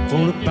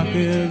for a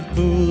pocket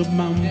full of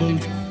mumbles,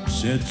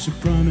 sets of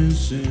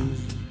promises.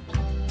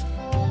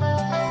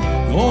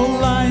 All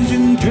lies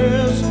and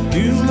cares,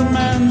 he'll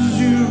demands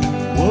you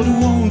what he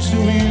wants to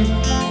hear,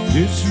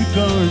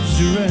 disregards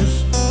the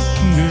rest.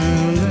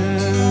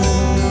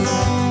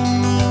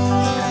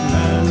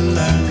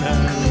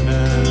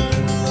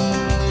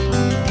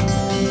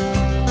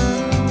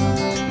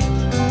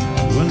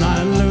 When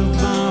I left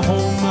my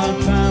home, my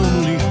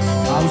family,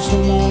 I was was no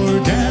more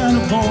than a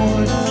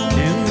boy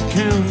in the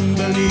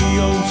company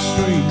of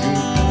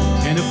strangers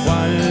in the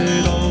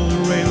quiet of the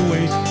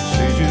railway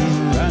station,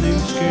 running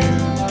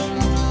scared,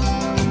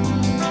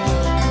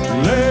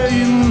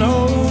 laying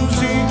low,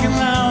 seeking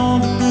out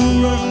the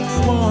cooler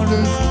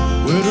waters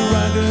where the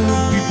ragged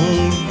people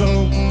go,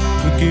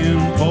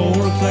 looking for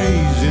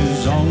places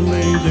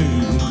only they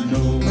would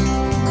know.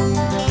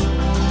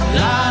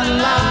 La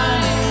la.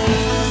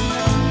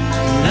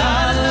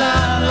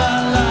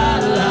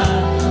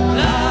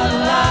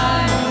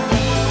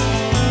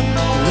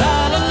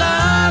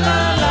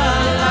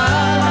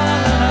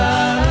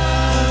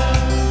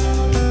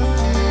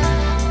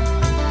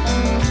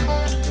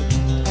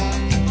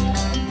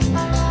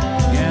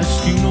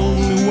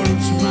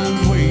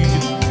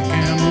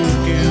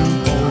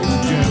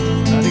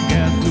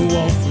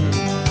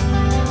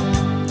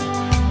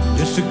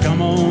 To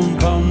come on,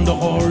 come the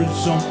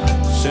hordes on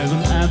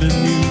 7th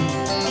Avenue.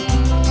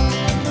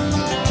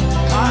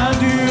 I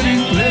did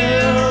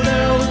declare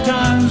there were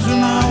times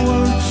when I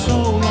was so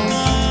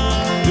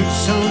lost, the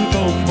sun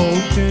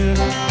comforted.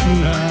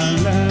 La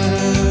la,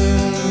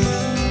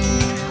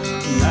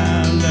 la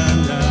la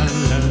la la.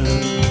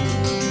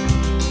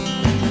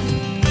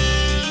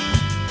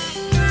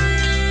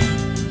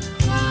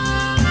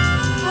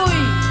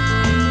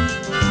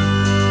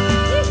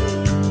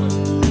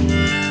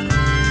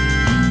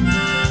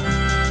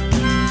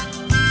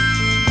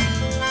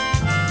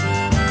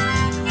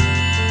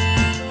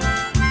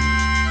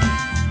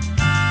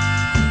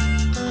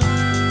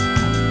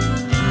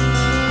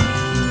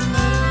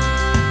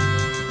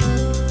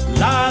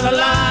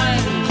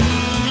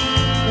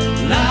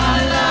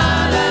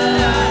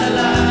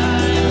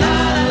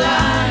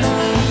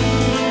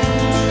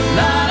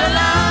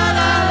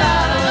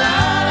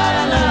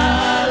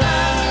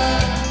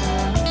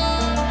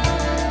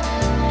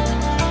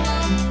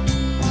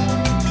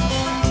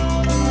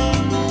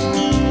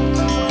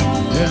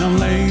 Then I'm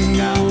laying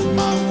out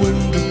my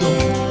window,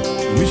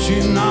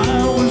 wishing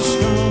I was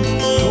going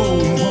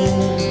home,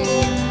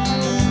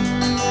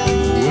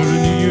 where the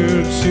New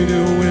York City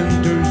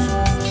winters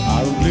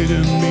are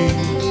bleeding me,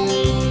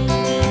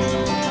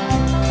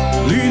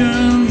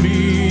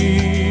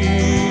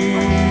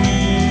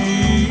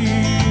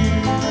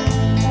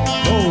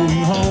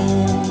 going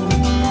home.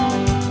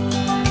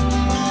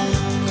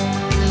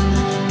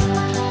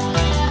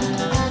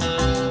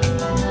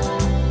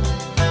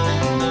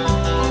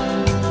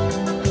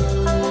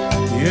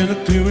 In the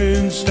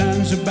clearing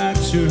stands a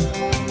boxer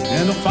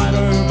and a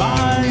fighter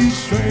by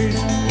his trade,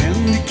 and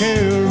he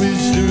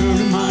carries the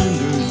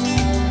reminders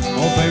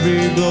of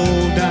every blow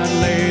that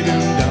laid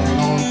him down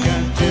or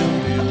kept him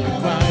in the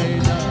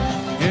fight.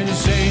 And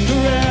his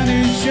anger and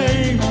his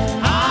shame,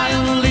 I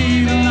am a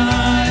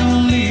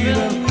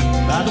leader,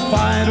 but the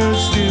fighter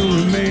still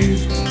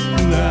remains.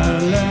 La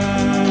la,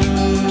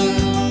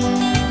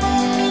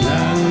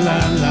 la la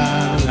la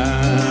la.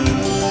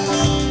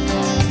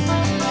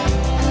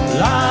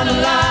 La la la,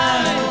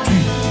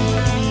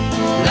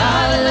 la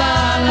la la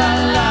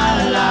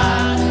la la,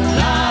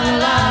 la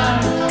la,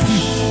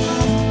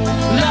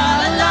 la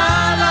la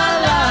la la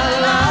la, la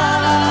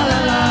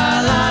la,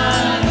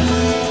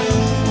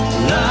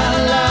 la la la la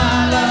la, la la, la la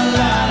la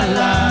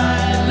la la, la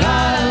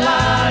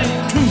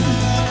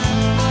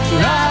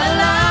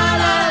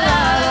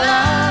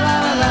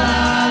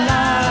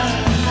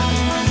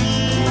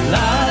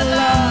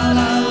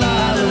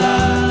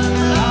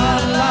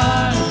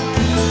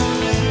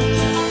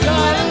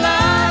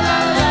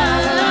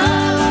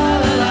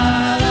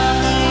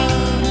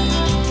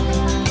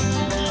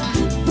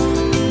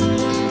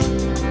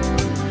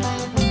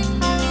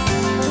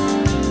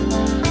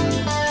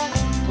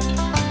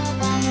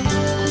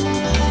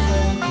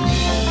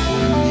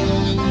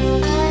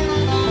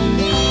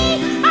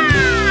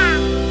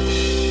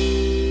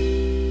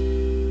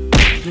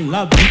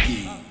Love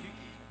Vicky.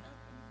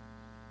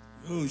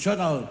 Oh, shout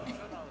out.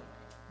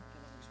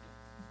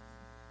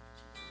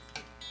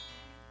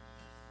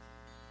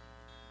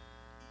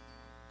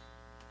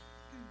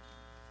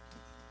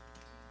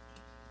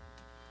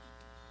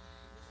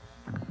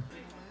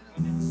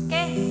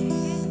 Okay.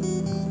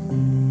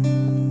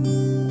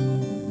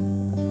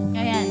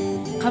 Ayan.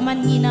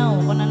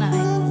 Kamanginaw ko na ay.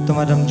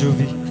 Tumadang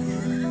Juvie.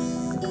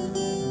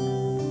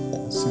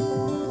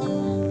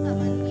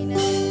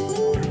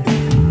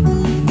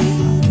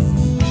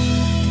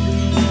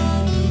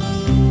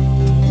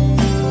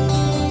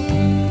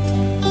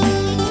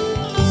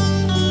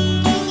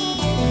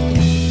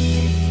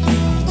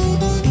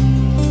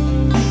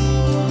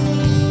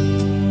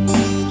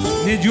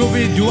 Ni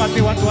Juvie,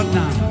 juwati-wat-wat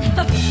na.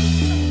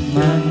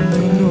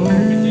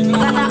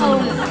 Sana all.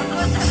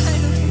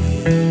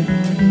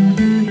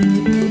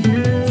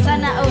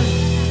 Sana all.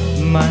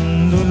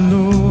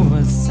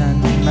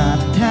 Manluluwasan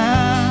mata,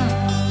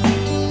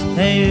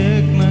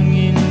 ayag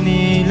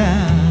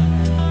manginila,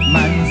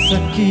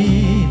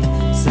 mansakit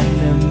sa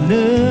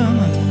namnam,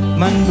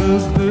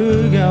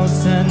 manbubugaw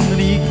sa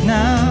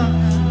rikna,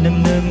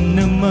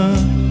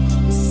 namnam-namang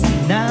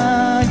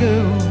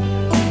sinagaw,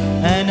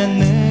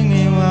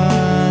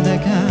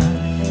 ananangiwada ka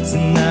sa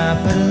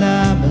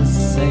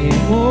napalabas sa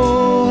iyong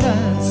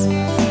oras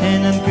e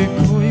nang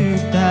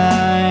kuyog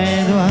tayo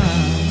doon.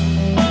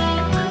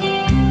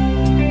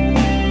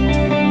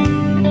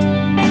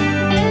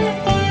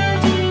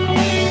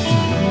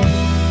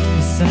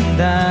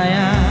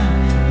 Sandaya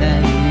na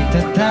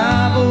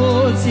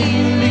itatabot sa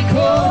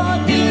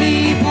likod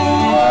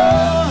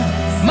dilibuon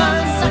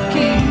man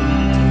sakit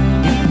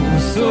di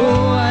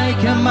puso ay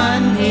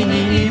kaman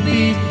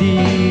iniibig di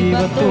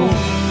bato.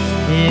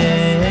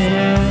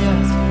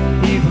 Yes,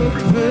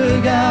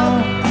 ipagpagaw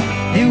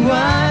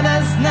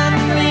diwanas ng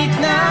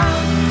liknaw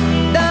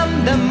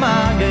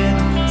damdamagan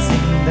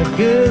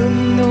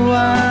sindagam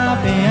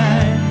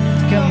nuwapihan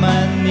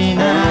kaman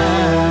nina.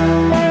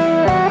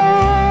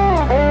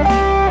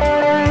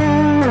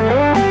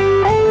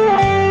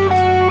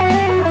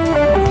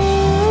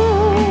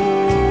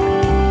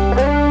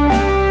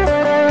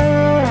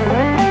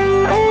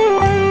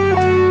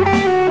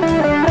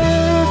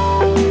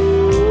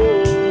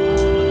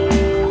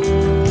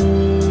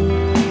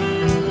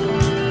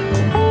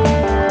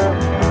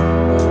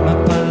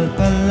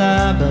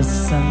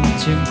 Ang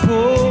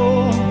tiyempo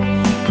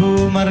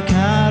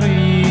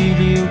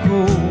kumarkariliw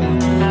ko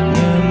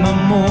naman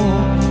mo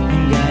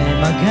hingay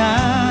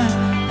maghan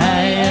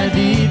ay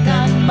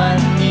aditan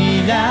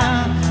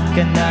Manila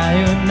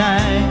kanayon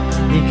ay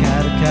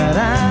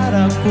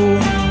ikarkarara ko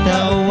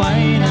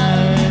taway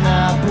na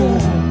napo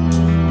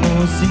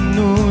no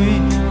sinuy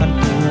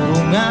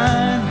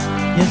panturungan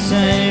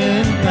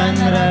yasayon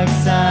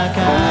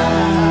panragsakan.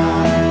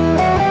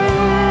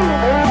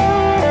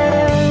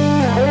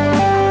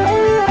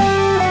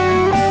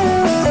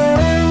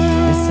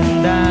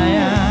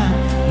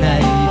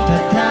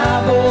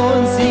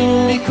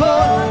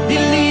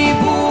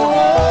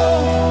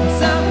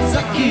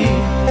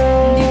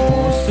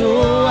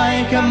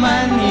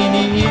 Man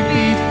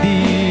iniibig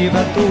di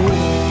bato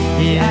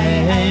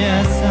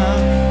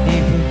iayasang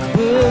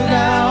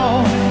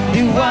ipagpagaw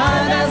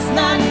diwanas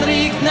ng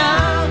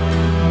rikna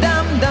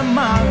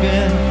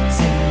damdamagan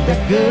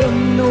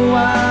sindagam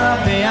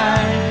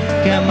nuwapian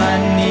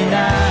kaman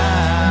nina.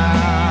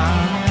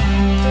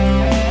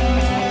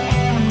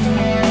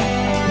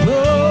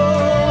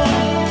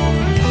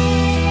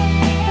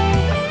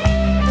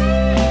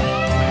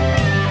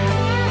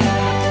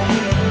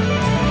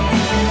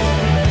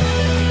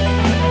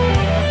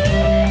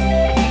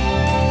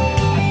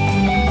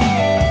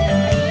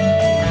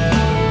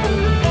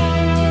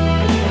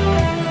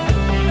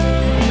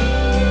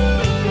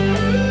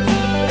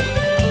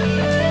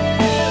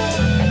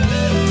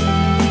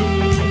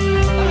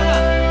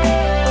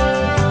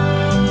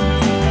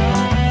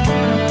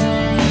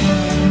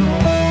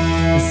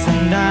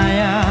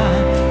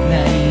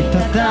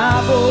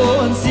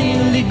 Tabon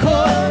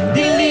silikod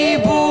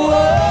dilibuo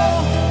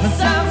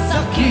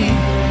masasakit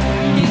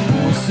di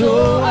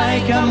puso ay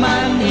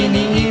kaman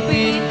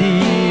iniipit di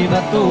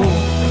bato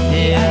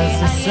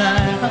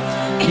iasasan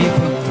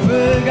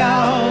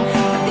ipagpagaw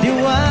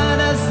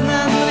diwanas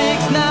ng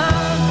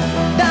liknang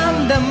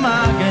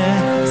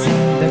damdamagan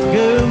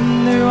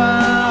sindagam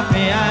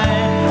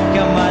nuwapian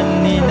kaman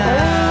nina.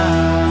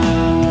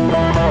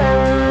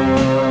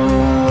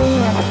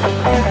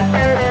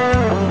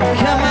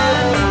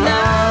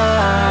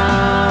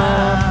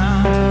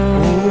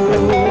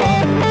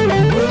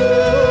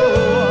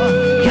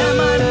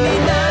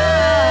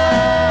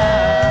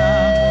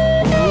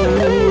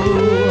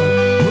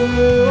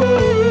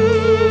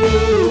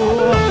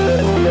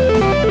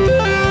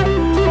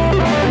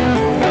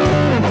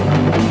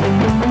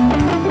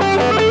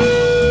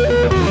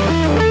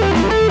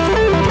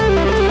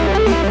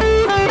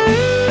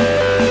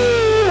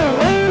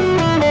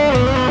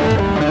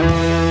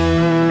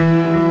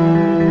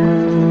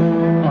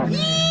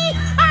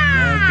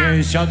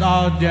 Shout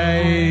out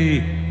kay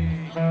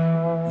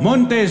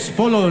Montes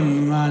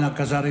Polon nga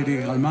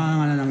nagkasarili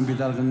kalma nga nang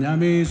bitar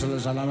kanyami.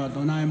 Salamat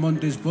unay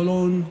Montes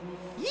Polon.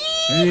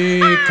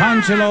 Si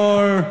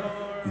Councilor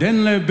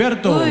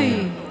Denleberto.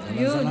 Uy,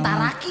 yun,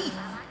 Taraki.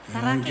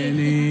 Taraki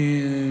ni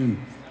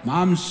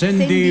Ma'am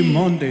Cindy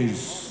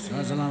Montes.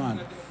 Salamat.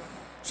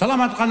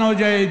 Salamat ka na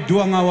dyan,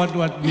 duwang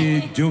awat-wat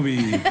ni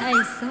Joey. Ay,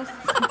 sus.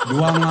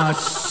 Duwang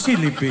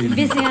silipin.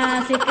 Bis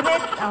nga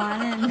secret,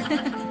 awanan.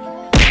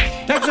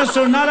 Texas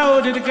Tornado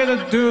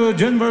dedicated to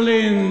John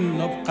Berlin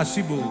of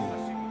Kasibu.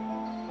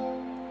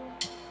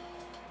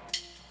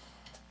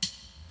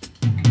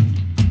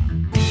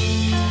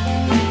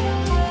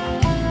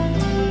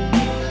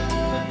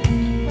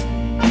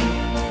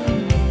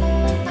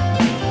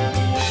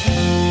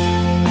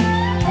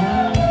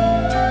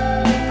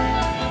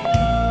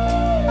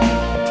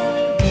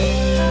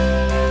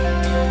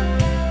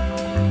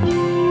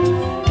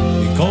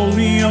 He called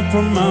me up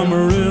from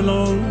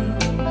Amarillo,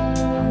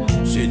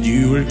 said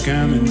you were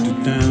coming to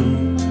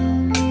town.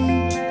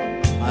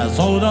 I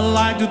thought I'd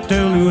like to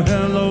tell you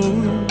hello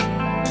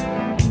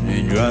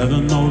and drive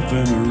an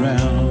orphan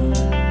around.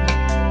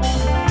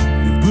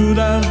 We put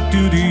out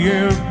to the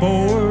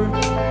airport,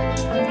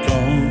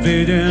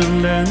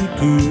 confident and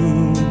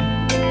cool.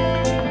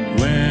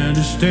 When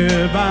I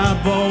step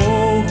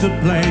above the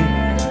plane,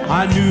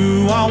 I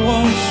knew I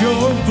was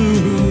your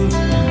fool.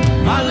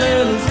 My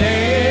little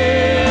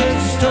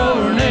Texas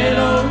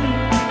tornado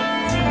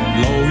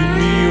blowing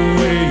me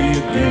away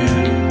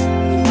again.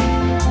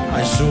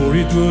 I swore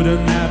it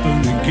wouldn't happen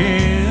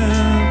again,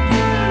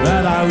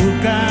 but I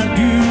look at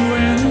you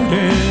and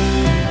then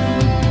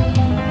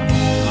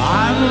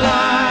I'm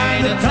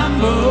like a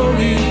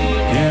tumbleweed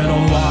in a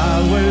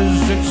Wild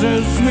West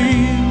Texas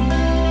wind.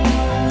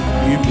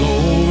 You're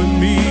blowing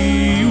me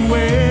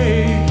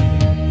away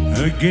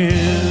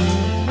again.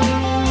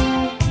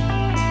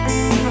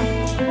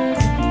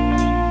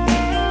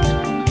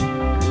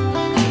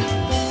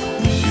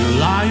 You're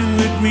lying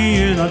with me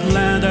in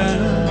Atlanta.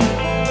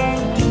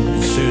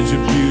 It's such a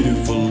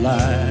beautiful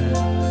life.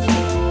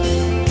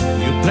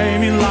 You play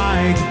me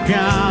like a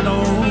piano.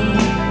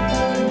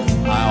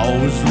 I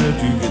always let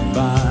you get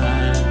by.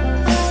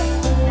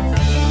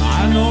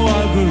 I know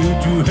I'll go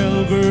to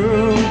hell,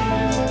 girl,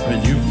 when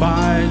you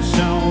find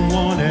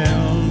someone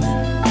else.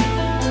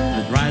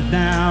 But right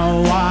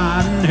now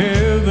I'm in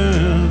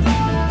heaven,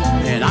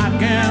 and I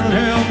can't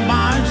help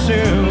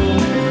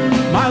myself.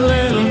 My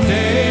little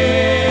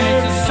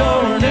Texas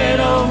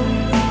tornado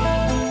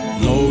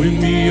blowing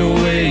me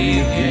away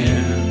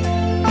again.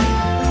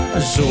 I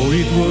swore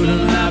it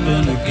wouldn't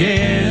happen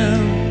again,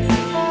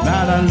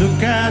 but I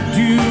look at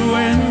you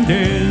and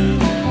then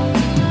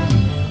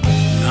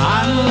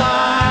I'm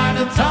like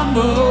a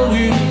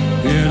tumbleweed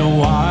in a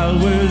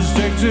Wild West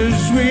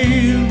Texas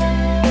wind.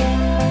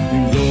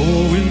 You're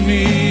blowing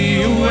me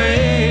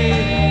away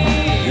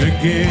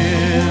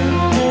again.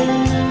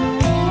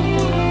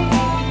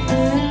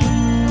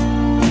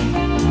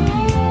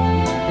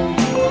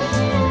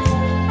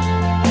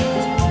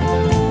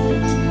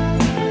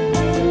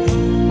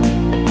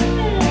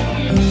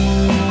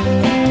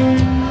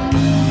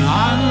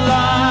 I'm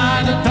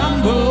like a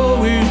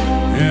tumbleweed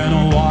in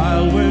a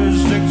Wild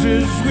West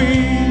Texas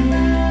wind.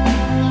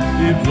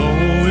 You're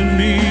blowing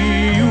me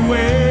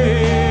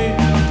away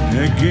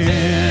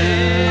again.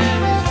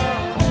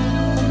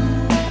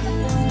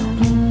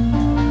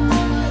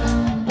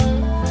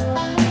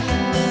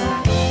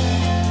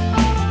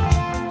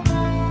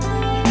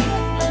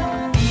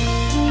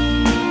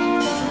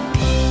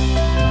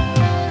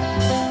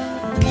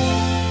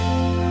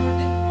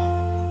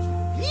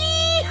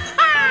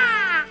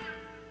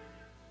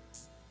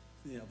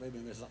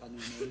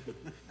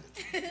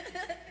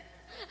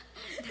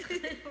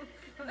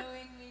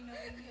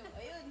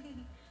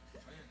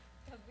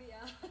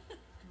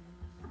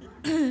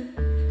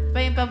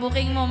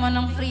 Pa-booking mo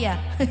manong free ah.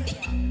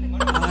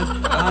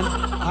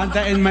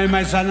 Anta in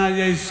my sana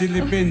yay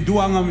silipin,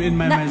 duang am in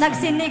my sana.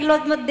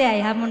 Nagsiniglot mo di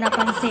ay, hamo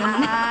napansin.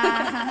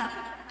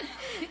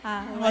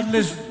 At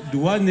least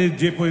dua ni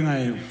Jepoy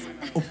nga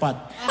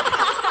upat.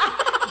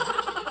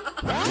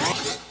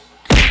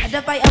 Ada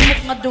pa'y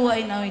amok nga duwa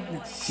inawid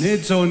na.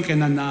 Need zone ka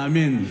na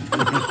namin.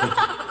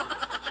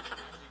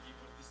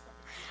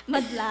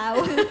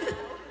 Madlaw.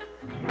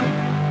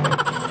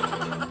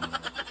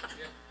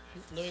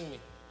 Knowing me.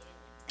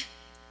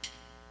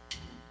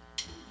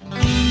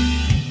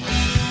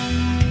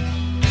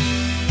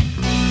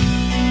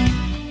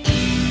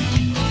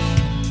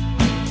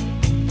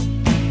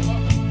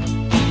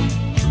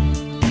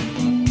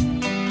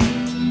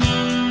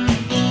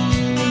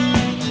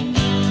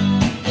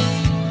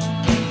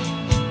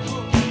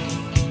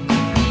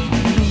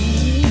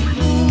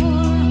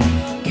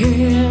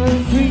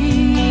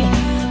 Carefree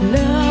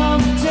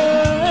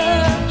laughter,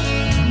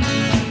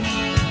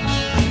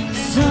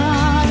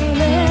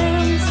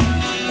 silence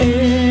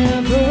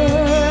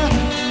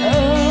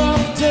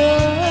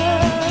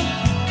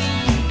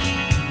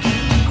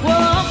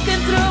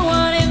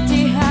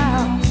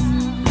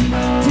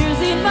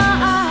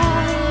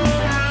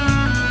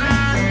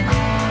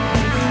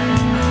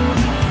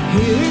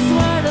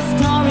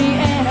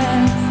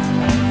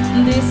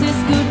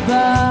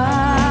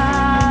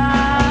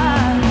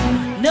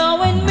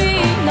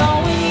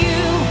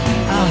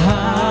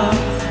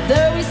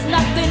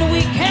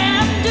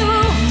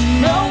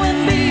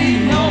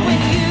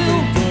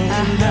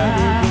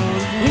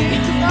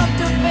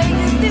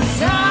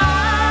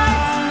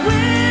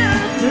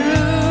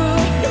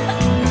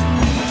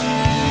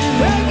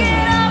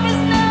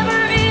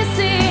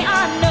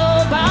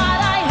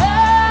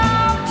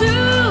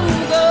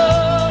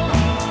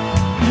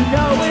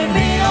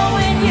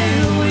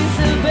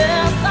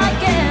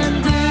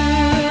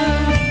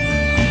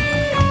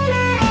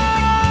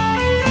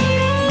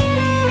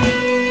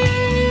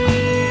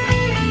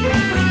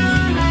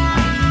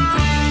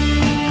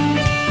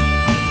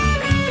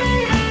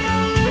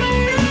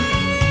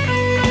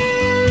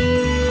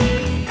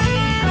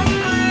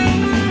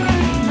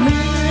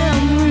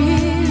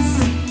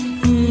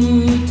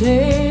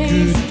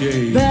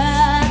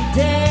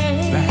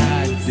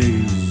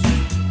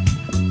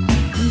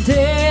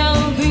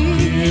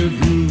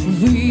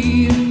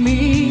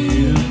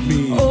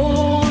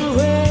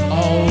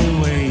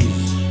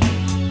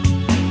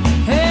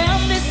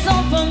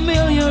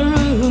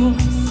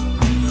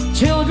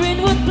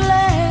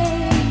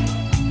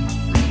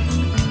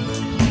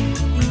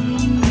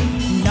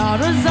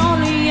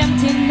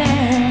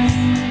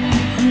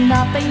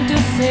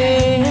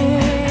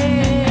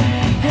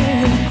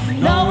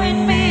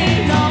Knowing me,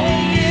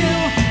 knowing you,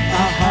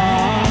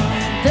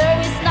 there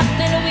is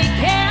nothing we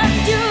can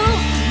do.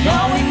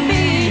 Knowing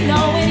me,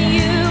 knowing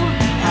you,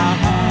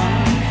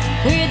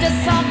 we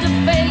just have to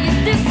face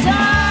this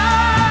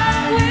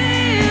time.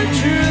 We're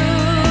true.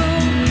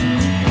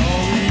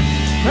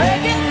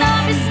 Breaking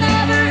up is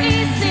never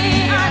easy,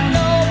 I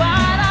know,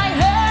 but I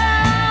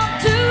have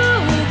to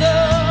go.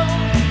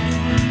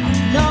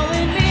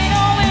 Knowing me,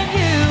 knowing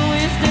you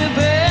is the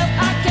best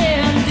I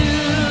can do.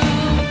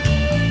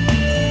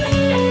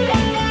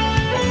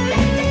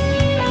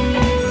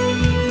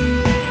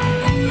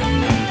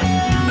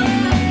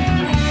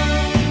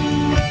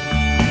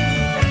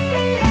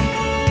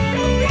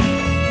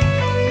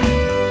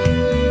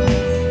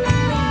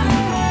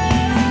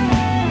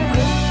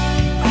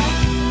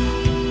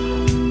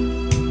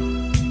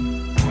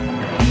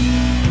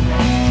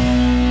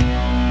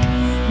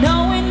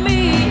 Knowing me,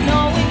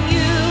 knowing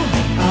you,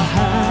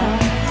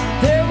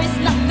 there is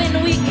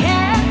nothing we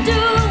can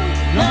do.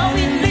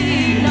 Knowing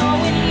me,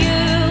 knowing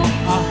you,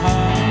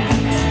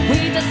 we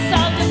just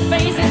have to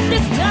face it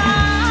this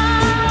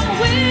time.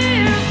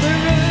 We're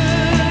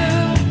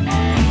through.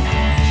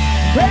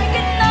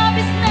 Breaking up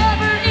is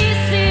never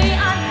easy, I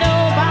know,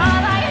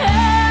 but I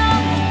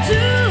have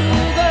to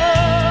go.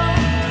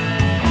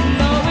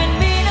 Knowing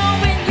me,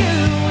 knowing you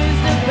is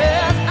the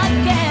best I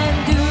can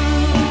do.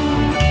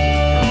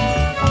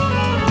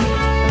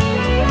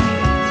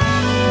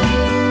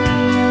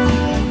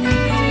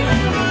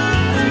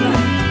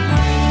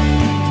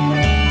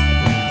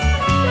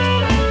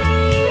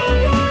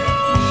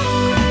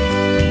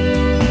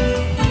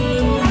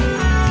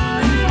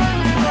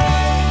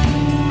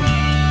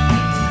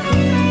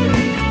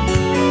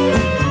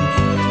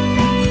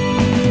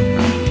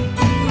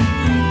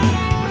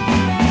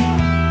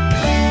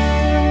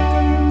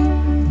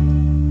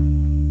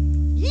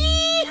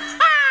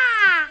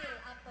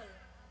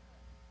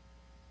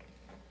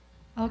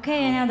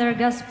 Okay, another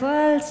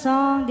gospel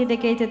song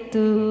dedicated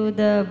to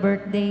the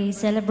birthday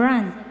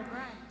celebrant,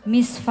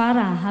 Miss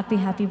Farah. Happy,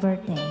 happy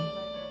birthday.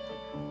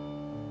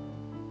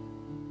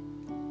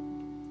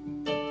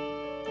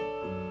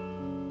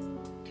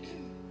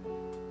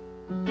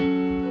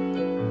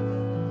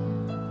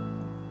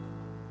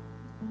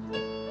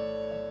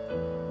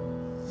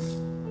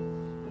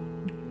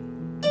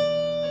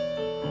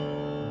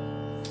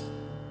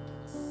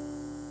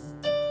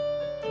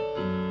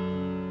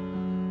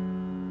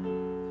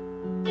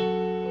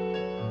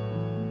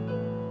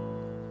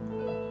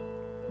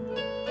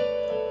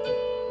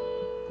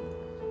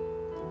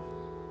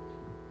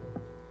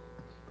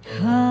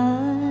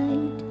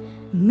 Hide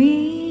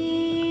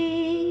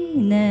me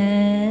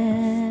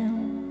now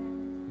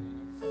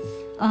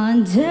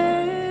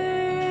under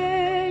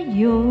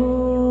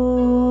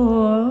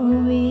your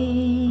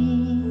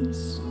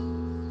wings.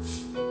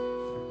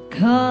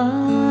 Cover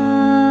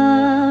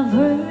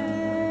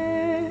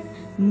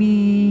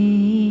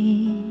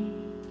me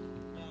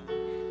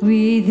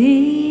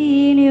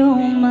within your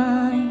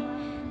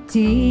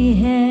mighty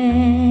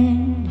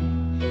hand.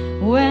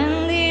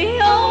 When the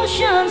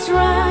oceans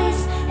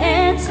rise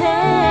and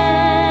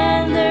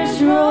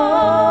tenders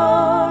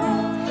roar,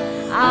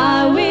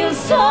 I will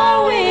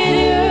soar with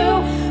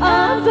you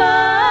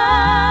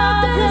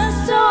above the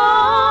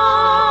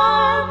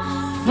storm.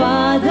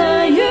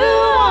 Father, you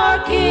are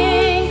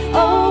king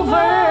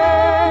over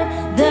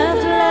the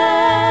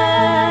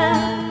flood.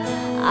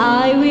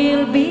 I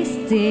will be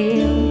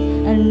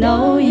still and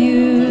know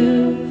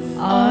you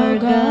are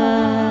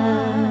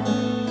God.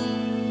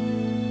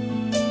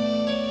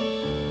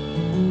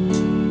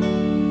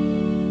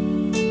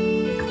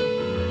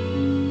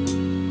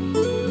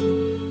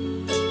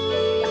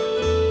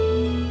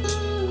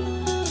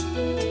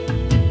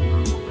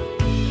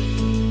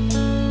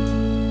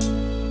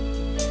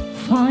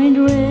 Find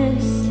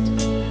rest,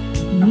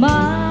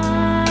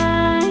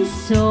 my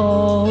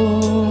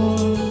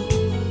soul,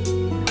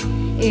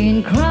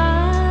 in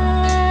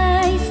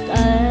Christ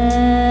alone.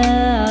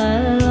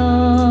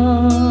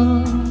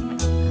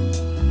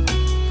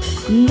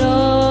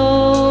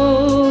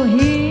 Know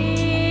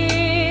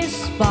His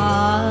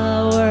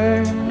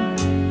power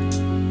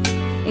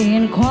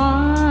in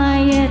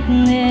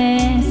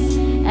quietness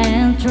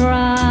and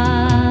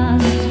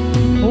trust.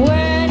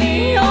 When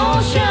the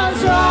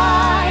oceans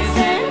rise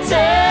and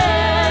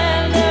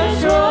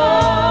tenders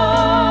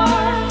roar,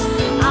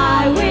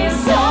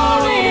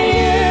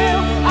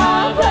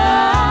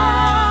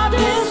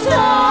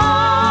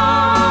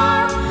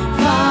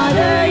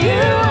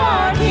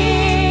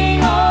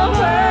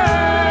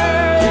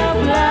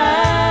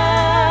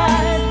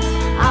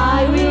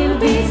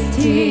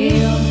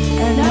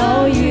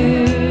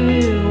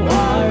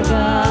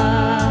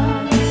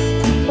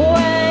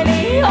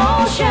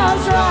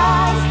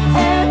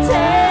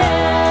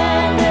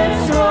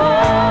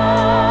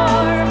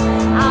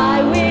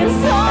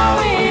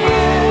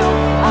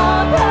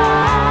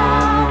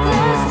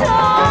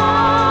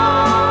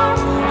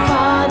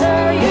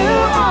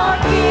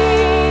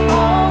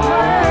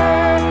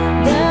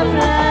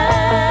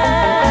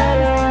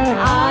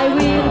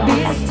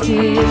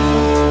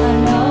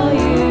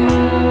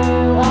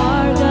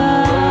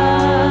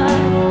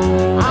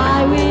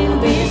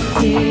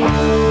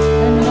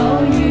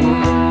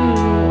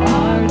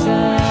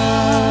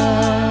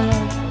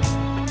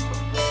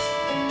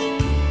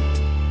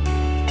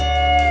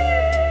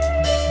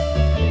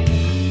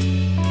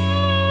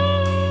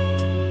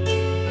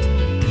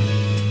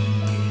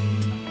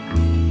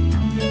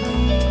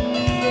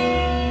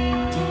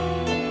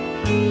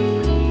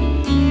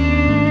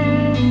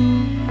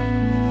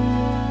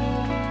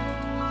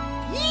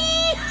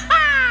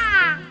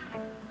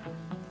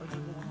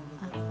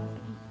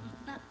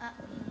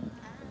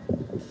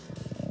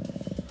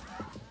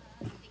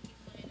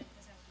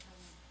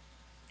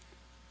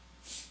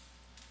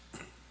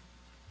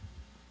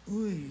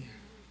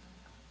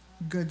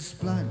 God's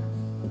plan.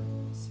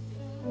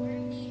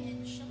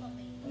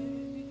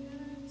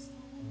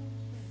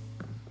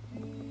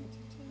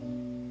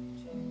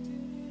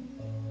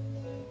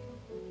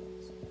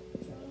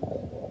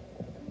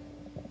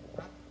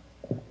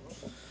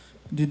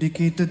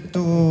 Dedicated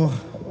to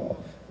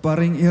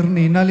paring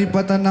Ernie,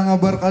 nalipatan ng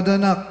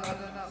abarkadanak.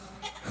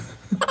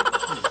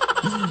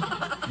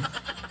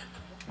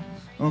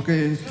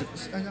 Okay.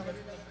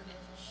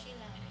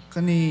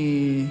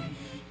 Kani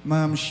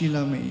Ma'am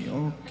Sheila May.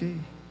 Okay.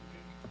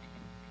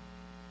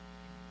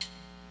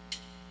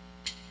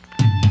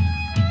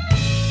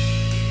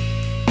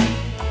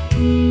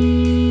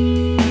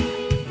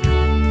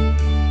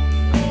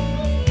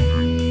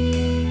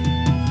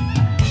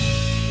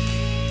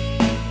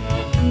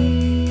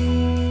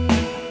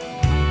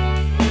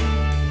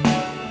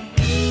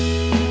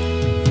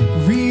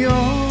 We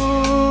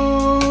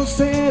all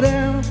set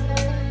out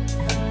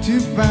to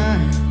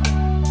find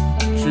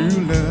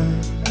true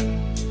love,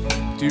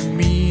 to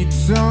meet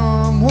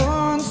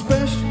someone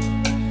special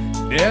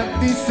that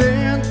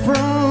descend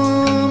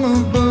from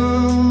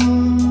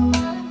above,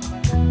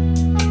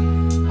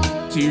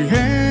 to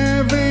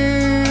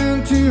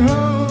heaven to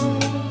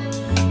hold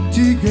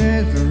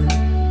together,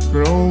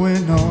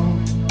 growing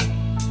on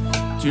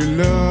to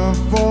love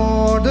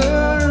for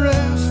the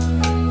rest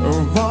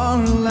of our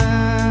life.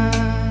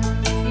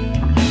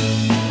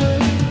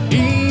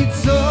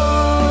 It's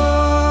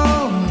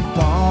all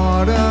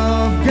part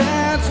of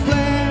God's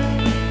plan,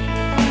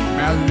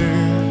 my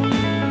love.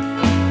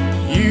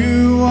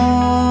 You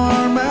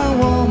are my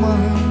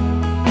woman,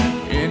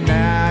 and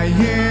I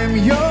am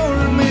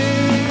your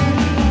man.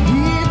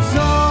 It's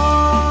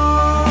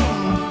all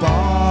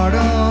part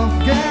of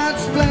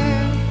God's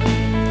plan,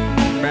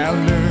 my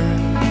love.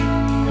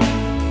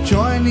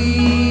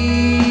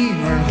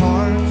 Joining our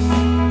hearts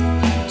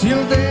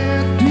till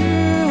death do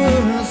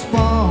us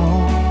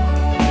part,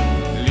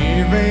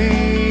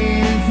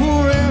 living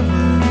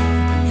forever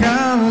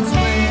God's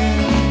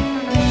plan.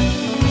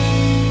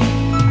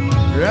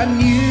 I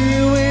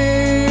knew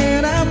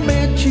when I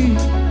met you,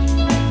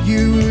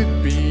 you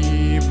would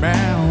be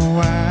my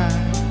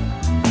wife.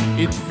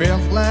 It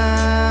felt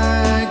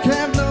like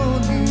I've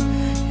known you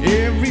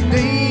every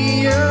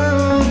day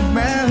of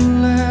my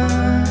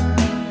life.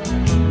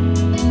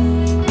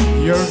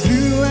 Your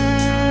blue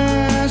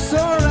eyes so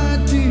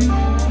right to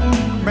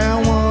my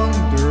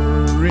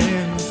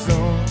wandering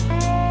soul,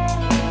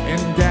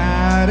 and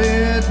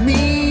guided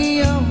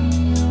me on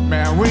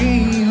my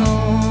way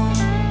home.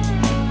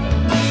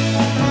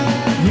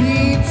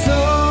 It's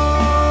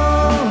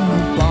all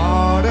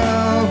part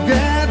of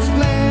God's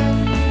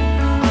plan,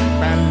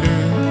 my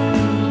love.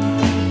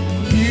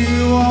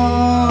 You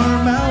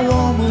are my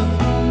woman,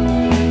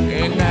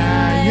 and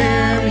I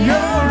am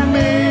your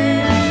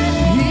man.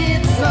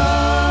 It's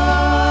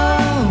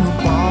all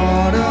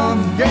part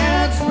of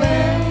God's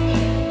plan,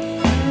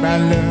 my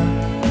love.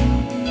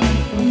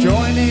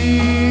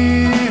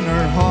 Joining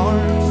our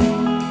hearts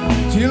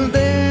till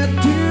death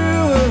do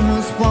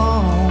us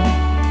part,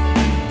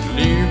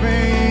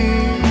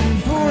 living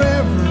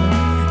forever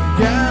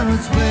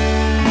God's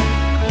plan.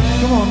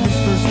 Come on,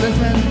 Mr.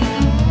 Stephen.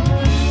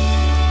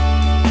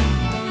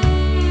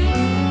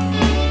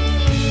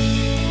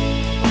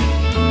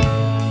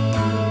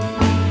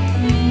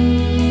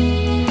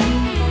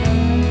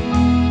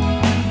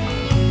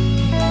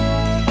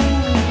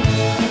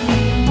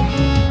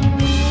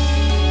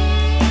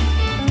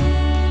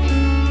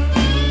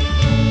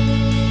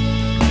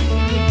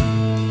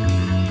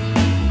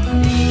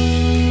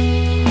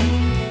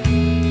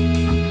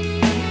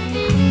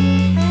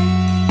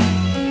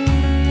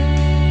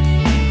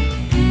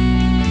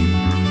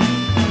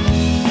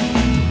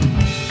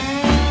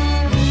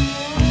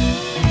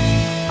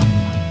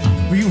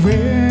 We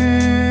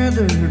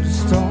weathered the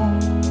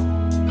storm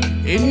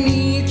in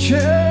each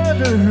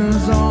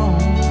other's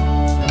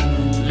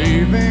arms,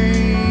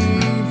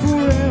 living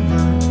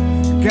forever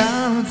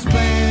God's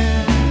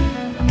plan.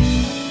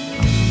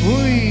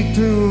 Uy,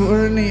 to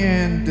Ernie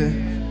and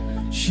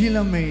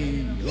Sheila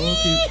May.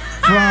 Okay,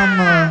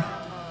 from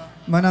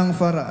Manang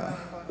Farah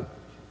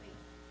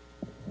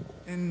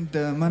and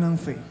Manang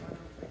Faye.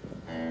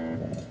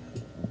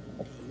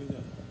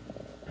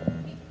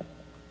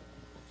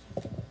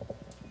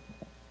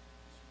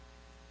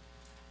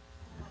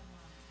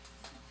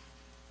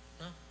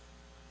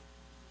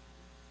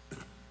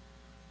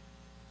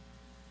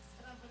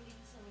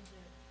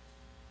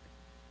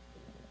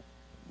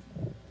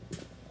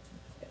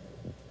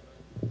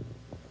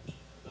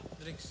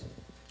 Drinks.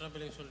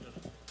 Traveling soldier.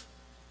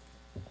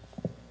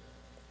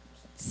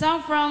 Song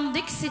from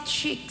Dixie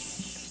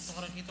Chicks. Ito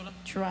ka rin lang.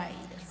 Try.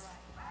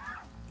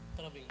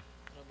 Traveling.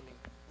 Traveling.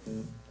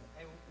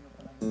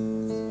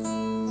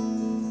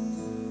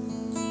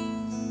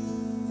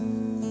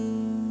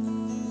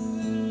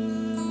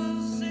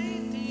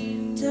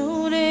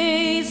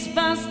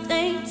 Past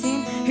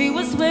 18, he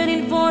was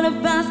waiting for the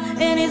bus,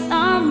 and his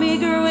army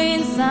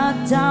green sat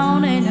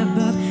down in a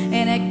booth,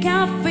 and a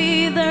cat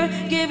feather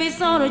gave his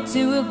order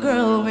to a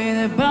girl with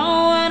a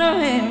bow in her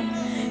hair.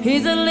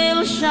 He's a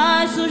little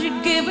shy, so she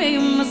gave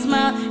him a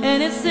smile,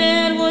 and it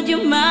said, would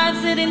you mind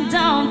sitting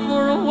down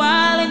for a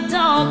while and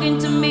talking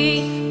to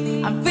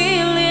me? I'm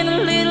feeling a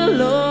little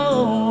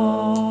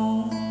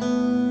low.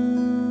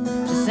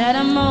 She said,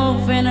 I'm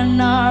off in an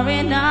hour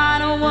and I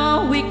know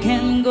where we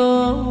can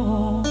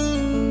go.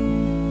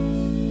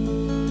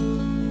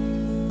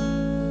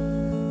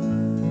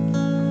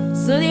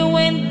 So they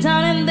went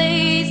down and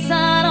they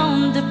sat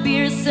on the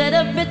pier. Said,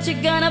 I bet you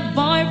got a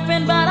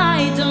boyfriend, but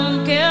I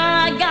don't care.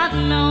 I got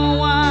no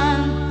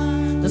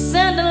one to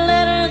send a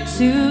letter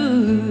to.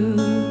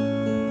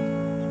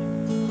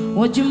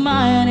 Would you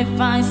mind if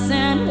I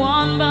send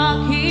one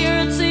back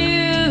here to you?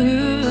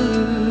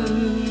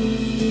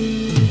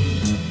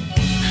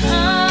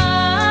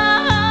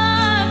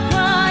 I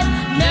cried,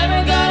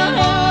 never gonna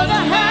hold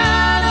the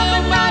hand of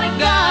another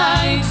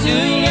guy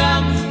too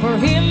young for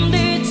him.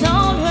 They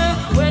told her,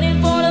 waiting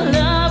for the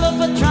love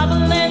of a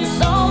traveling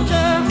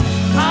soldier.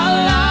 Our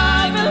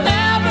life will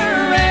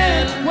never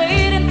end,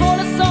 waiting for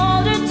the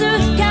soldier to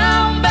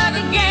come back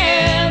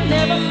again.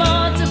 Never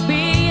more to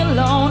be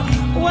alone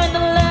when the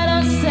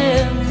letter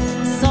said,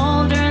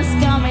 soldier's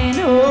coming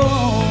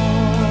home.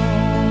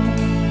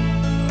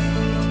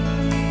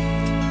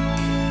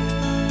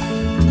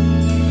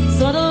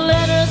 So the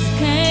letters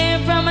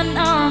came from an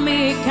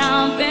army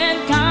camp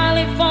in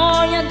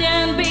California,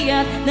 then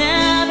began.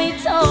 Then he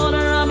told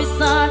her of his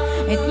son,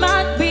 it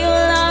might be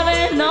love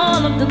and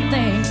all of the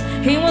things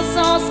he was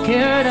so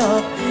scared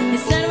of. He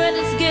said, well,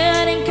 it's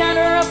getting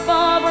kinda rough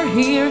over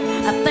here.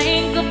 I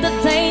think of the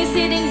day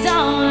sitting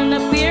down on the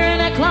pier,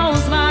 and I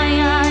close my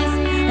eyes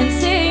and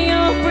see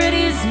your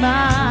pretty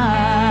smile.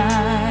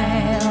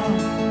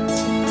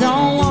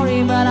 Don't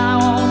worry, but I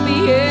won't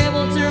be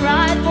able to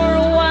ride for a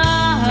while.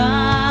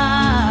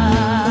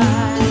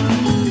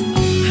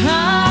 I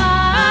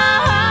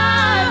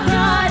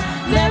cried,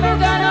 never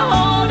gonna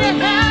hold the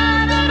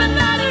hand of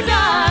another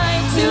guy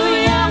too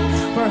young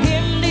for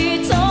him. They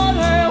told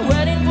her,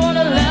 waiting for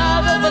the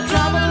love of a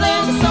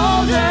traveling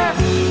soldier.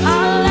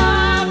 Our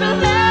life will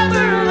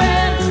never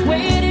end,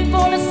 waiting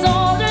for the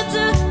soldier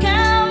to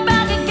come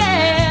back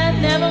again.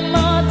 Never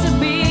more to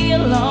be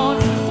alone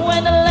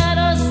when the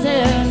letter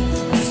said,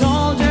 the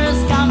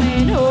soldier's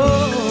coming home.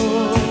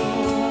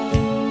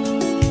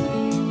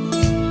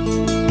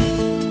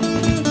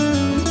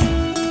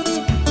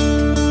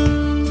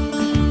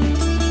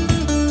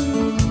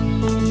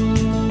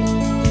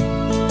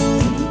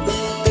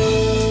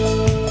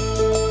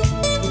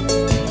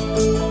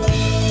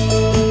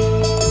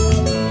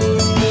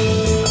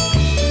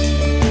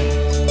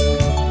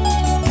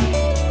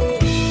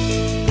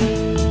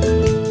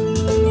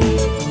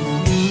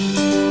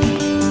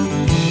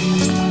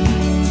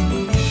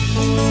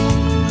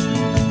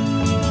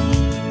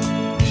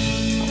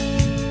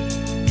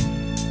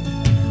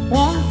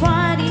 One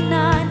Friday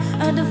night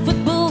at the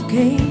football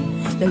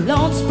game, the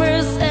Lord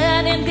Spurs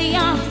and in the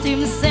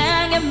anthem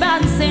sang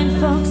about St.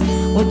 Fox.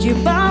 Would you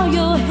bow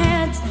your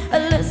heads, a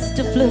list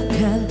of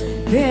local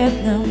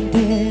Vietnam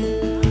dead?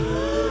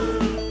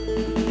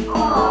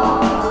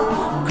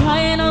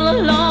 Crying all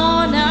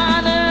alone,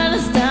 I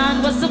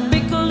understand was a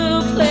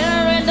piccolo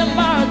player in the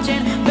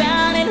marching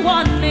band in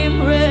one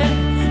named Red,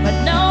 but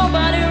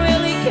nobody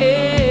really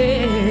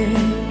cared.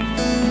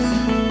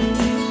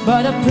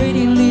 But a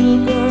pretty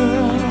little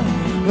girl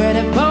with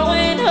a bow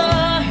in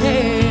her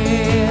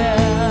hair.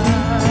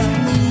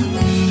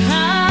 I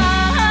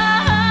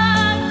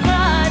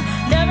cried,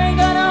 never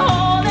gonna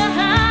hold the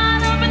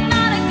hand of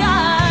another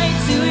guy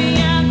too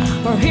young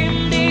for him.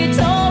 They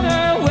told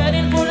her,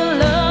 waiting for the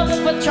love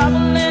of a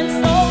traveling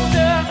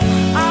soldier.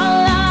 Our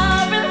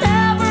life will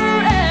never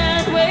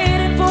end,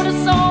 waiting for the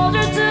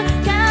soldier to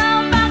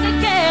come back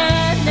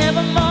again.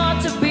 Never more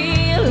to be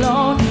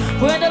alone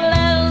when the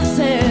letter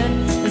said,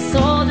 the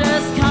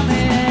soldier's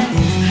coming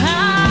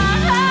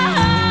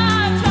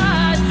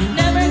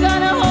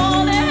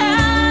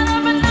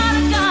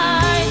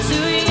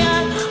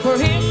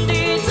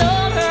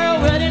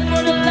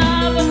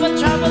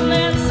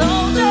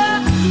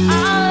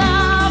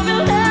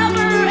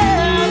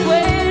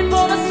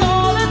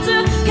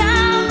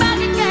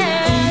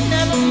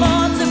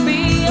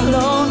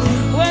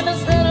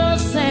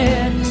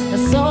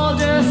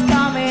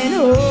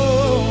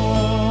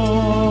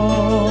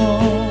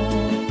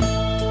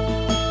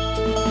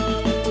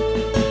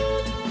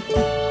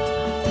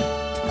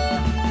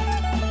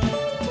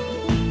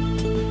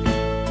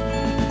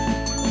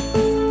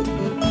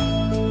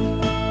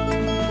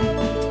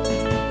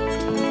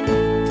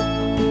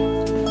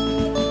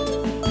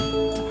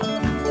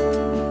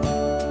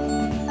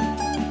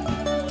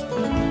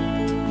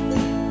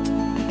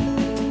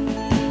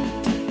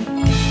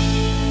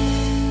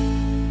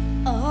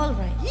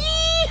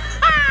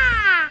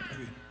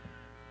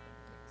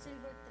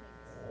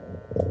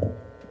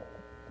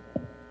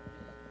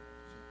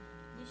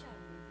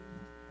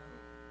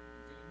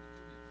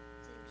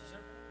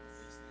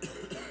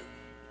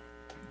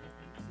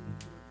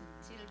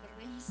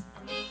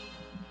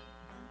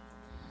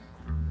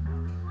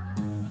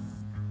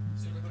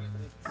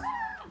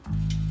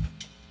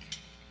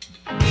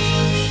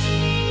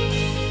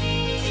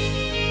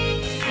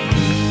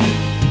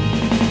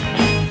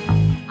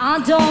I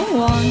don't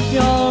want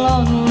your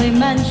lonely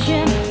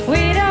mansion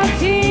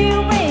without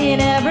you in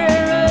every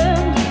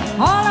room.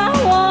 All I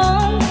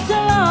want is to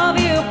love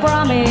you,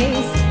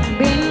 promise,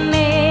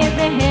 beneath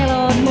the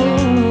haloed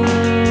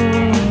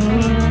moon.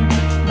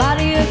 But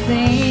you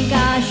think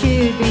I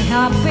should be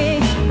happy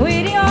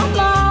with your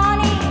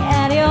money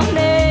and your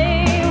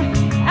name,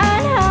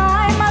 and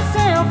hide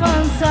myself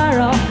in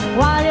sorrow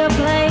while you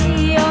play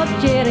your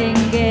cheating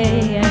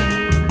game.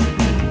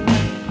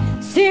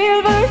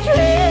 Silver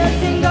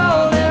threads and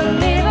golden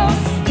needles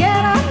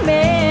cannot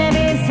mend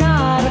this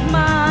heart of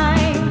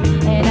mine,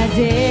 and I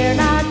dare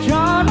not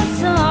drown my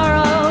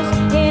sorrows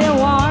in the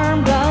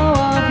warm glow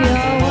of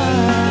your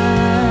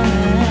wine.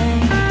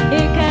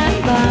 You can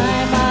buy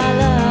my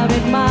love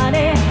with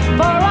money,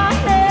 for I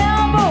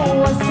never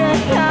was the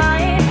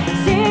kind.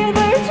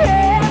 Silver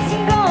threads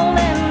and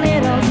golden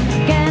needles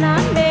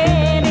cannot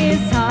mend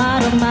this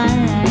heart of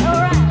mine.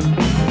 Alright.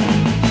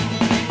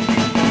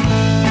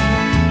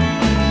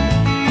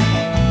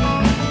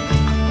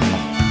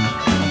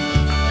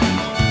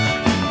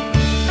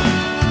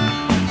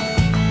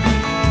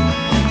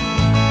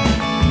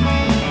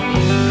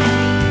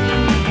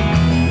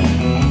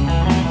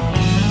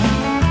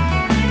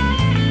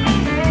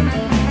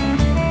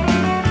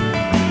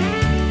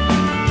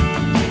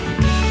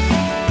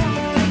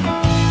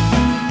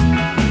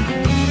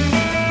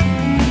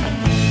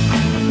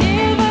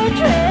 Silver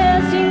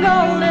threads and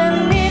golden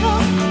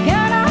needles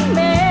cannot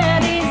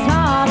mend this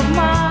heart of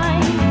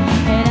mine,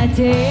 and I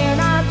dare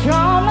not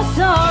drown my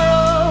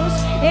sorrows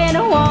in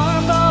the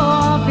warm glow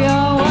of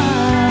your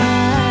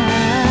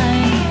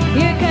wine.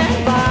 You can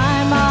buy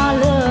my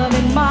love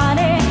and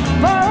money,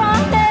 for I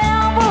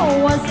never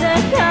was the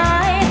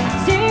kind.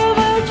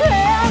 Silver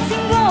threads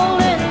and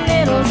golden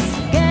needles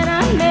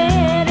cannot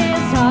mend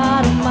this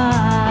heart of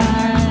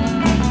mine.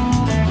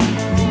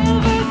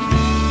 Silver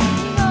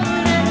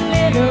golden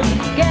needles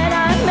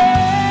cannot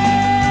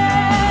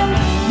mend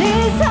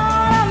this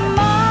heart of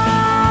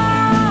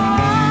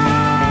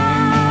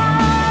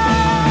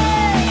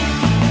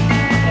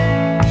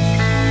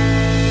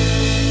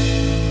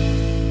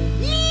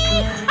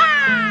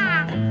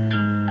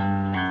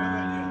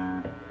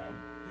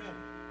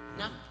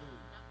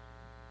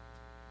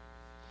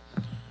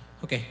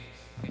Okay.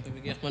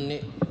 Ibigay man ni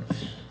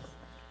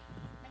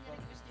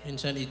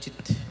Insan Ijit.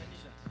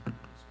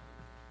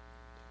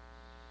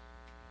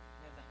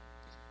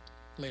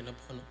 May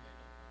labo ano?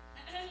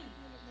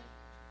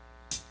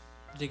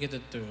 Hindi kita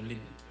ito.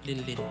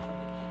 Lin.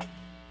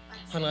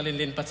 Ano nga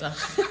lin pa sa?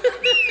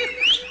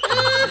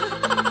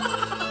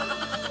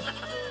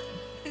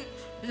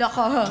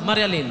 Laka.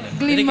 Maria Lin.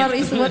 Glimmer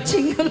is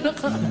watching.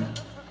 Laka.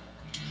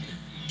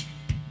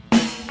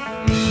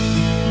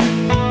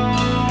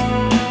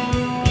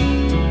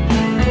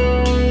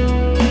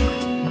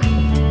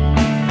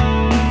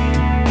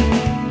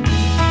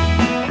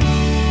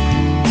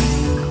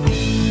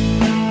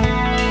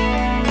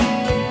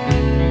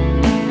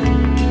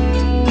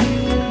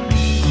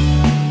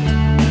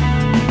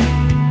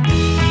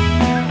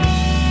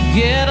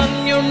 Get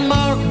on your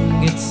mark,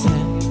 get set.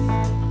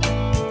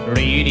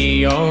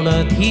 Ready or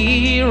not,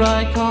 here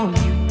I come.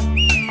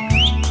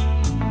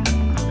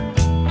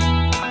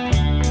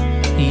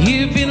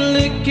 You've been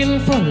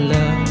looking for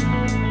love,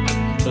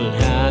 well,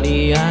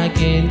 honey, I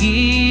can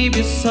give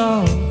you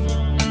some.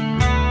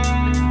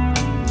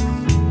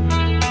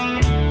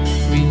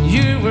 When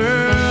your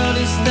world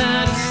is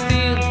standing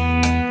still,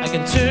 I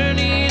can turn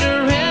it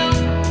around.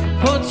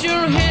 Put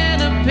your head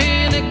up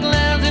in the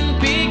clouds and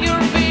pick your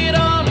feet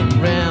on the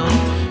ground.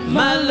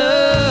 My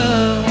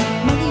love,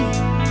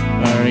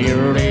 are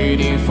you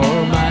ready for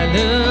my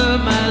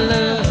love, my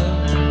love?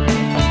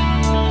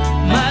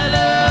 My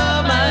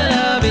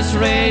love is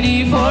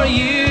ready for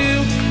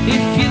you.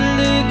 If you're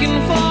looking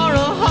for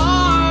a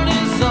heart,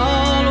 it's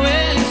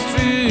always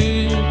true.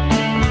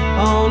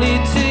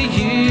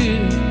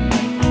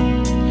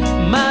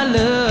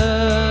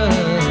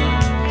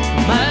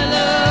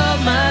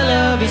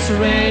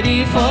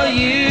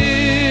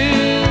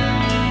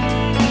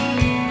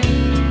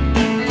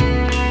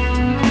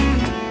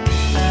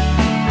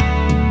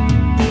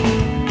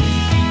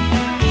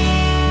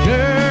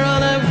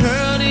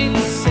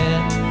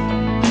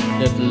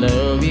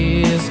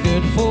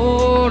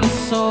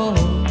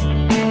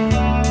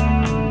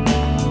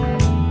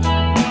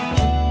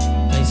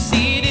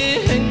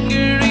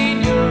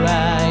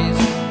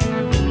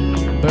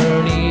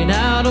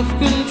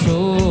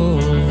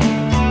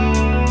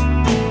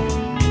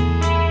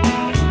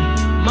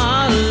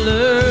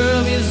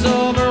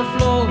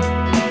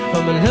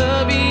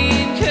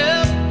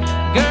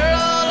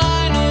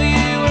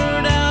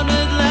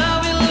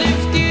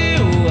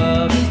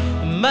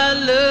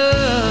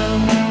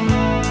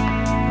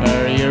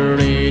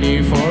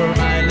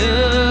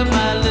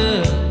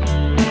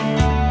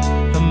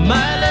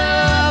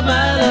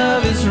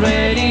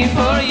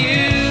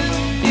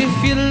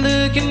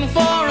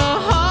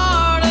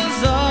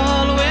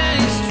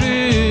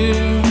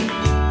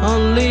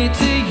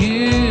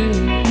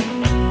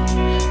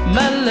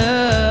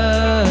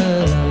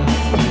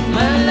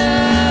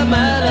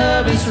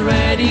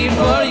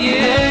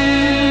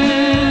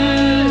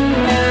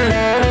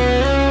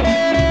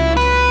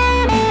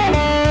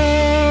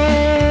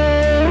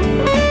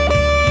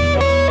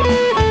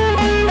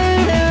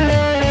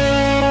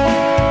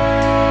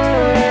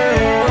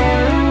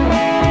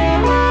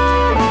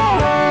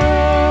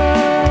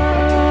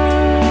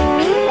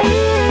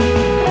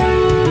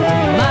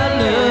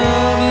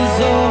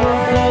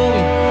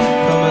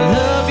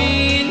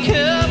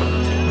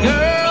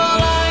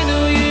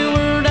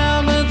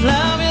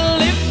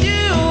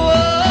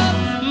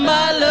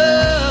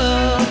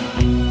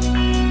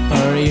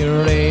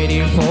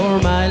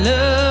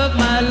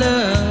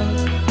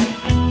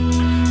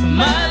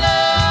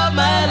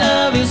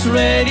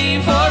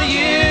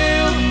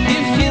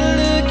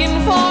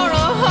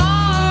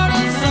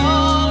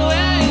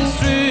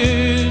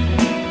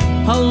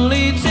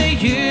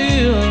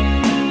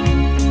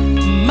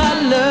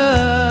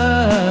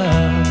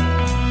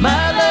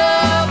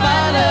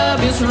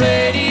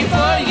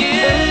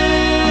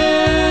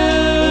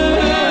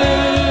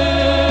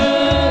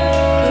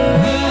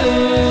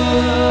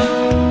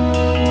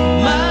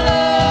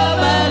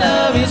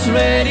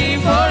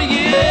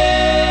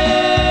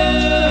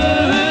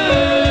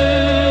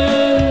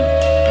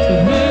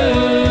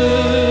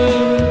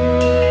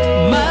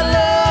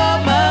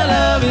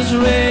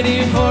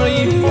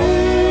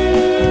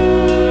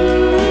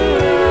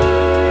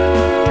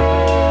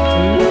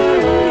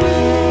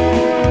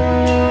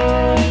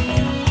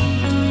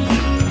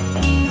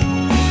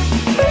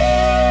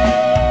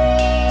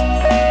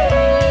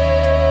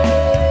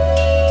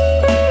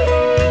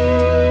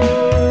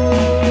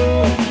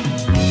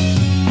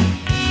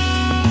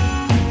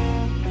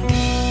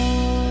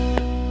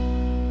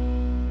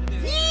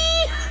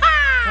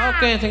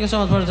 thank you so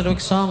much for the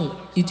next song.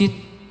 Ijit.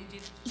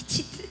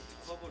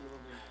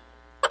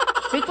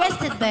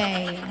 Requested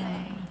by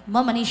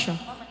Mama Nisha.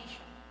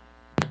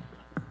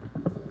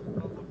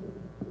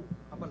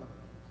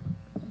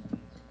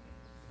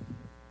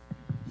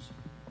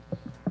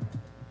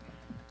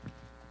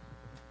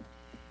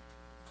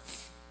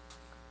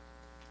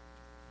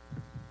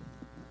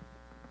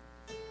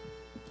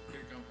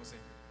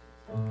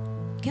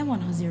 Come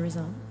on, Jose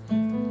Rizal.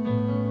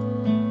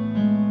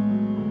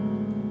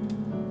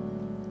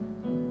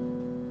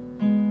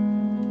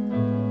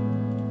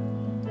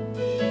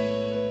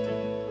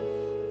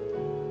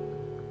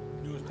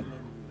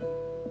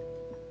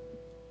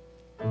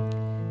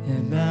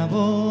 Above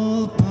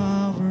all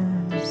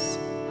powers,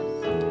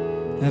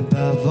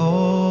 above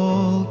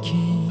all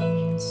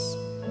kings,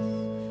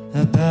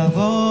 above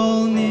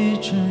all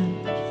nature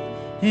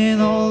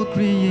and all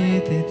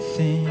created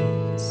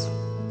things,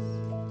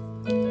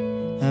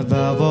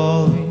 above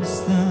all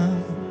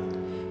wisdom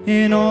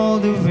in all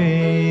the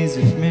ways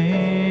of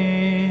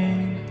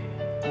man.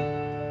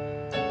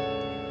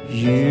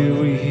 You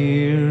were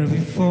here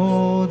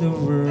before the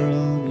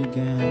world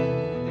began.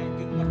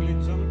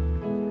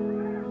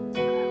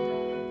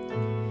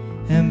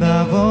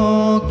 Above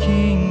all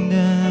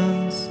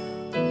kingdoms,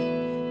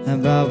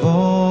 above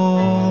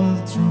all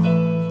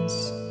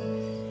thrones,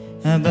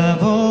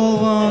 above all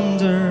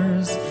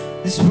wonders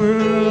this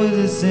world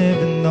has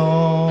ever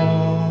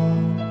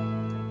known,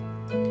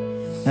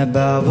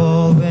 above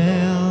all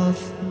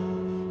wealth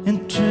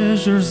and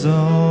treasures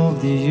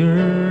of the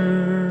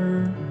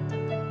earth,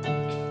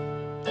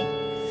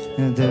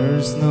 and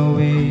there's no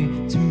way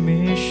to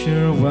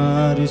measure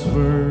what is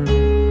worth.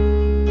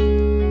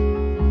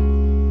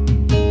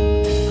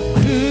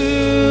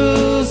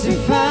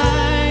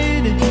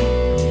 Crucified,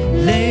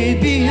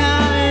 laid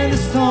behind the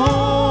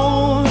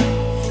stone,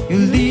 you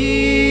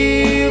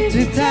live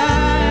to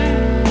die,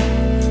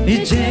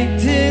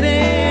 rejected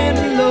and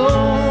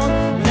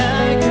alone,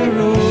 like a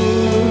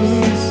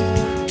rose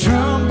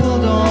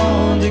trampled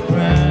on the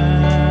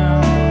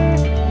ground.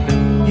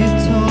 You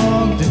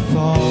took the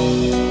fall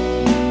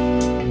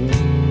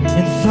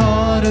and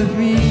thought of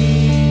me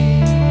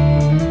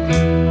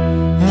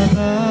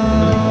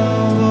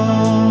above all.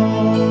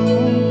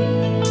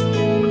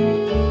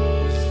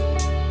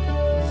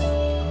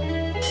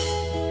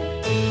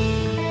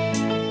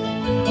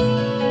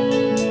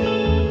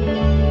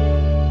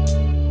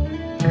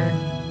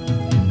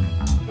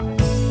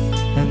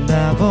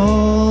 Above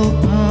all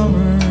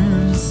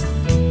powers,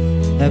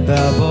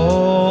 above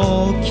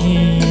all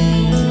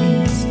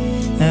kings,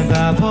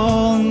 above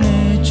all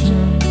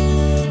nature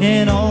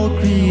and all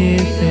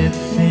created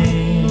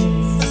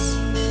things,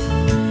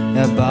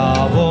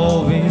 above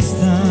all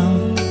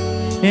wisdom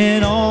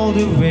and all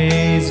the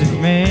ways of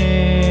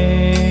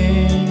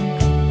man.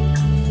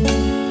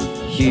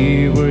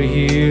 You were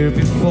here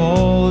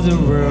before the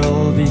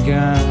world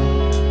began.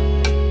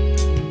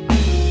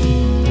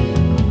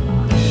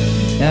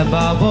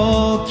 Above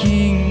all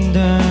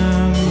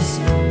kingdoms,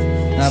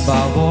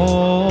 above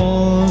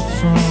all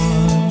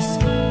thrones,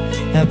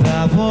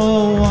 above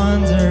all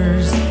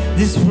wonders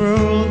this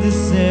world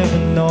has ever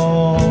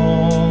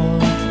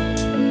known,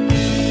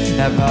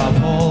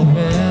 above all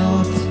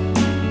wealth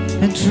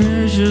and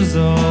treasures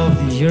of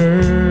the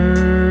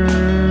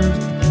earth,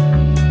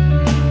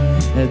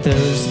 that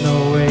there's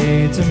no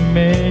way to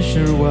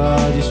measure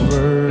what is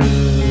worth.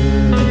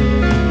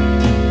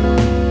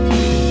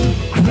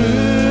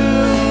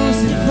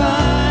 Crucified,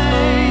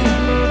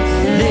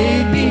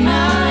 laid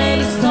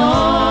behind a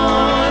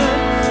stone,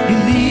 you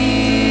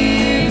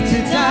live to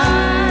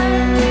die,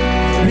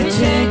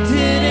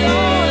 rejected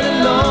and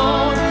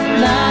alone,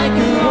 like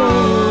a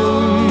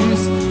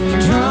rose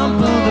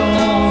trampled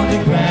on the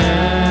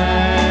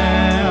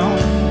ground.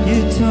 You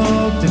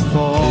took the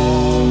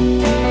fall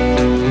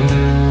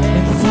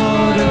and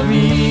thought of me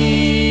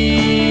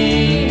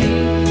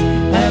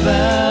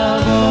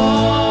above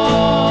all.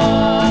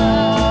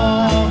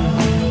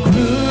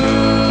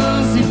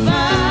 Crucified,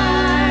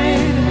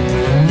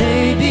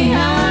 laid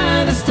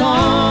behind a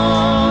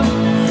stone,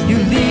 you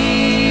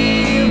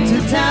live to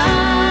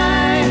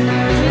die,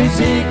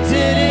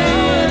 rejected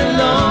and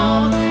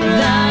alone,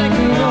 like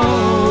a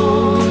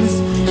rose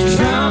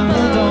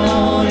trampled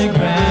on the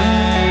ground.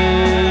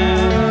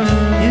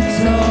 You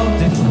took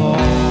the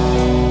fall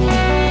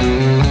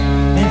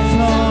and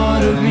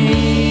thought of me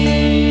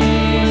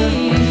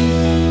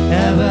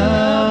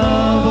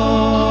above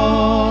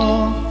all,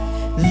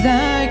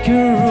 like a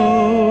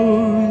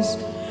rose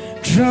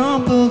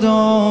trampled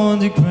on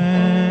the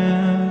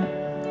ground.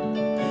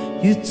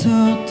 You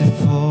took the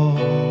fall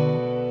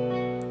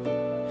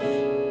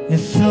and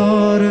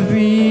thought of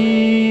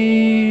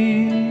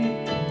me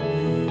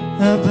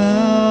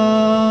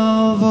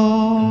above all.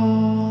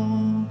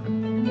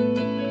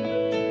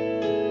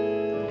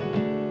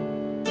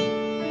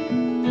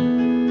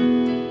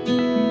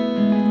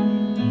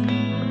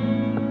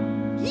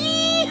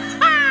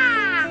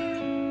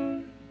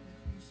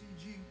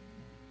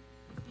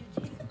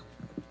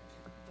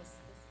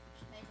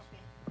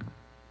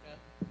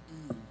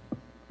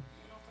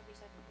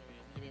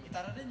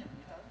 Gitarra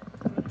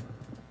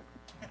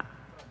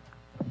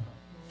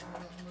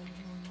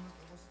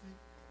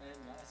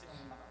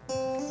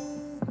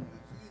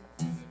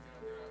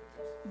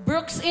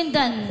Brooks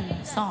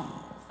Indan song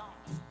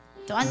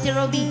to Auntie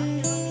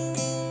Robbie.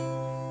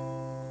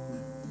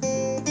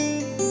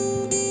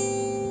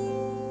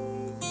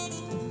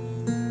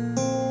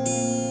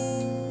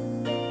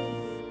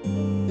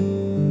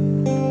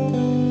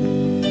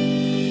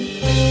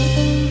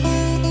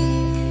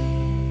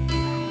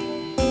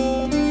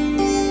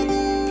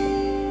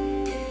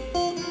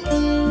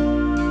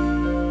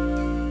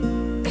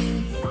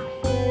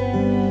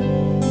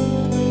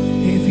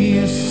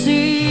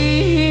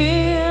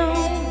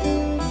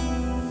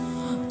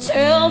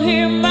 Tell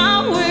him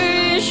I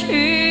wish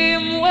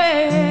him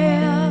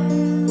well.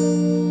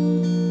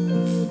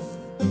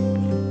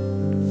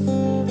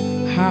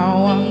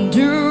 How I'm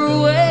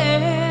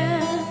doing.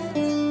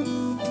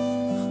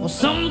 Well,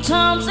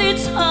 sometimes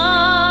it's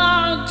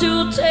hard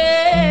to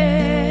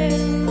tell.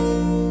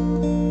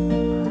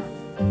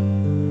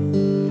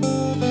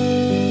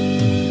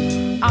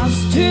 I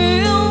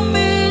still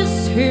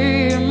miss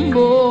him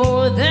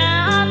more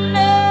than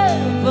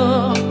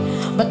ever,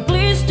 but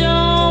please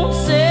don't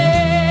say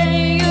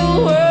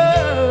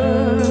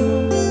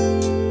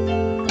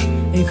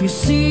if you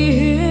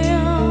see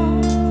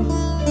him,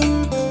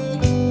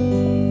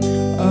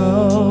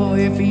 oh,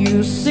 if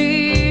you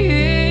see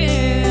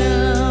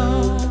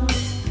him,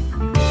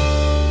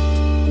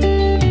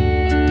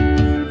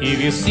 If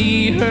you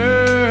see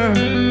her,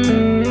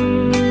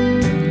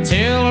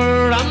 tell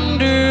her I'm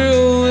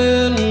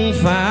doing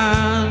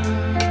fine.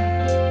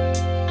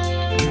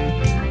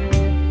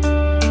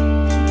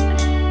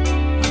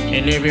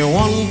 And if you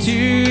want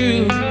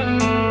to,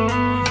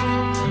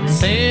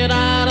 say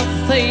that I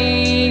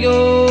think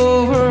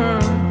over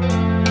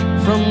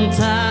from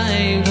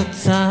time to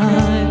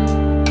time.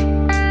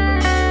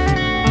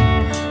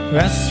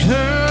 Ask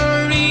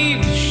her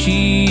if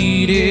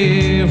she'd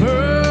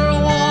ever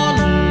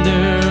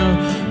wonder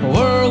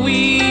where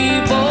we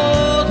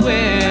both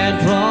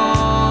went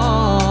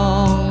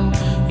wrong.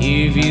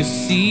 If you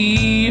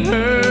see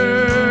her,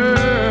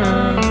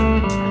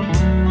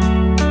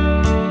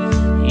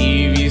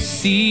 if you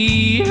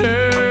see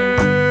her,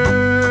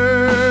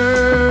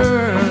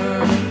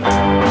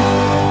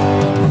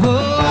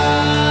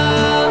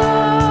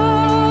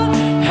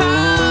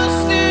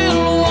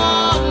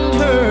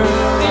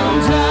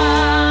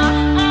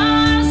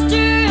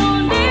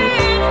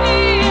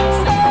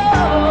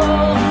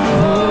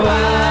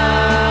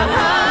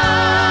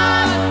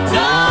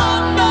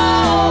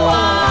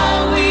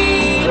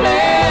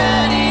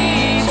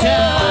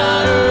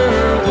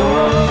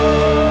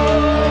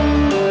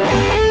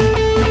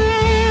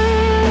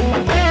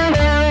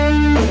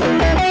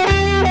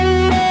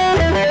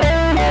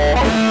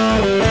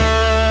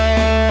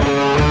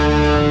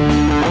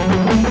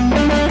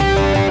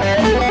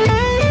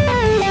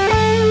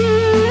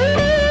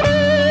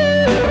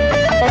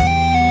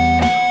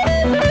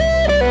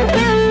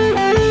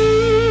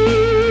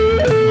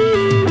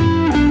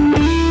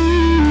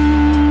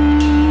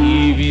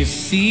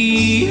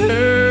 see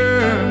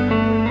her,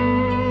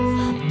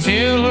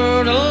 tell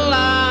her the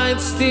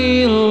light's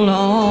still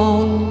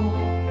on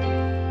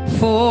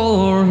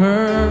for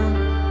her.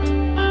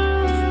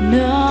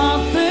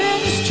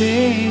 nothing's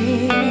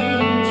changed.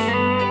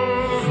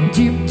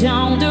 Deep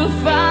down the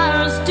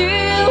fire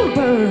still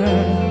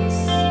burns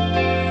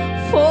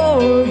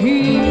for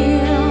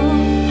him.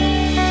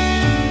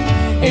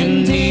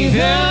 And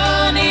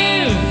even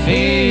if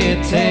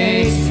it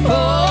takes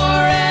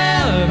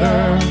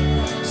forever,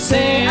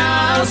 say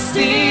I'll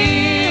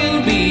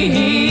still be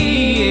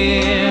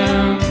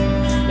here.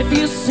 If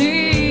you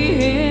see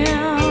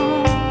him,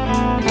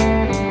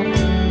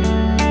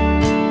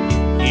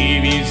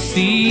 if you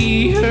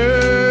see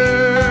her,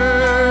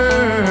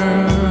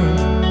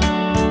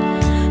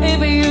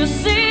 if you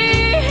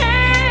see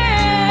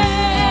him,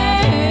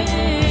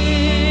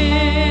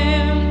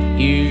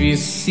 if you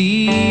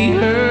see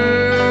her.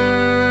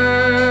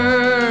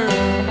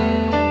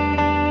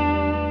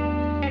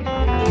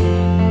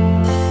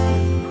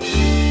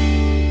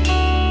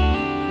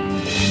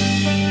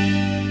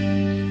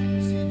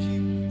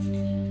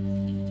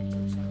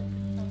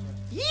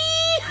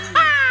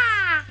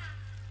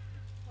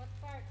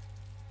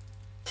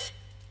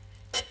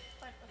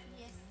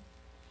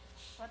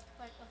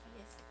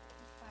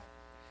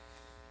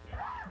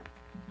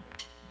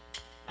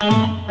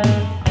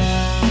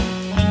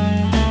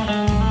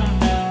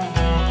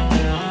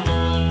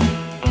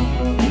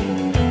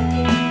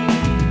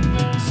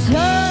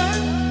 Sir,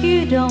 if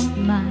you don't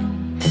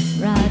mind,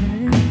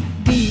 rather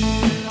be.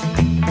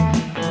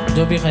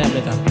 Joby kaya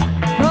kita.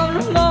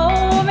 From the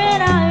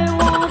moment I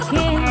walk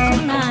in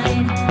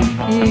tonight,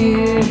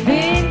 you've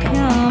been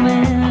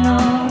coming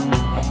on.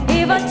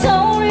 If I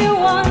told you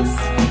once,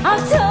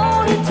 I've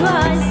told you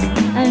twice,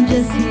 I'm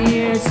just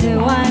here to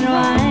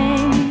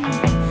unwind.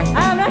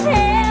 I'm not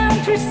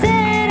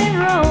interested in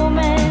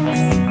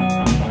romance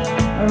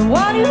or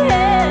what you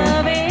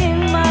have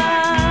in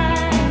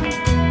mind.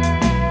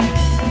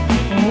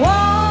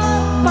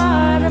 What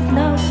part of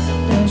love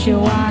don't you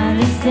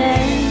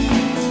understand?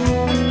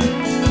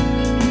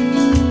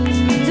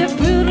 To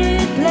put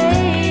it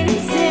plain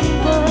and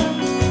simple,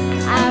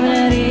 I'm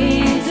not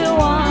into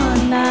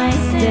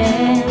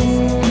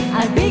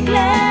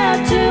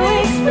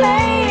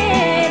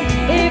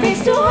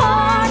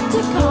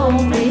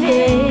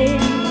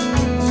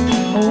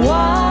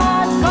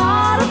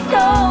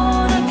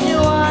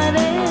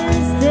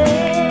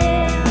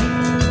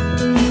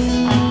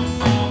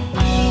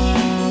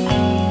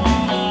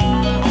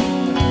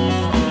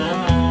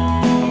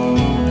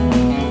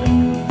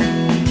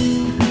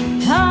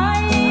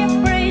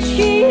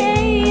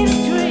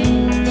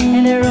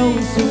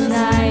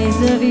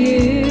with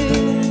you.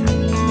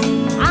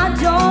 I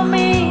don't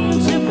mean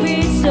to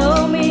be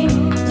so mean.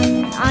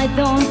 I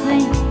don't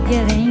think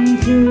getting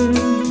through.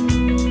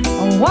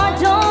 Oh, I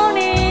don't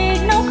need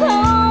no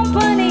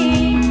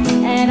company,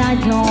 and I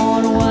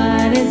don't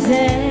want to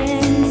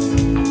dance.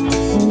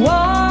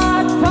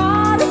 What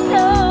part of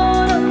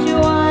love don't you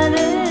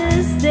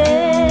understand?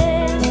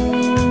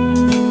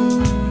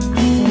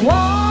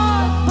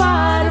 What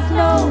part of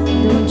love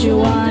don't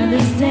you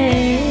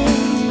understand?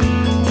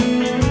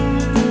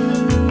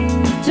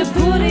 To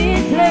put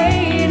it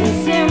plain and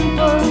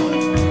simple,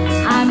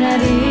 I'm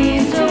not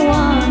into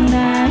one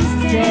night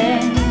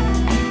stand.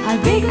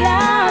 I'll be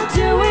glad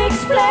to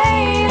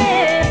explain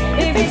it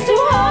if it's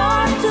too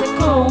hard to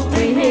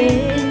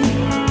comprehend.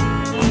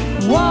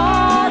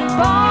 What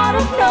part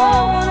of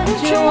love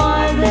don't you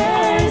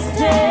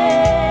understand?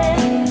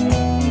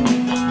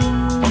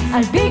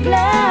 I'll be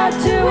glad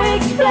to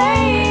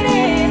explain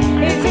it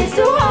if it's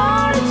too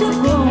hard to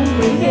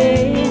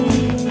comprehend.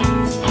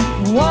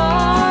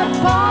 What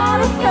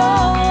part of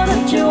love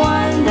don't you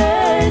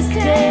understand?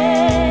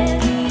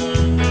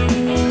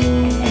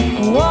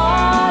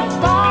 What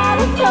part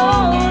of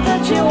love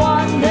don't you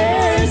understand?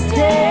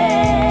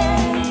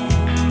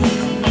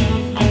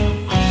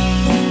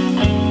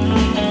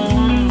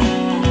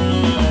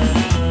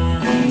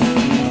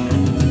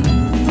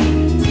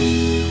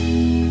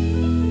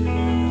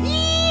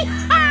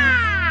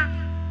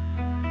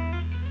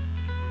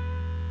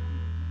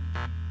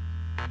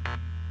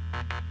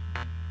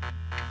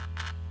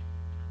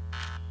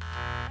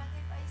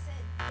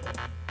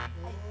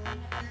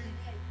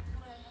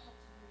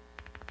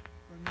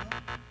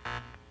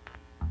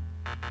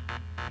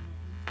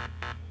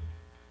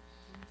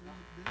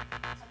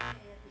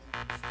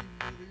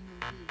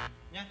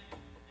 Nya.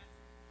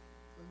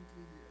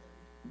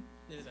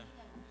 Direta.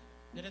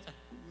 Direta.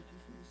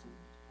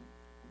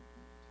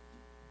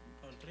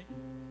 Country.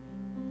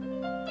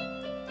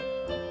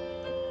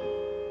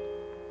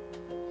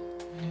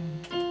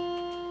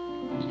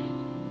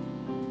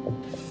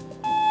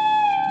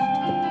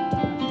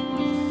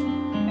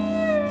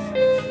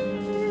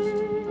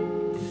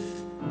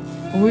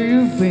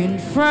 We've been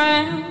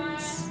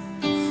friends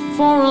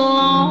for a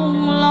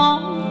long,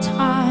 long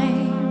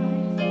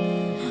time.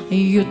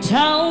 You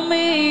tell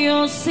me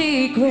your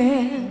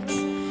secrets,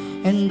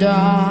 and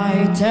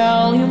I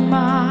tell you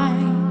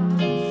mine.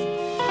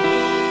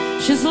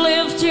 She's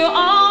left you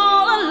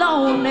all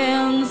alone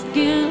and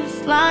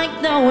gives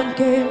like no one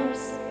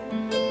cares.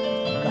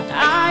 But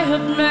I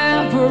have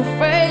never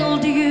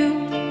failed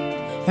you,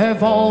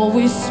 have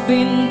always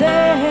been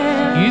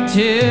there. You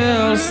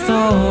tell a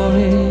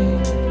story.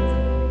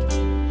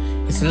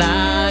 It's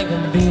like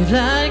a bit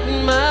like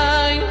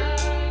mine.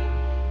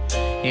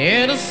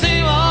 In the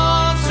same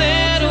old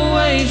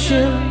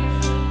situation,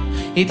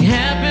 it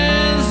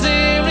happens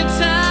every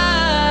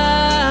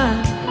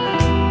time.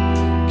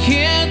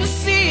 Can't you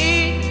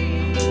see?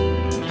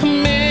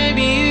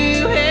 Maybe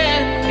you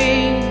and me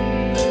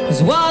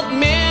is what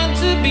meant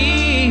to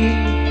be,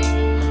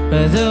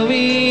 but though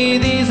we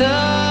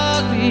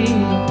disagree.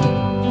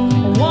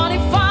 What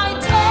if I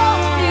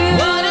told you?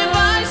 What if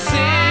I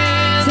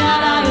said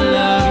that I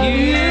love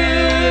you?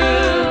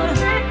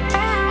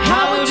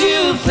 How would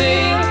you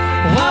think?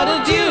 What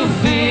would you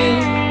feel?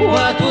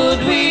 What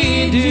would we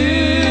do?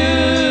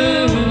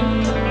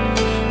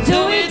 Do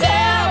we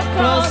dare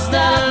cross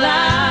the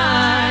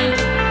line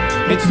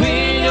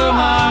between your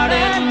heart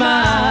and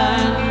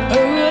mine?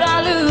 Or would I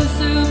lose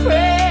a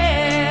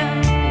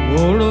friend?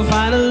 Or to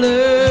find a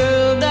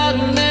love that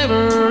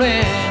never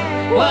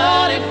ends?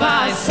 What if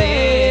I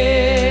said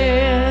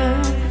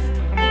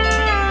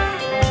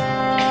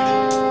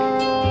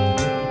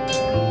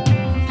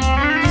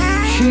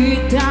She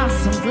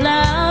doesn't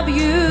love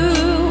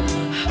you?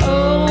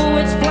 Oh,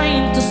 it's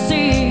plain to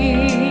see.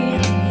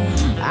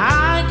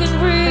 I can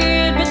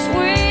read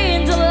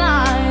between the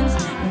lines.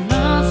 You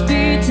must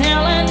be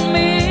telling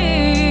me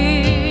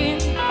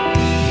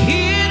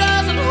he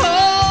doesn't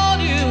hold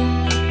you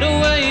the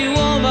way a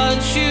woman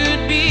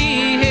should be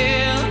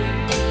held?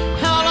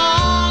 How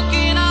long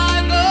can I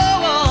go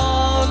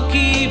on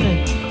keeping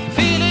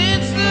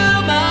feelings to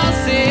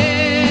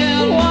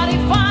myself? what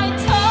if I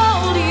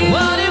told you?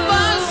 What if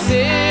I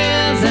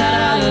said that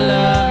I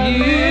love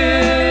you?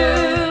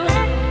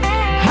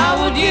 How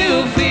would you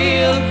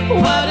feel?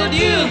 What would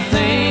you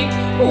think?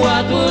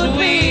 What would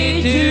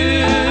we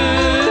do?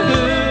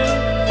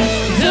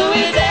 Do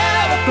we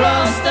dare to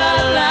cross the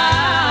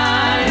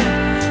line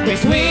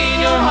between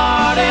your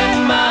heart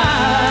and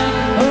mine?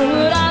 Or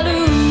would I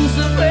lose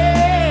a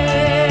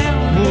friend?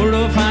 Or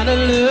to find a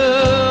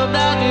love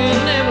that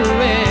will never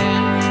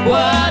end?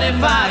 What if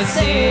I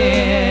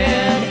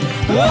said,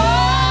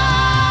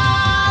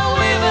 oh,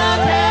 we've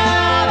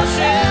had a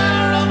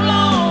share of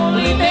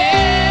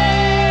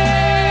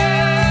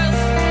loneliness,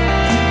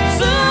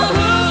 so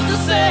who's to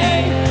say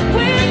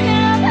we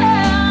can't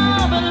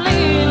have a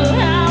little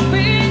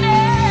happiness?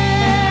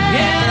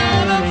 Yeah, I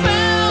never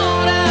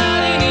found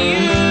out in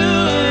you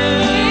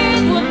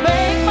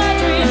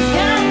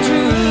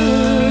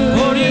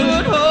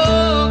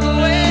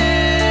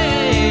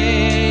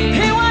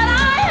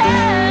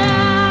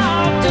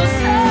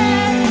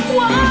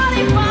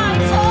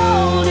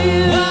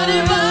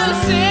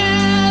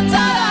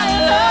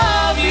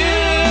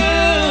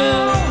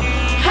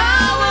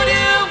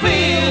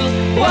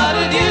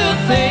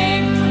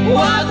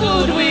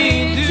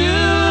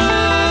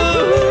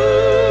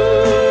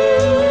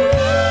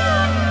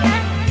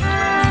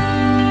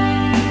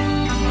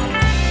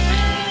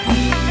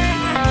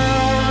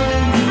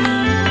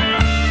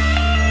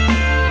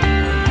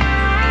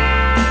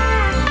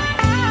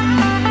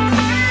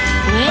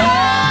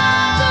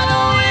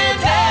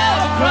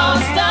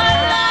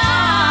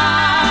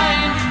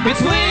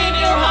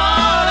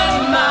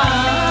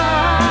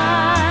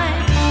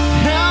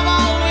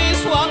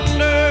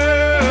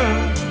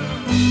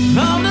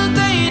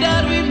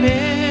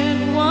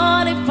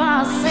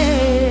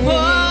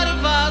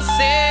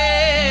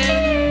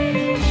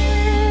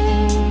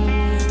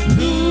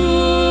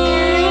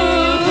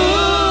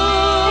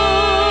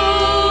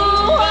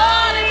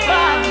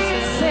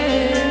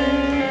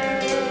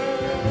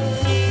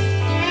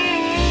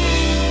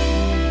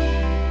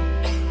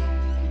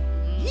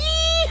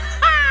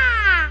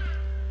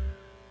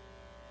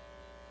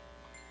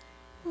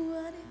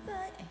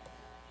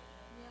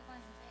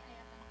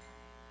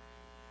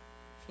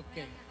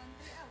Okay.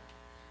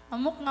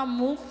 Amok nga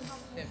mo.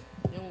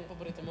 Yung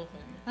paborito mo.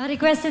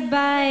 Requested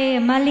by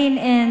Malin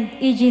and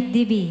Egypt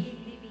DB.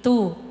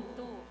 2.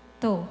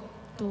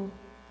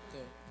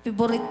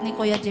 Favorite ni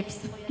Kuya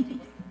Jeps.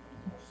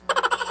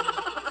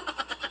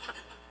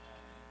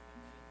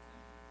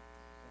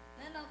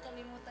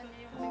 Kalimutan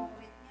niya yung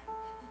favorite niya.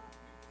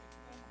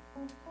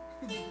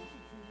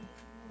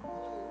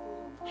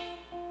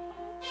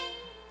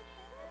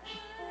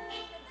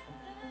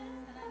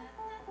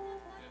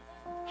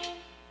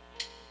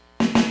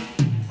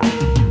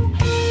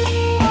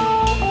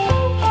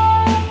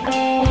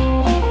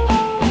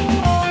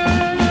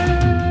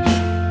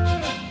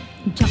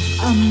 Jak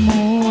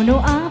amono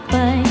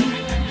apay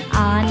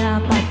ana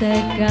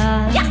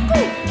patagal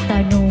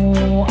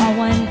tanu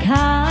awan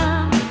ka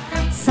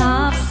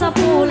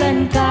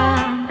sapsapulan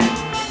ka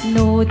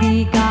no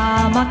di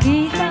ka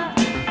makita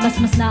mas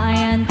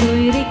naayan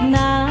tuirik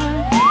na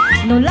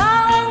no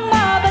lang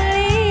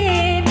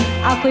mabalin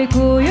ako'y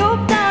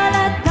kuyog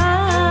talat ka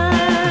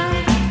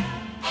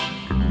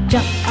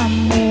jak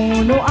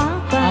amono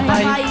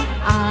apay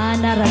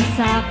ana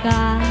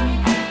ragsaka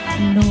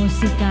no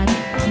sikat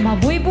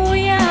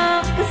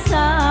mabuybuyak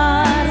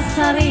kasar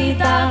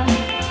sarita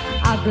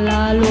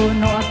aglalo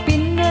no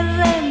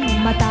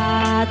apineren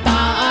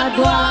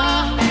matataadwa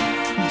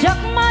jak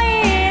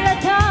may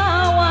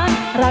latawan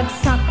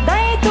ragsak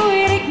day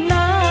tuirik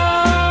na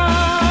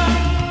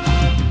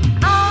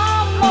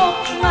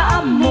amok nga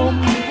amok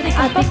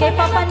at ikay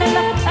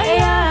papanalat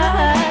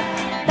ayat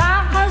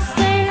takas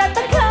tay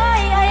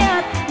latagay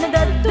ayat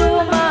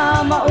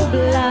nadaduma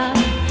maubla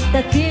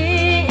dati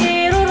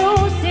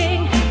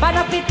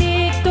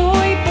panapitik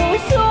tuy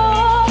puso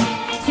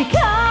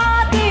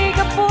sikati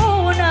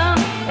kapuna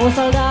o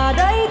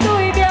saldada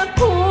ito'y biyak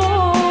ko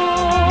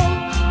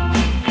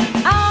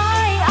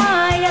ay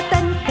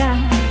ayatan ka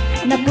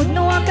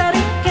napudno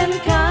akarikan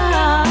ka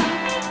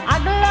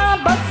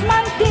aglabas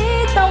man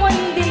titawan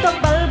din to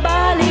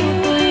balbali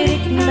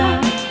tuirik na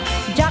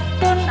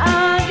jakton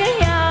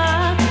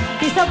agaya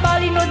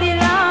tisabali no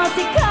dila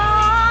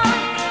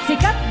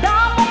sikat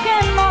damo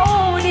ken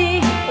mauni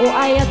o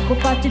ayat ko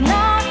pa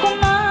tinakong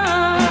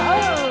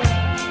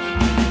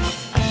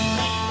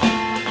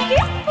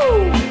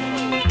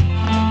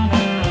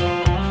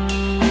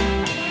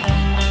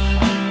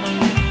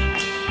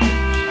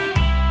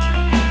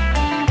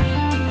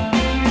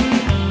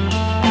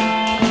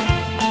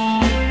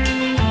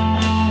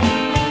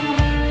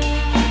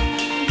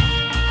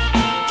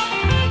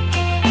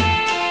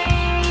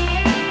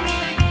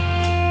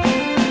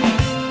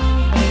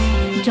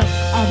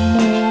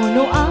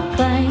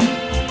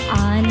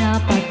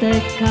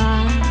ka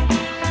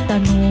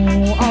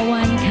tanu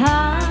awan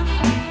ka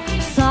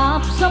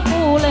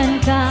sapsapulan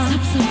ka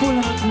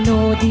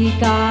no di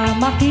ka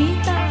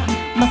makita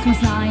mas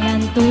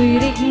nayan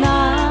tuirik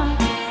na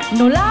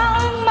no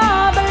lang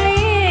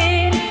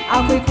mabalin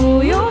ako'y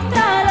kuyog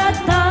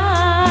talata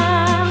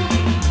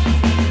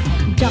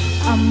jak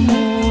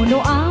amo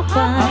no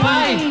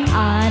apay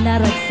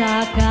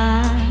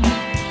anaragsaka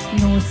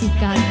no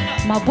sikat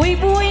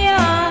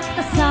mabuybuyak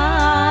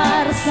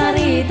kasar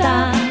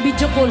sarita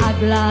bidyokol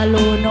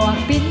aglalo no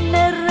ang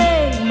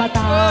pinereng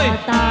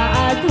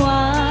matataadwa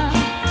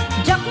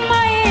jak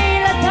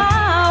may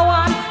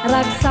latawan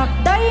ragsak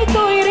day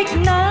tuirik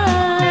na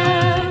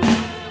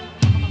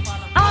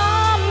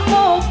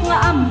amok nga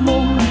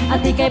among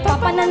at ikay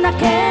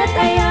papananakit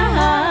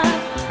ayaha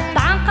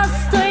takas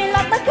to'y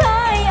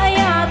latagay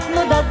ayat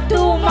no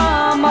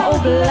daduma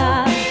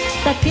maubla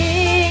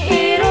taki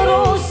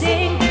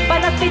irurusing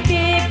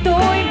panagtitik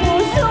to'y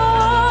puso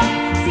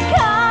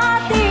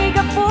sikati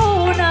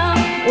kapuna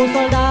o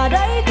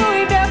soldada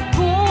ito'y biyak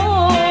ko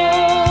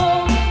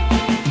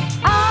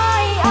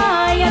ay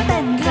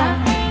ayatan ka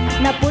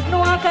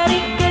napudno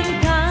akarikin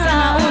ka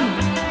sanaon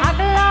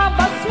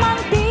aglabas man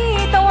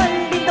titawan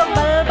dito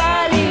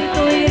balbali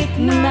tuirik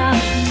na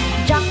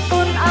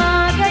jakton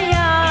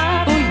agaya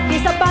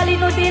isabali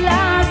no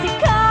dila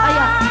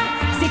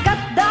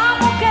sikat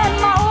damo ken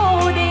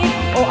maudi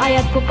o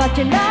ayat ko pa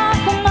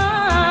ko ma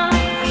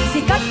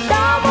sikat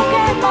damo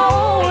ken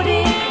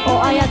maudi o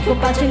ayat ko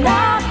pa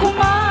ko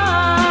ma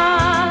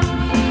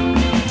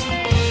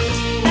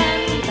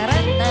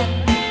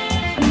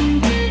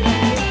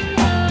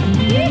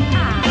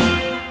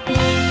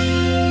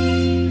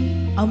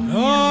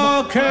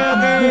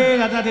Okay,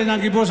 at natin ang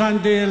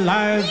kibusan di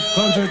live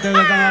concert ng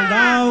tanggal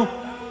daw.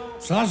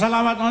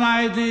 Salamat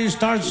na di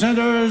Start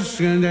Centers,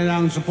 and then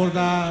ang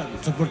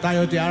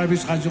suportayo ti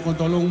Arbis kanyo kung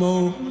tulong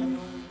mo.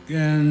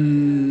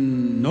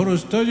 And Noro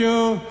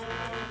Studio.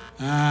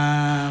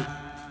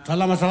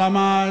 Salamat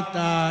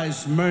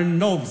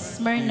Smirnov.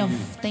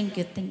 Thank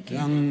you.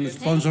 Ang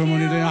sponsor mo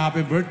nito yung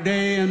happy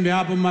birthday on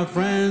behalf of my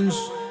friends.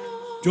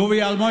 Joey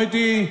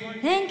Almoiti.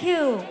 Thank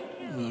you.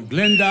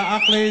 Glenda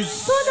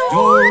Aklis.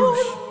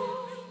 George.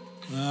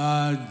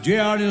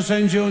 JR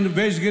Inocencio on the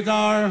bass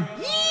guitar.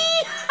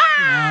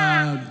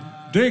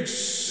 Drix,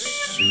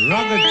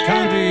 Rugged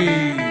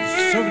County,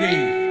 Subdi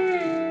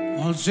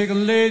on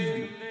second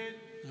lead.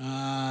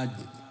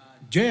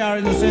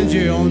 J.R.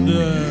 Innocencio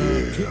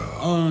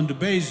on the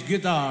bass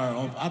guitar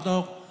of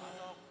Atok,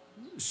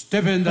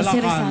 Stephen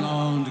Dalacan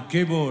on the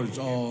keyboards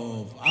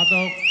of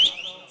Atok,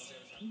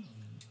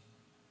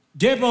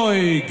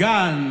 J-Boy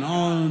Gan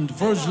on the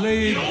first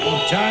lead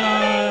of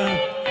China,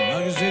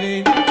 Baguio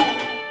City,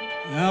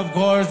 and of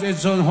course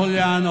Edson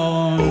Julian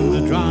on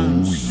the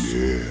drums.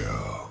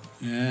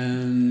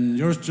 And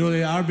yours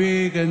truly,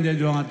 RB, and then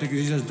yung ating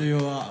technicians to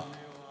you,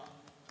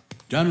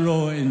 John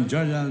Rowe and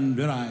Jordan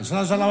Biray.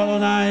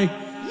 Salamat unay.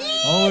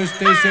 Always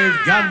stay safe.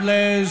 God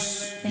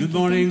bless. Good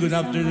morning, good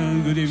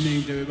afternoon, good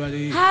evening to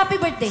everybody.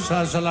 Happy birthday.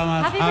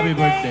 Salamat. Happy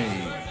birthday.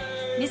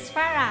 Miss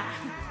Farah.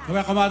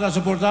 Kaya kamata,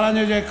 supportaran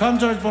niyo yung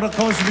concert for a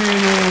Cosme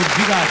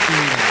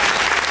Bigati.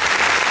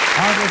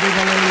 Heart of the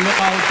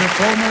local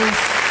performers.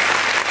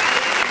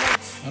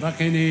 Para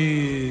kini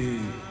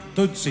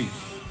Tutsi.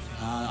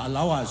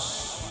 Alawas.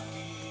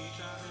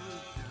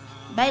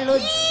 Bye,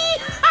 Lods.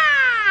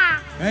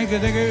 Thank you,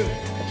 thank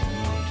you.